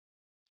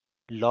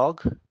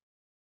log,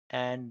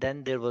 and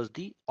then there was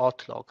the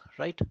auth log,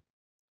 right?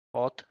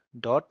 Auth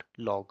dot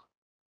log.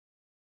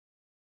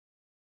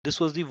 This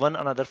was the one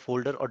another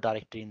folder or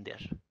directory in there.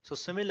 So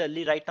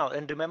similarly right now,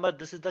 and remember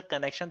this is the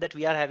connection that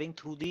we are having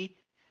through the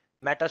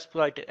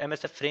Metasploit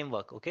MSF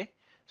framework. Okay.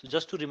 So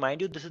just to remind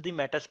you, this is the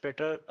MSF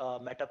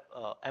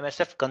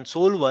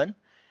console one,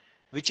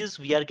 which is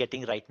we are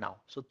getting right now.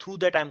 So through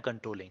that I'm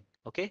controlling.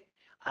 Okay.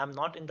 I'm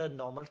not in the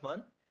normal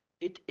one.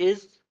 It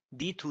is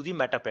the through the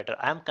Metasploiter.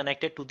 I am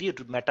connected to the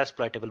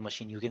Metasploitable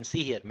machine. You can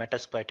see here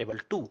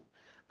Metasploitable 2.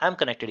 I'm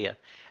connected here.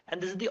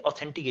 And this is the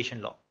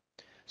authentication law.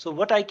 So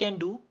what I can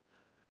do,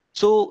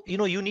 so,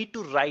 you need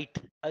to write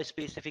a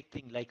specific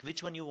thing like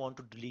which one you want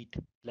to delete,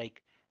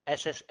 like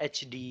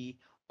SSHD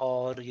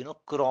or,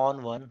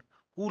 cron one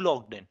who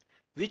logged in,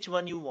 which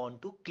one you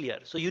want to clear.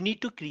 So you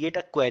need to create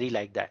a query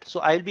like that.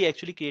 So I'll be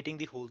actually creating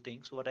the whole thing.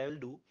 So what I will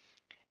do,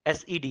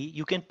 SED,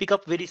 you can pick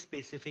up very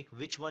specific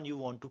which one you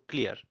want to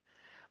clear.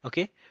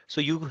 Okay. So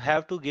you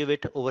have to give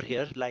it over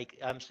here. Like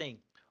I'm saying,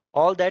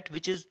 all that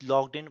which is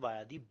logged in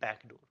via the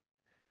backdoor.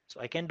 So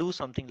I can do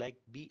something like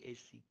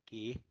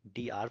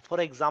BACKDR.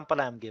 For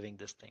example, I am giving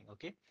this thing,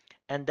 okay?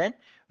 And then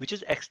which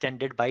is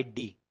extended by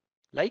D,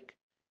 like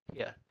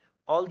here.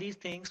 All these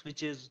things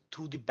which is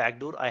through the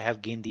backdoor, I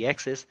have gained the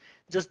access,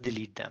 just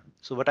delete them.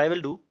 So what I will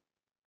do,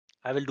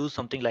 I will do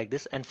something like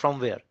this. And from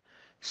where?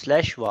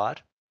 Slash var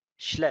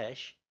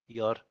slash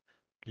your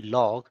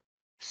log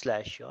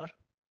slash your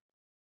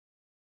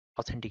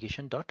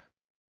authentication dot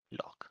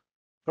log.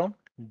 From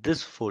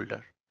this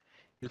folder,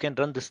 you can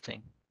run this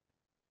thing.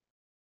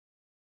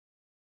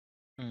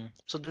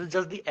 So this is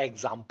just the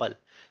example.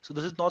 So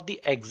this is not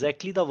the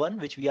exactly the one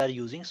which we are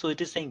using. So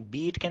it is saying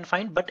B it can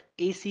find, but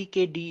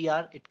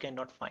ACKDER it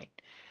cannot find.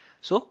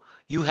 So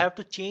you have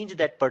to change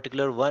that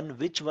particular one,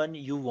 which one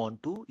you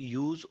want to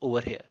use over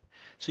here.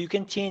 So you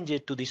can change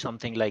it to the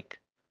something like,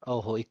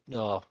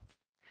 one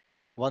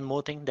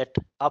more thing, that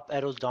up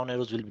arrows, down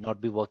arrows will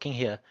not be working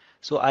here.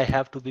 So I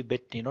have to be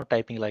bit,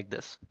 typing like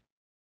this,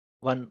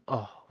 one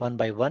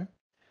by one.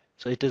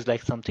 So it is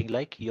like something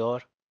like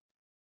your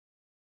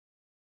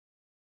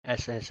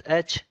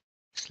SSH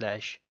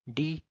slash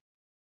D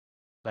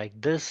like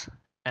this,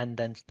 and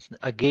then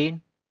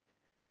again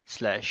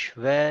slash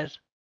where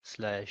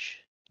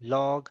slash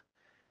log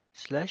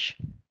slash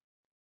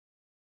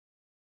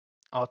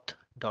auth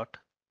dot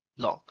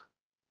log,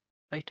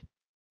 right?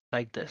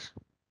 Like this.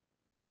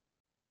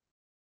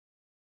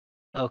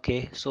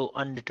 Okay, so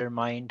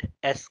undetermined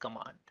S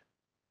command.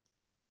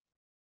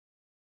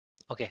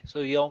 Okay,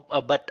 so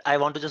but I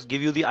want to just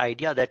give you the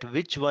idea that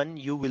which one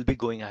you will be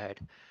going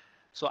ahead.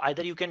 So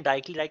either you can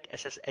directly write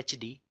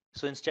SSHD.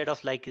 So instead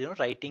of like,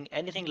 writing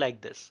anything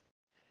like this,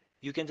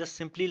 you can just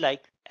simply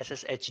like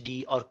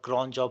SSHD or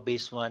cron job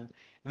base one,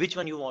 which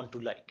one you want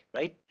to like,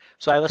 right?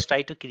 So I was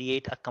trying to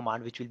create a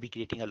command which will be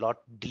creating a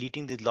lot,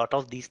 deleting the lot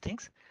of these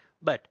things,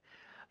 but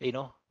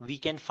we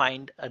can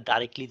find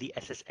directly the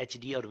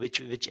SSHD or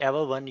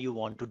whichever one you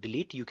want to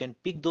delete. You can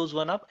pick those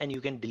one up and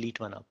you can delete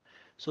one up.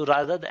 So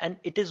rather than, and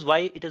it is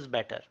why it is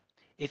better.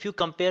 If you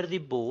compare the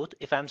both,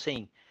 if I'm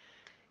saying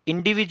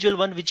individual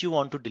one which you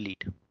want to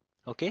delete,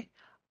 okay,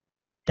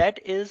 that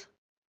is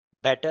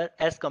better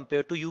as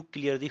compared to you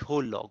clear the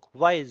whole log.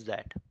 Why is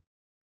that?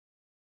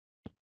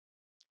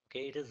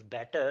 Okay, it is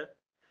better.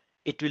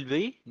 It will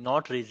be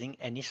not raising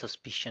any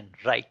suspicion,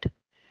 right?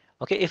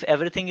 Okay, if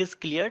everything is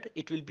cleared,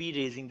 it will be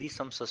raising the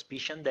some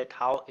suspicion that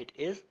how it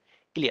is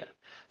clear.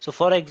 So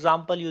for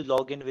example, you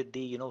log in with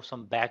the,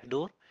 some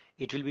backdoor.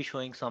 It will be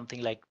showing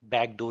something like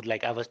backdoor,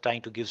 like I was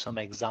trying to give some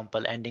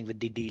example ending with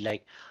the D,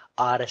 like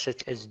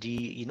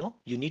RSHSD.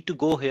 You need to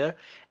go here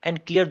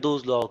and clear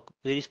those log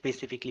very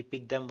specifically,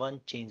 pick them one,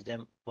 change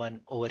them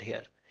one over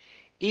here.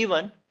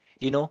 Even,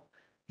 you know,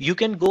 you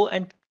can go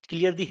and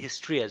clear the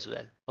history as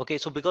well. Okay,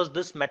 so because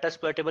this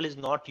metasploitable is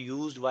not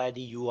used via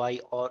the UI,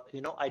 or,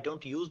 I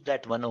don't use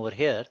that one over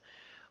here.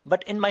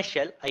 But in my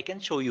shell, I can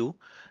show you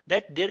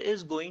that there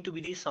is going to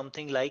be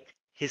something like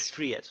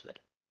history as well,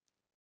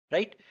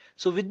 right?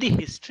 So with the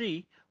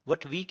history,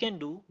 what we can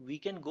do, we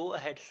can go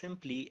ahead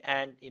simply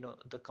and,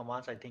 the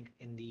commands, I think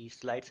in the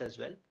slides as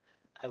well,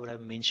 I would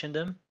have mentioned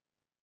them.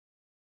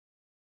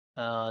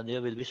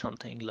 There will be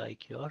something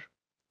like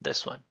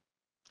this one.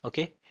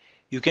 Okay,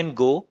 you can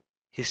go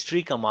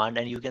history command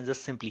and you can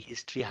just simply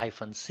history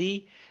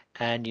 -c,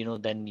 and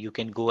then you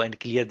can go and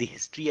clear the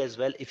history as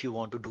well if you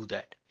want to do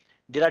that.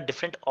 There are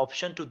different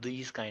options to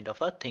these kind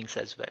of things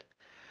as well.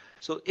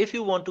 So if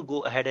you want to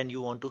go ahead and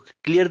you want to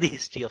clear the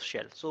history of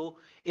shell, so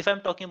if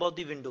I'm talking about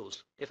the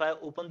Windows, if I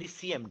open the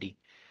CMD,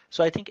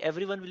 so I think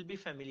everyone will be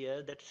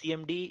familiar that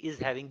CMD is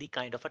having the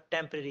kind of a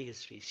temporary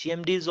history.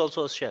 CMD is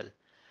also a shell,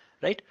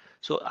 right?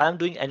 So I'm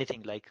doing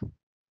anything like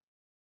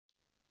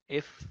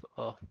if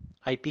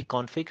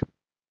ipconfig,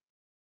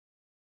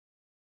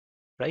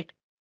 right?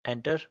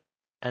 Enter,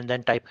 and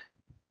then type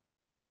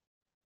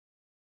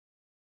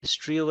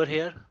history over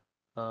here,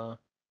 uh,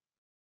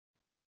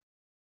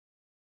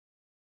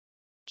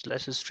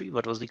 slash history.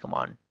 What was the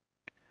command?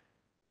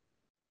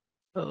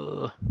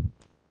 Uh,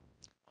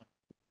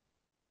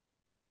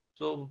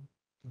 so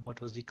what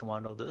was the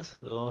command of this?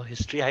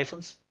 History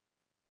hyphens.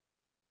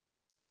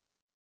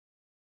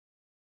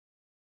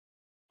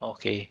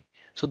 Okay.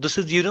 So this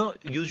is,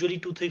 usually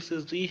two things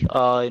is the,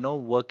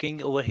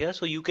 working over here.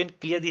 So you can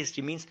clear the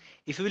history, means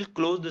if you will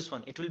close this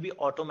one, it will be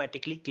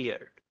automatically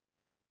cleared,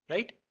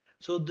 right?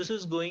 So this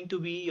is going to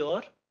be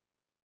your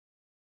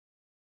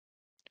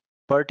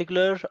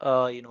particular,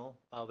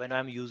 when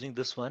I'm using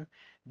this one,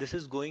 this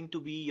is going to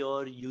be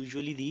your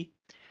usually the,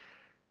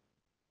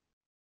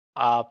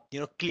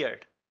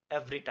 cleared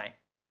every time.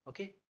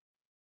 Okay.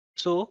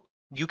 So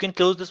you can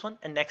close this one,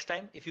 and next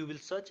time if you will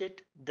search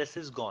it, this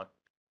is gone.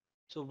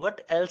 So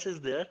what else is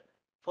there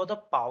for the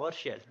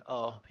PowerShell?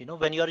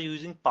 When you are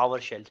using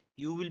PowerShell,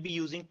 you will be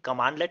using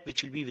commandlet,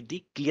 which will be with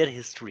the clear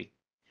history.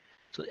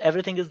 So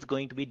everything is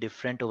going to be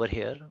different over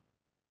here.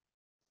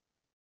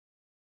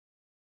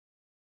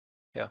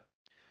 Yeah.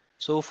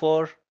 So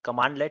for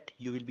commandlet,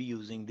 you will be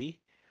using the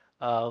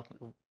uh,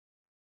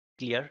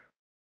 clear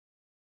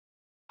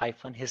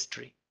hyphen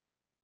history.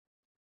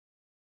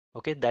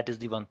 Okay, that is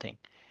the one thing.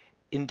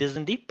 In this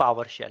in the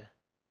PowerShell.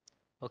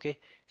 Okay,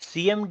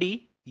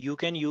 CMD, you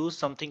can use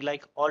something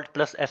like Alt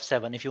plus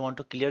F7 if you want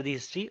to clear the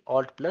history,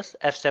 Alt plus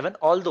F7.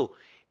 Although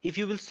if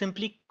you will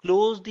simply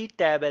close the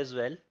tab as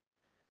well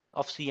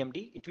of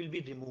CMD, it will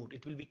be removed.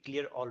 It will be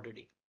clear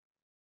already.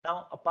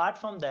 Now, apart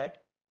from that,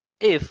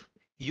 if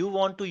you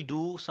want to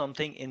do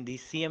something in the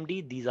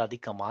CMD, these are the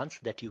commands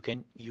that you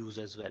can use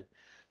as well.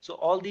 So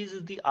all these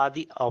are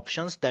the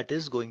options that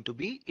is going to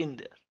be in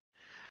there.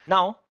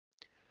 Now,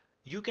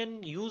 you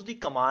can use the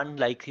command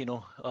like,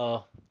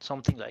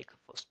 something like,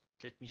 first,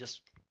 let me just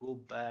go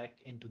back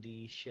into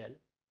the shell.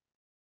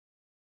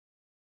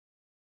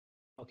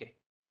 Okay.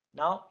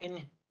 Now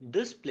in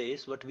this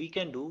place, what we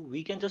can do,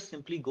 we can just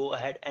simply go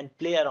ahead and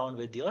play around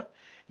with your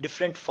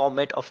different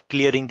format of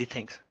clearing the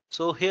things.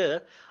 So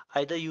here,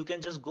 either you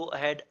can just go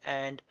ahead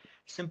and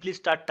simply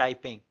start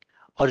typing,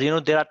 or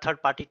there are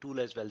third-party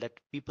tool as well that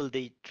people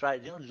they try,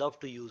 love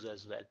to use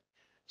as well.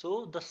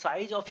 So the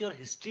size of your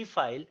history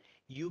file,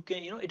 you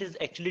can, it is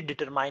actually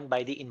determined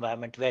by the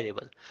environment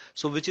variable.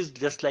 So which is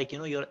just like,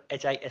 your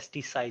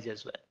HIST size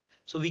as well.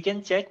 So we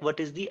can check what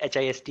is the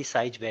HIST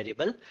size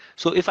variable.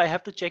 So if I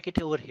have to check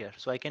it over here,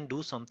 so I can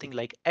do something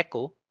like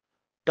echo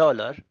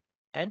dollar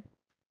and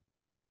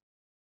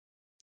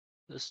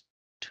just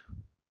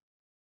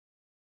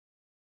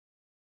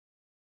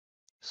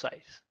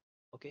size.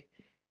 Okay,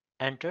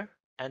 enter,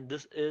 and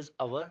this is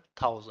our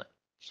 1000.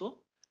 So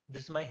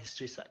this is my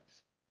history size.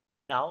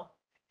 Now,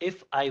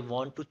 if I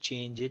want to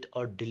change it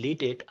or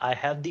delete it, I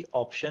have the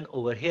option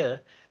over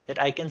here that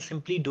I can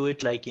simply do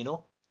it like,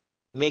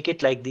 make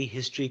it like the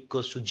history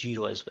equals to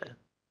 0 as well.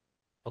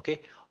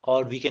 Okay,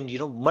 or we can,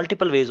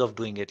 multiple ways of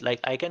doing it.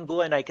 Like I can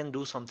go and I can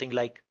do something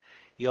like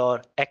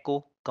your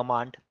echo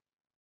command.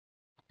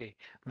 Okay,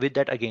 with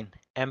that again,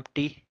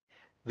 empty,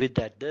 with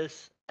that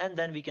this, and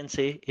then we can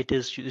say it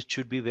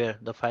should be where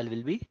the file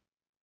will be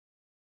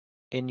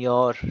in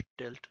your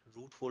tilt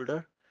root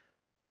folder.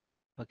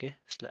 Okay,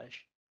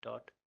 slash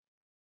dot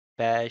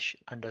bash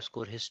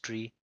underscore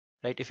history,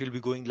 right? If you'll be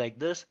going like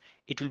this,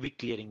 it will be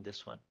clearing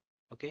this one.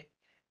 Okay,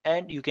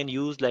 and you can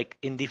use like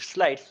in the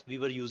slides we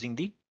were using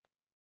the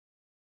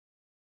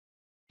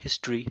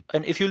history,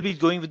 and if you'll be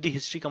going with the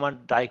history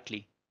command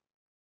directly,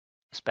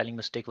 spelling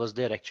mistake was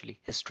there actually,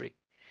 history.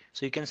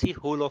 So you can see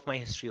whole of my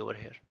history over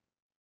here.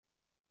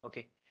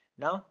 Okay,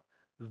 now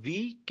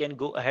we can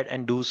go ahead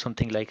and do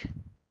something like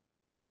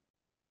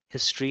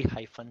history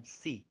hyphen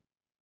C,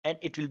 and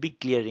it will be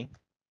clearing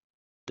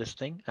this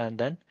thing. And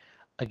then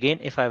again,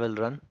 if I will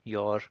run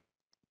your,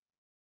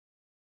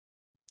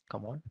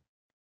 come on.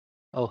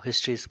 Oh,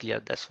 history is clear.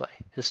 That's why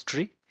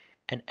history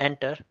and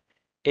enter.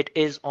 It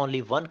is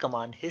only one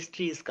command.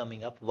 History is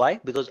coming up. Why?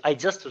 Because I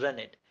just run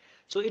it.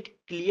 So it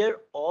clear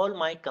all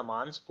my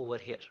commands over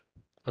here.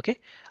 Okay.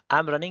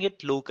 I'm running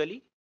it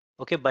locally.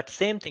 Okay. But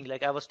same thing,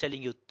 like I was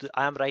telling you,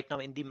 I am right now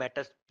in the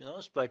meta,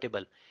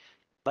 exploitable,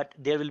 but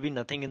there will be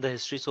nothing in the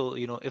history. So,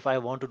 if I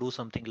want to do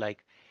something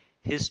like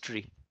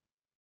history,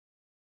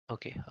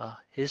 okay,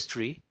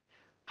 history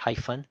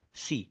hyphen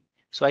C.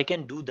 So I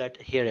can do that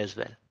here as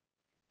well.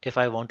 If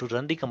I want to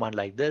run the command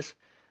like this,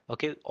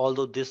 okay,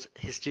 although this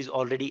history is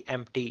already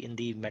empty in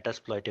the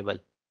metasploitable,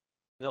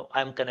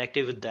 I'm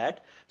connected with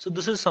that. So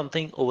this is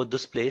something over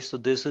this place. So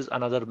this is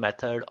another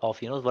method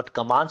of, what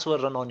commands were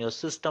run on your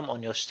system,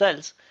 on your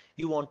cells,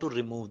 you want to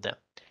remove them.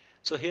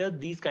 So here,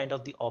 these kind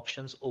of the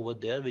options over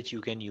there, which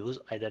you can use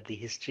either the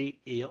history,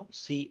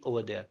 see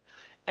over there.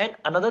 And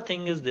another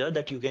thing is there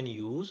that you can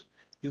use,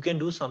 you can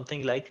do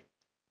something like,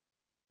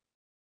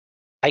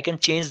 I can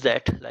change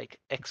that like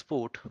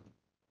export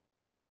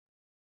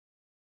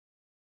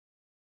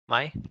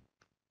my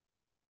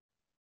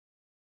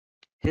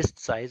hist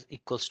size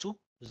equals to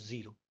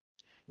 0.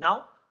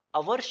 Now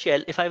our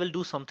shell, if I will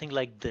do something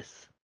like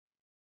this,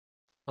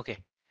 okay,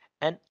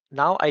 and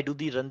now I do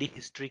the run the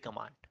history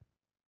command.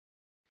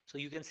 So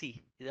you can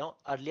see,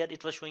 earlier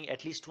it was showing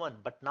at least 1,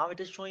 but now it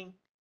is showing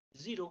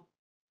 0,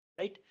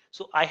 right?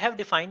 So I have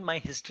defined my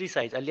history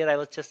size. Earlier I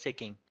was just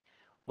checking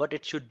what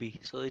it should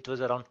be. So it was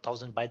around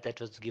 1000 bytes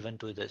that was given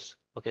to this.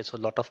 Okay, so a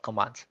lot of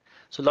commands.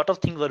 So a lot of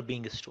things were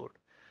being stored.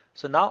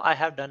 So now I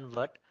have done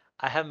what?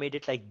 I have made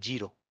it like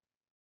 0,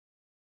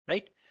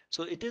 right?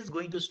 So it is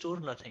going to store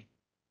nothing,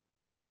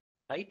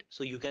 right?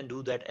 So you can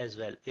do that as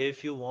well.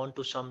 If you want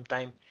to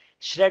sometime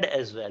shred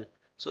as well.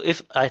 So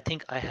if I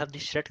think I have the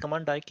shred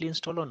command directly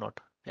installed or not.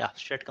 Yeah,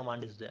 shred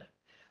command is there.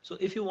 So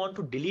if you want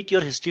to delete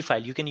your history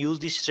file, you can use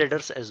these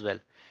shredders as well.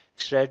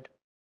 Shred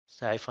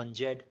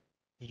 -z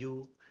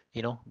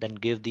then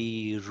give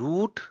the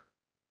root,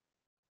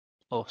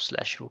 oh,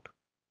 slash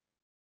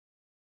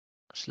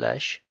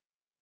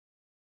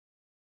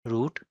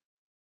root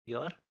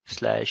your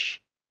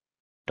slash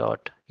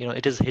dot,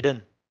 it is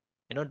hidden,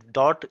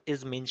 dot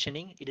is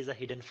mentioning it is a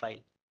hidden file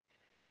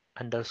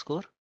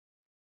underscore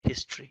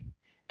history,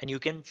 and you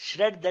can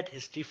shred that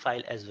history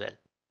file as well.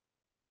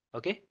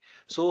 Okay,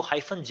 so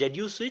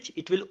 -zu switch,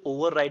 it will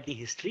overwrite the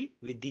history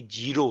with the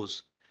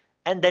zeros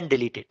and then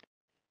delete it,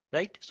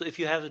 right? So if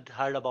you have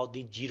heard about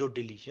the zero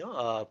delete,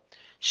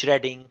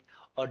 shredding,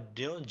 or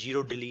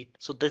zero delete,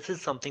 so this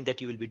is something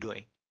that you will be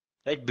doing,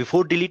 right?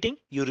 Before deleting,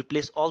 you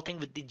replace all things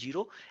with the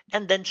zero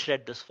and then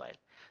shred this file.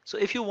 So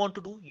if you want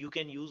to do, you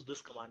can use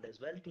this command as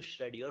well to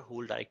shred your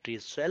whole directory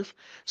itself.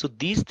 So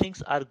these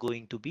things are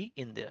going to be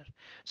in there.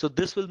 So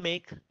this will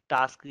make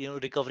task,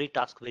 recovery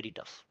task very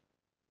tough.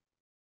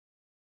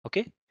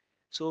 Okay.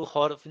 So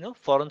for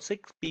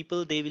forensic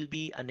people, they will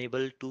be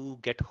unable to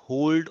get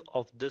hold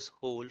of this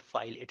whole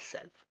file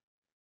itself,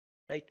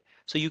 right?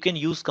 So you can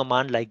use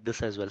command like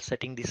this as well,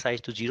 setting the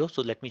size to 0.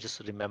 So let me just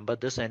remember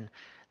this, and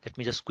let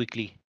me just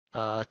quickly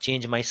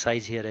change my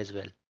size here as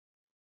well.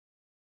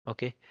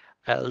 Okay,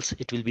 else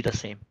it will be the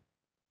same.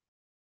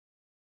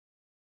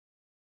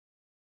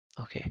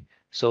 Okay,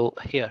 so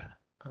here,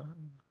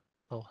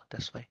 oh,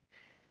 that's why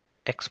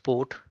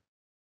export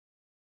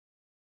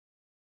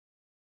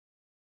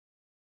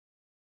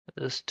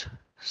list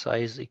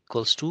size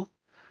equals to,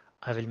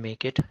 I will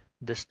make it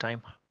this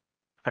time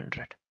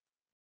 100.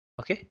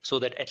 Okay, so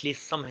that at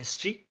least some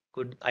history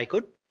I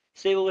could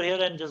save over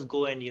here and just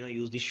go and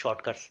use these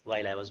shortcuts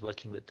while I was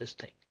working with this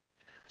thing.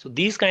 So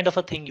these kind of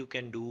a thing you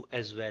can do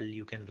as well.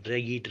 You can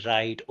read,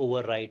 write,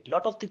 overwrite,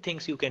 lot of the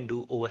things you can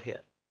do over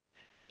here,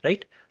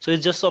 right? So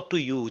it's just up to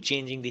you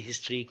changing the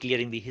history,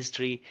 clearing the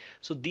history.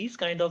 So these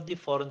kind of the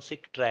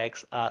forensic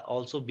tracks are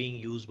also being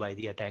used by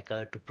the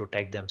attacker to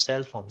protect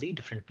themselves from the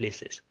different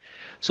places.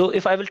 So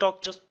if I will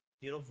talk just,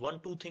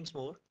 one, two things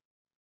more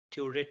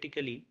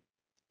theoretically,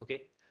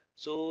 okay.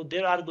 So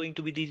there are going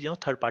to be these,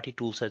 third-party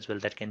tools as well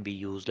that can be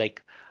used.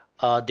 Like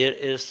there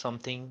is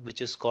something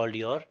which is called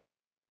your,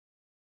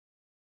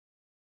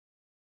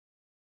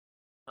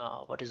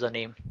 what is the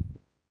name?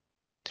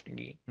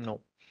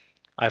 No,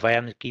 if I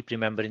am keep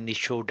remembering the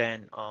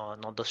Shodan,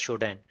 not the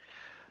Shodan.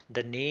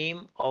 The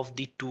name of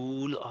the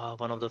tool,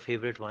 one of the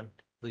favorite one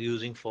we're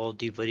using for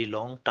the very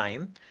long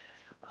time.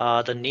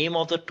 The name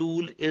of the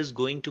tool is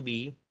going to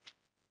be,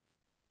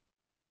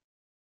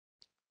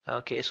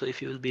 okay, so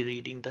if you will be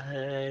reading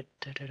that,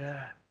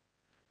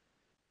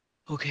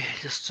 okay,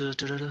 just,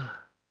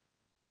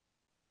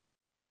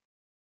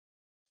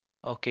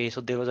 okay,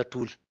 so there was a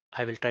tool.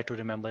 I will try to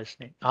remember his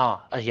name.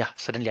 Yeah,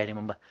 suddenly I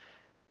remember.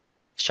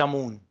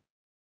 Shamoon.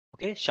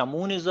 Okay,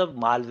 Shamoon is a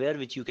malware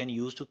which you can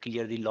use to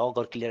clear the log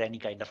or clear any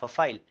kind of a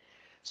file.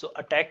 So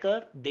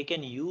attacker, they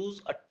can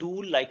use a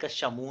tool like a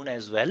Shamoon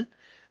as well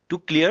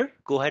to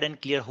go ahead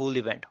and clear whole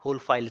event, whole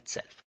file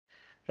itself,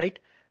 right?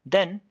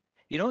 Then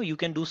you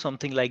can do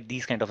something like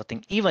these kind of a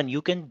thing. Even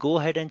you can go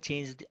ahead and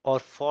change or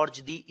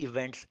forge the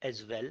events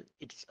as well.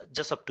 It's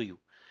just up to you.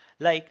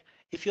 Like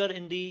if you're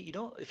in the,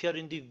 if you're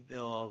in the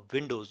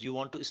Windows, you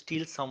want to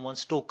steal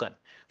someone's token.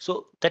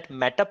 So that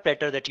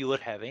metapreter that you were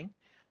having,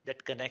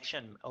 that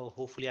connection, oh,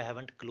 hopefully I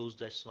haven't closed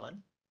this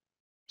one.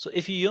 So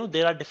if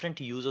there are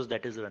different users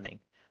that is running.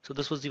 So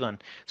this was the one.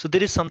 So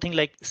there is something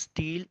like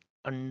steal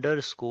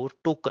underscore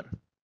token.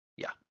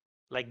 Yeah,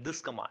 like this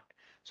command.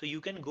 So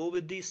you can go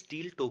with the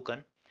steal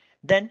token.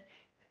 Then,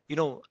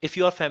 if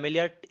you are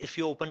familiar, if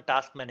you open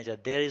task manager,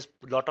 there is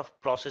a lot of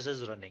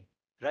processes running,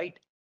 right?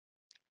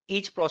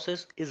 Each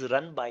process is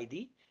run by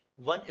the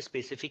one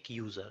specific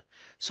user.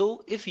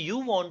 So if you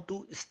want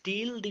to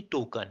steal the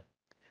token,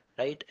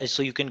 right?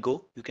 So you can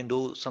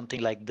do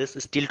something like this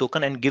steal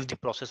token and give the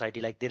process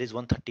ID like there is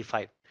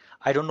 135.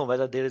 I don't know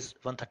whether there is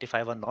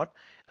 135 or not.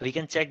 We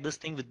can check this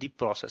thing with the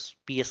process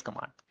ps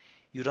command.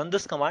 You run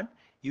this command,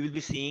 you will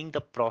be seeing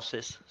the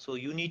process. So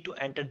you need to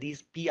enter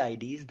these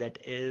PIDs that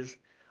is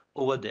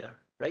over there,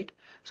 right?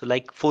 So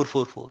like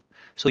 444.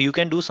 So you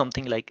can do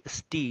something like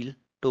steal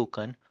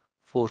token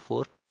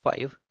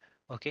 445,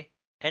 okay,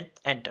 and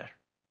enter,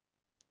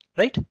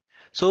 right?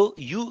 So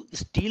you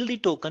steal the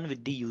token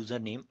with the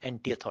username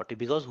NT authority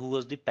because who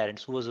was the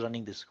parents, who was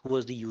running this, who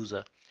was the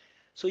user.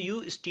 So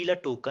you steal a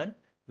token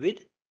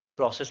with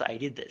process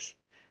ID this.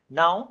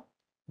 Now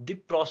the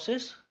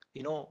process,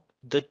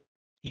 the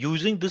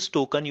using this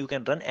token, you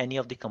can run any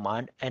of the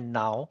command and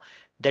now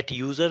that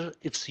user,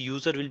 its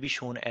user will be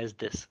shown as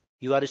this.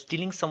 You are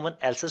stealing someone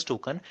else's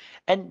token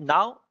and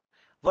now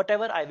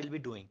whatever I will be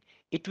doing,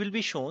 it will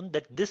be shown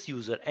that this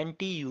user,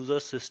 NT user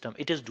system,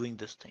 it is doing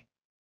this thing,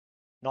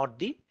 not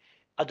the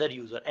other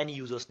user, any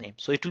user's name.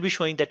 So it will be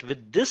showing that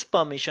with this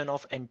permission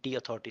of NT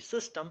authority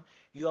system,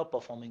 you are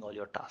performing all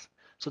your tasks.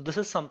 So this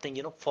is something,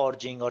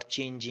 forging or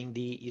changing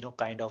the,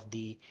 kind of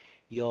the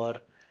your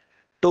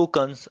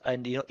tokens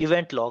and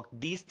event log.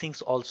 These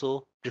things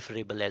also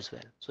preferable as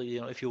well. So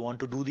if you want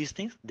to do these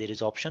things, there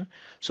is option.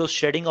 So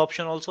shredding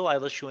option also I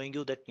was showing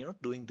you that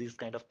doing these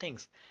kind of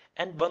things.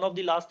 And one of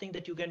the last thing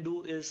that you can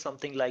do is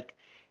something like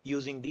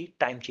using the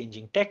time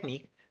changing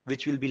technique,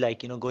 which will be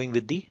like going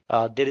with the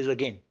there is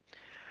again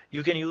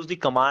you can use the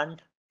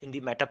command in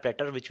the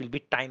metapreter, which will be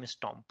time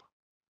stomp.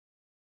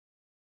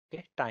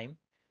 Okay, time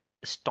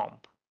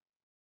stomp.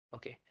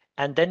 Okay,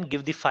 and then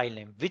give the file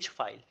name. Which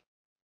file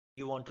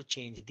you want to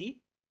change the,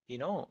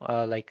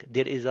 like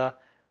there is a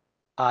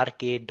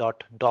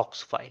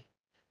rk.docs file.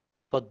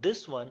 For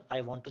this one,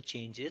 I want to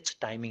change its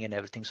timing and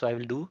everything. So I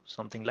will do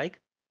something like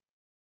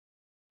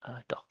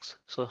docs.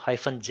 So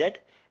 -z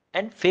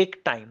and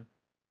fake time.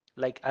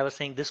 Like I was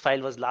saying, this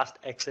file was last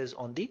accessed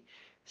on the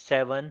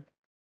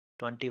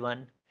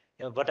 7/21,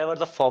 whatever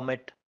the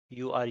format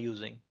you are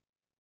using,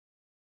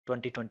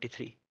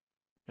 2023.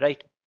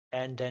 Right?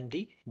 And then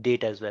the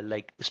date as well,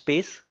 like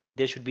space,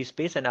 there should be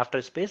space, and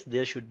after space,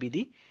 there should be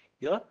the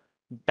your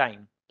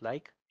time,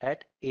 like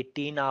at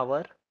 18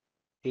 hour,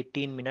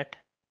 18 minute,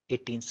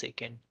 18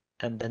 second,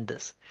 and then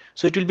this.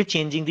 So it will be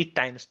changing the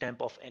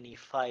timestamp of any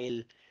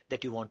file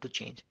that you want to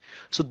change.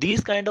 So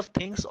these kind of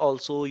things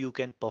also you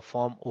can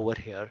perform over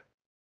here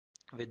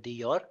with the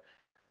your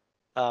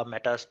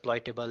meta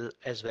exploitable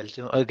as well.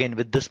 So again,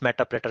 with this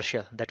metapreter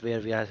shell that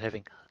where we are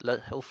having,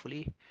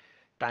 hopefully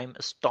time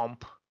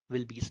stomp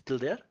will be still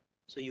there.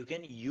 So you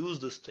can use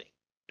this thing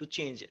to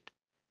change it,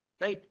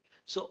 right?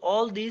 So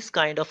all these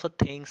kind of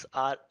things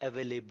are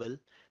available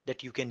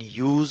that you can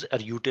use or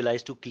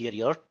utilize to clear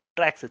your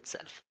tracks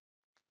itself.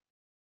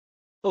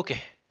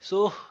 Okay,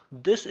 so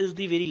this is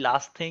the very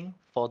last thing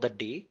for the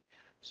day.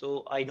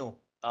 So I know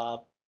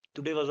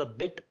today was a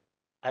bit,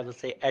 I will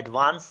say,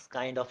 advanced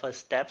kind of a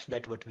steps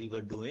that what we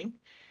were doing.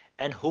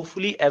 And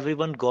hopefully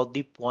everyone got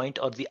the point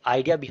or the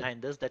idea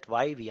behind this, that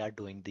why we are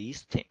doing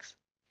these things.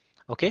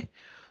 Okay,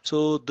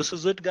 so this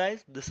is it,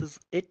 guys. This is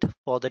it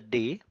for the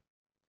day.